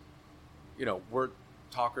we, we're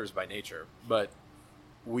talkers by nature, but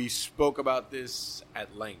we spoke about this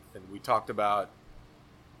at length, and we talked about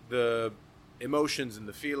the emotions and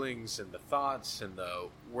the feelings and the thoughts and the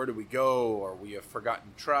where do we go? Are we a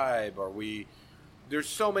forgotten tribe? There's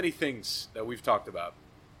so many things that we've talked about,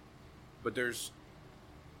 but there's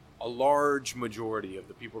a large majority of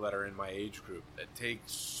the people that are in my age group that take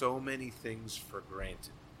so many things for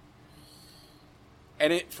granted.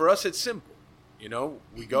 And for us, it's simple.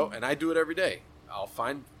 We go, and I do it every day. I'll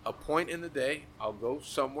find a point in the day. I'll go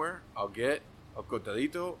somewhere. I'll get a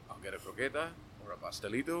cortadito. I'll get a croqueta or a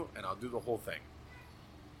pastelito, and I'll do the whole thing.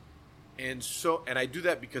 And I do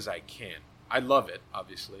that because I can. I love it,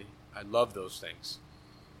 obviously. I love those things.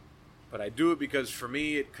 But I do it because, for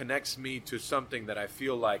me, it connects me to something that I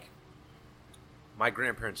feel like my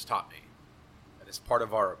grandparents taught me. That it's part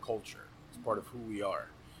of our culture. It's part of who we are.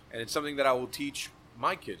 And it's something that I will teach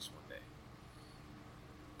my kids one day.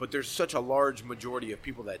 But there's such a large majority of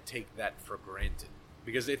people that take that for granted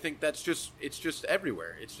because they think it's just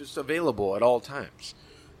everywhere. It's just available at all times.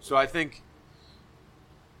 So I think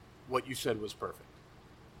what you said was perfect.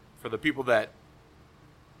 For the people that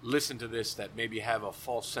listen to this that maybe have a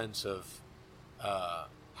false sense of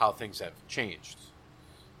how things have changed,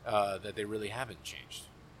 that they really haven't changed,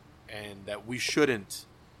 and that we shouldn't.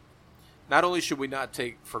 Not only should we not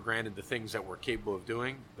take for granted the things that we're capable of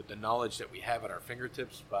doing, but the knowledge that we have at our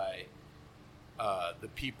fingertips by the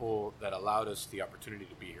people that allowed us the opportunity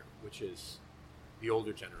to be here, which is the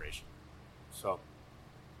older generation. So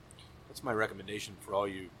that's my recommendation for all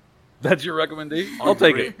you. That's your recommendation? I'll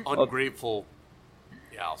take it. Ungrateful.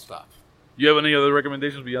 Yeah, I'll stop. You have any other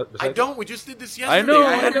recommendations besides I don't. We just did this yesterday. I know.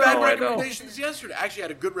 I had bad recommendations yesterday. Actually, I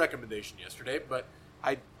had a good recommendation yesterday, but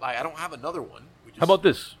I don't have another one. How about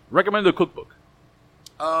this? Recommend a cookbook.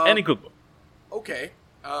 Any cookbook. Okay.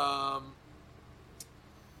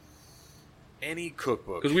 Any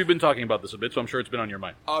cookbook. Because we've been talking about this a bit, so I'm sure it's been on your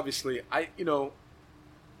mind. Obviously,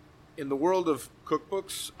 in the world of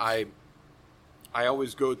cookbooks, I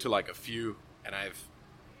always go to like a few, and I've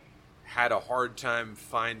had a hard time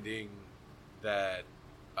finding that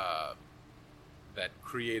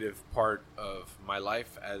creative part of my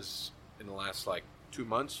life as in the last like 2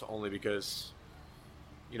 months, only because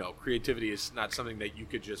creativity is not something that you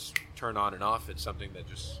could just turn on and off. It's something that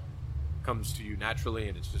just comes to you naturally,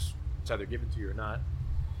 and it's either given to you or not.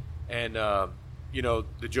 And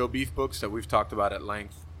the Joe Beef books that we've talked about at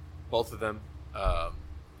length, both of them,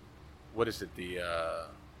 what is it? The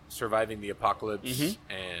Surviving the Apocalypse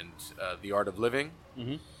and The Art of Living,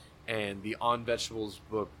 and the On Vegetables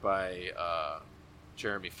book by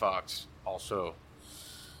Jeremy Fox. Also,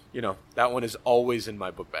 that one is always in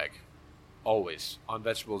my book bag. Always. On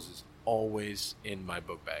Vegetables is always in my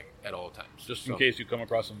book bag at all times. Just in case you come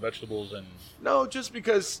across some vegetables and... No, just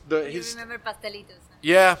because You remember pastelitos?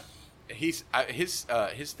 Yeah, his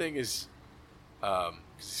thing is, cause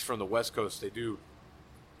he's from the West Coast.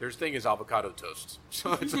 Their thing is avocado toast.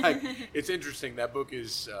 So it's like it's interesting. That book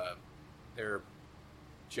is their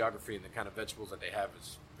geography and the kind of vegetables that they have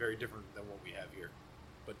is very different than what we have here.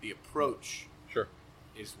 But the approach,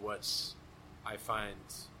 is what's I find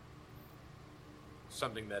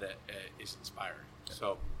something that is inspiring.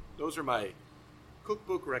 So those are my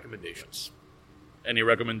cookbook recommendations. Any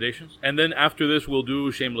recommendations? And then after this, we'll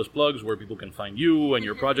do shameless plugs where people can find you and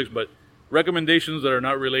your projects, but recommendations that are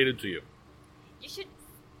not related to you.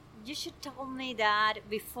 You should tell me that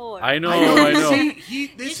before. I know.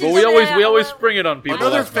 See, Well, we always spring it on people.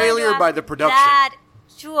 Another failure by the production. That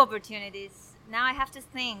 2 opportunities. Now I have to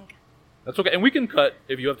think. That's okay. And we can cut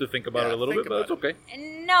if you have to think about it a little bit, but that's okay.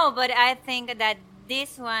 No, but I think that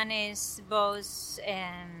this one is both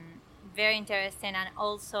very interesting and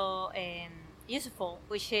also useful,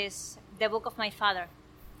 which is the book of my father,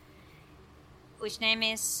 which name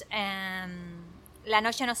is La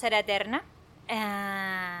Noche No Será Eterna.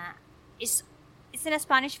 It's in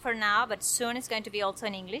Spanish for now, but soon it's going to be also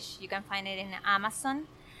in English. You can find it in Amazon.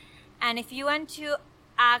 And if you want to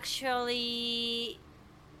actually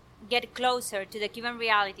get closer to the Cuban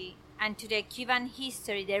reality and to the Cuban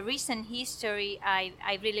history, the recent history, I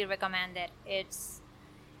really recommend it. It's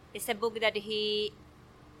a book that he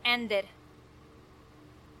ended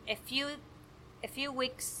a few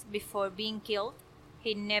weeks before being killed.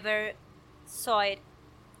 He never saw it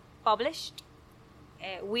published.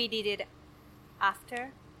 We did it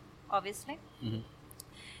after, obviously.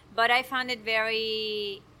 But I found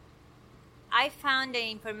the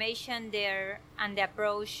information there and the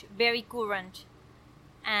approach very current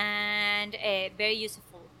and very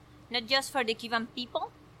useful. Not just for the Cuban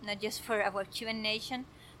people, not just for our Cuban nation,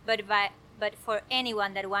 but for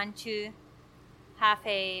anyone that wants to have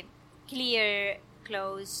a clear,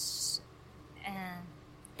 close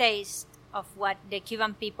taste of what the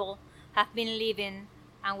Cuban people have been living,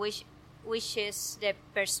 and which is the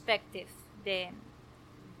perspective, the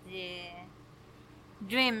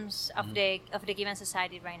dreams of the Cuban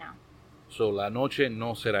society right now. So La Noche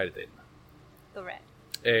No Será Eterna. Correct.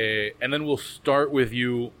 And then we'll start with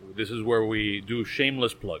you. This is where we do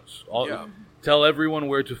shameless plugs. Yeah. Tell everyone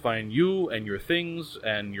where to find you and your things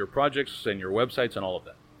and your projects and your websites and all of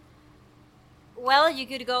that. Well, you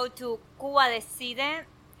could go to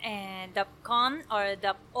cubadecide.com or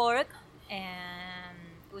 .org,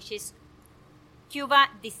 which is Cuba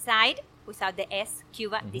Decide without the S,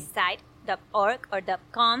 cubadecide.org or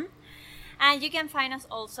 .com. And you can find us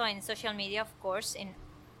also in social media, of course, in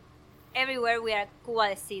everywhere we are Cuba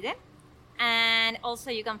Decide. And also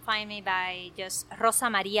you can find me by just Rosa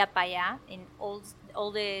Maria Paya in all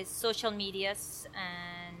the social medias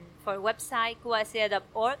and for website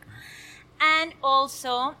cubadecide.org. And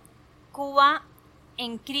also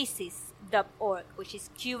CubaInCrisis.org, which is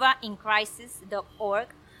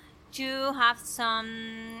CubaInCrisis.org, to have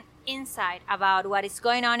some insight about what is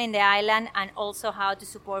going on in the island and also how to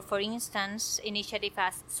support, for instance, initiative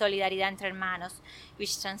as Solidaridad Entre Hermanos,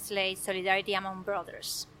 which translates Solidarity Among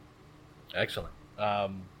Brothers. Excellent.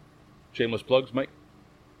 Shameless plugs, Mike?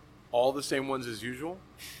 All the same ones as usual.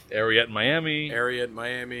 Ariete Miami.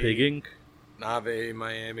 Pig Inc. Nave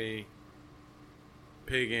Miami.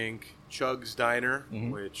 Pig Inc. Chug's Diner,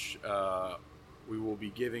 which we will be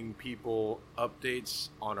giving people updates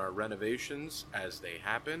on our renovations as they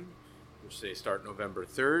happen, which they start November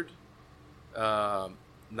 3rd.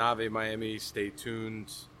 Nave Miami, stay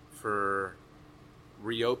tuned for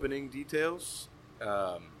reopening details.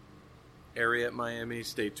 Ariete Miami,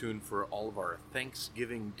 stay tuned for all of our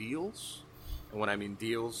Thanksgiving deals. And when I mean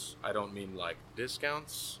deals, I don't mean like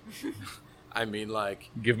discounts. I mean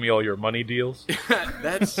like... Give me all your money deals.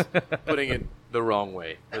 That's putting it the wrong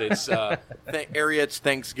way. But it's Ariete's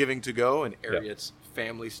Thanksgiving to go and Ariete's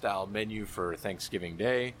family-style menu for Thanksgiving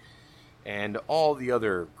Day. And all the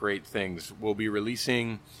other great things. We'll be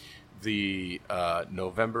releasing the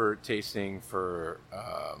November tasting for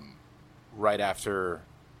right after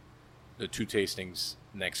the 2 tastings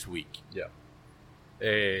next week. Yeah.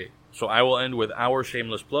 So I will end with our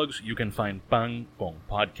shameless plugs. You can find Pan Con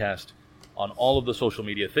Podcast on all of the social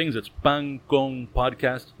media things. It's Pan Con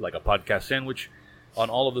Podcast, like a podcast sandwich, on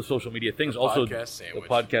all of the social media things. Also, podcast sandwich. the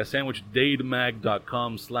podcast sandwich,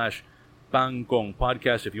 dademag.com/podcast Pan Con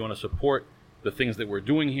Podcast. If you want to support the things that we're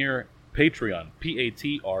doing here, Patreon,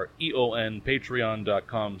 Patreon,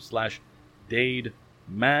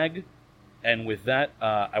 patreon.com/DadeMag. And with that,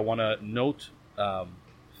 I want to note,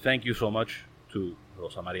 thank you so much to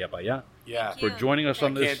Rosa Maria Paya Yeah. for joining us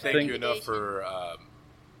on Can't this thank thing. you enough for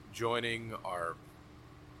joining our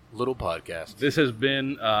little podcast. This has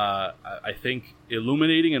been, I think,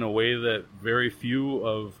 illuminating in a way that very few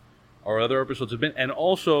of our other episodes have been. And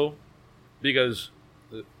also, because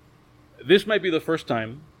this might be the first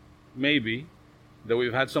time, maybe, that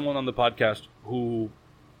we've had someone on the podcast who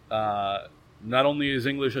not only is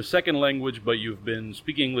English a second language, but you've been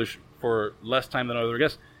speaking English for less time than other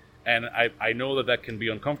guests. And I know that can be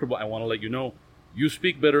uncomfortable. I want to let you know, you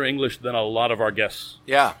speak better English than a lot of our guests.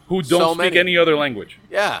 Yeah. Who don't speak any other language.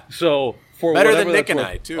 Yeah. So, for better whatever than Nick that's and worth-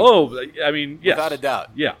 I, too. Oh, I mean, yes. Without a doubt.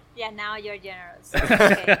 Yeah. Yeah, now you're generous.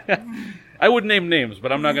 Okay. I would name names,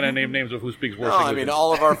 but I'm not going to name names of who speaks worse No, English. I mean,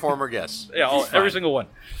 all of our former guests. Yeah, It's every fine. single one.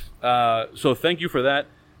 So thank you for that.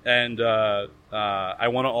 And I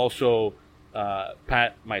want to also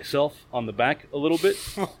pat myself on the back a little bit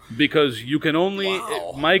because you can only...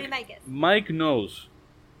 Wow. Be my guest. Mike knows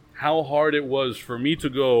how hard it was for me to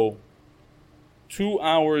go 2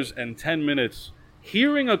 hours and 10 minutes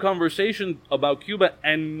hearing a conversation about Cuba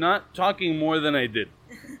and not talking more than I did.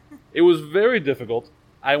 It was very difficult.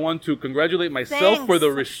 I want to congratulate myself for the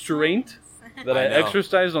Thanks. restraint that I I know.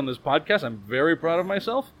 exercised on this podcast. I'm very proud of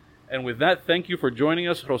myself. And with that, thank you for joining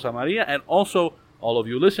us, Rosa Maria, and also all of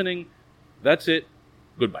you listening. That's it.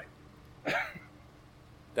 Goodbye.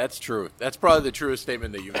 That's true. That's probably the truest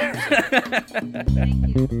statement that you've ever said.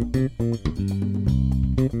 Thank you.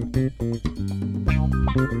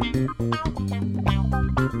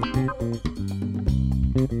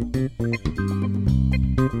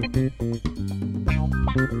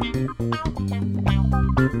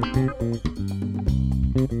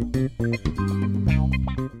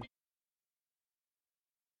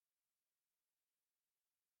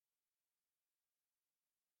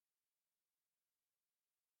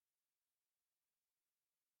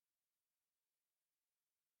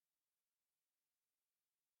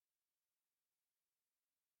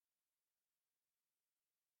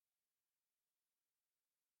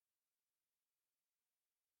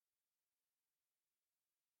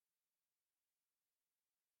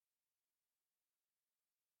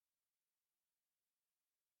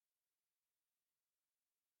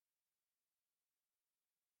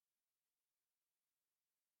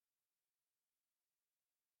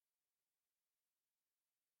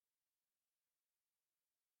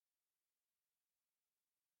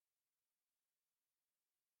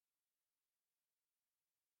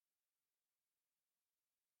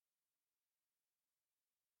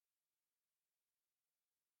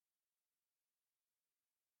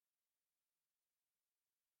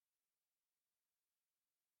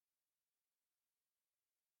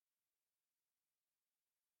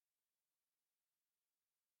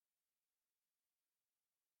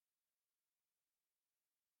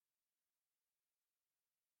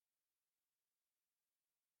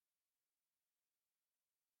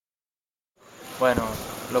 Bueno,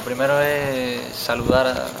 lo primero es saludar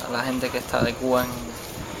a la gente que está de Cuba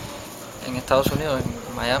en Estados Unidos,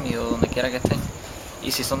 en Miami o donde quiera que estén.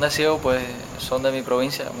 Y si son de Ciego, pues son de mi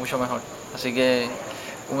provincia, mucho mejor. Así que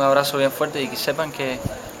un abrazo bien fuerte y que sepan que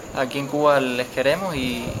aquí en Cuba les queremos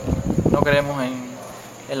y no creemos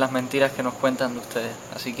en las mentiras que nos cuentan de ustedes.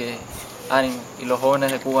 Así que ánimo. Y los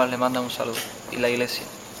jóvenes de Cuba les mandan un saludo. Y la iglesia.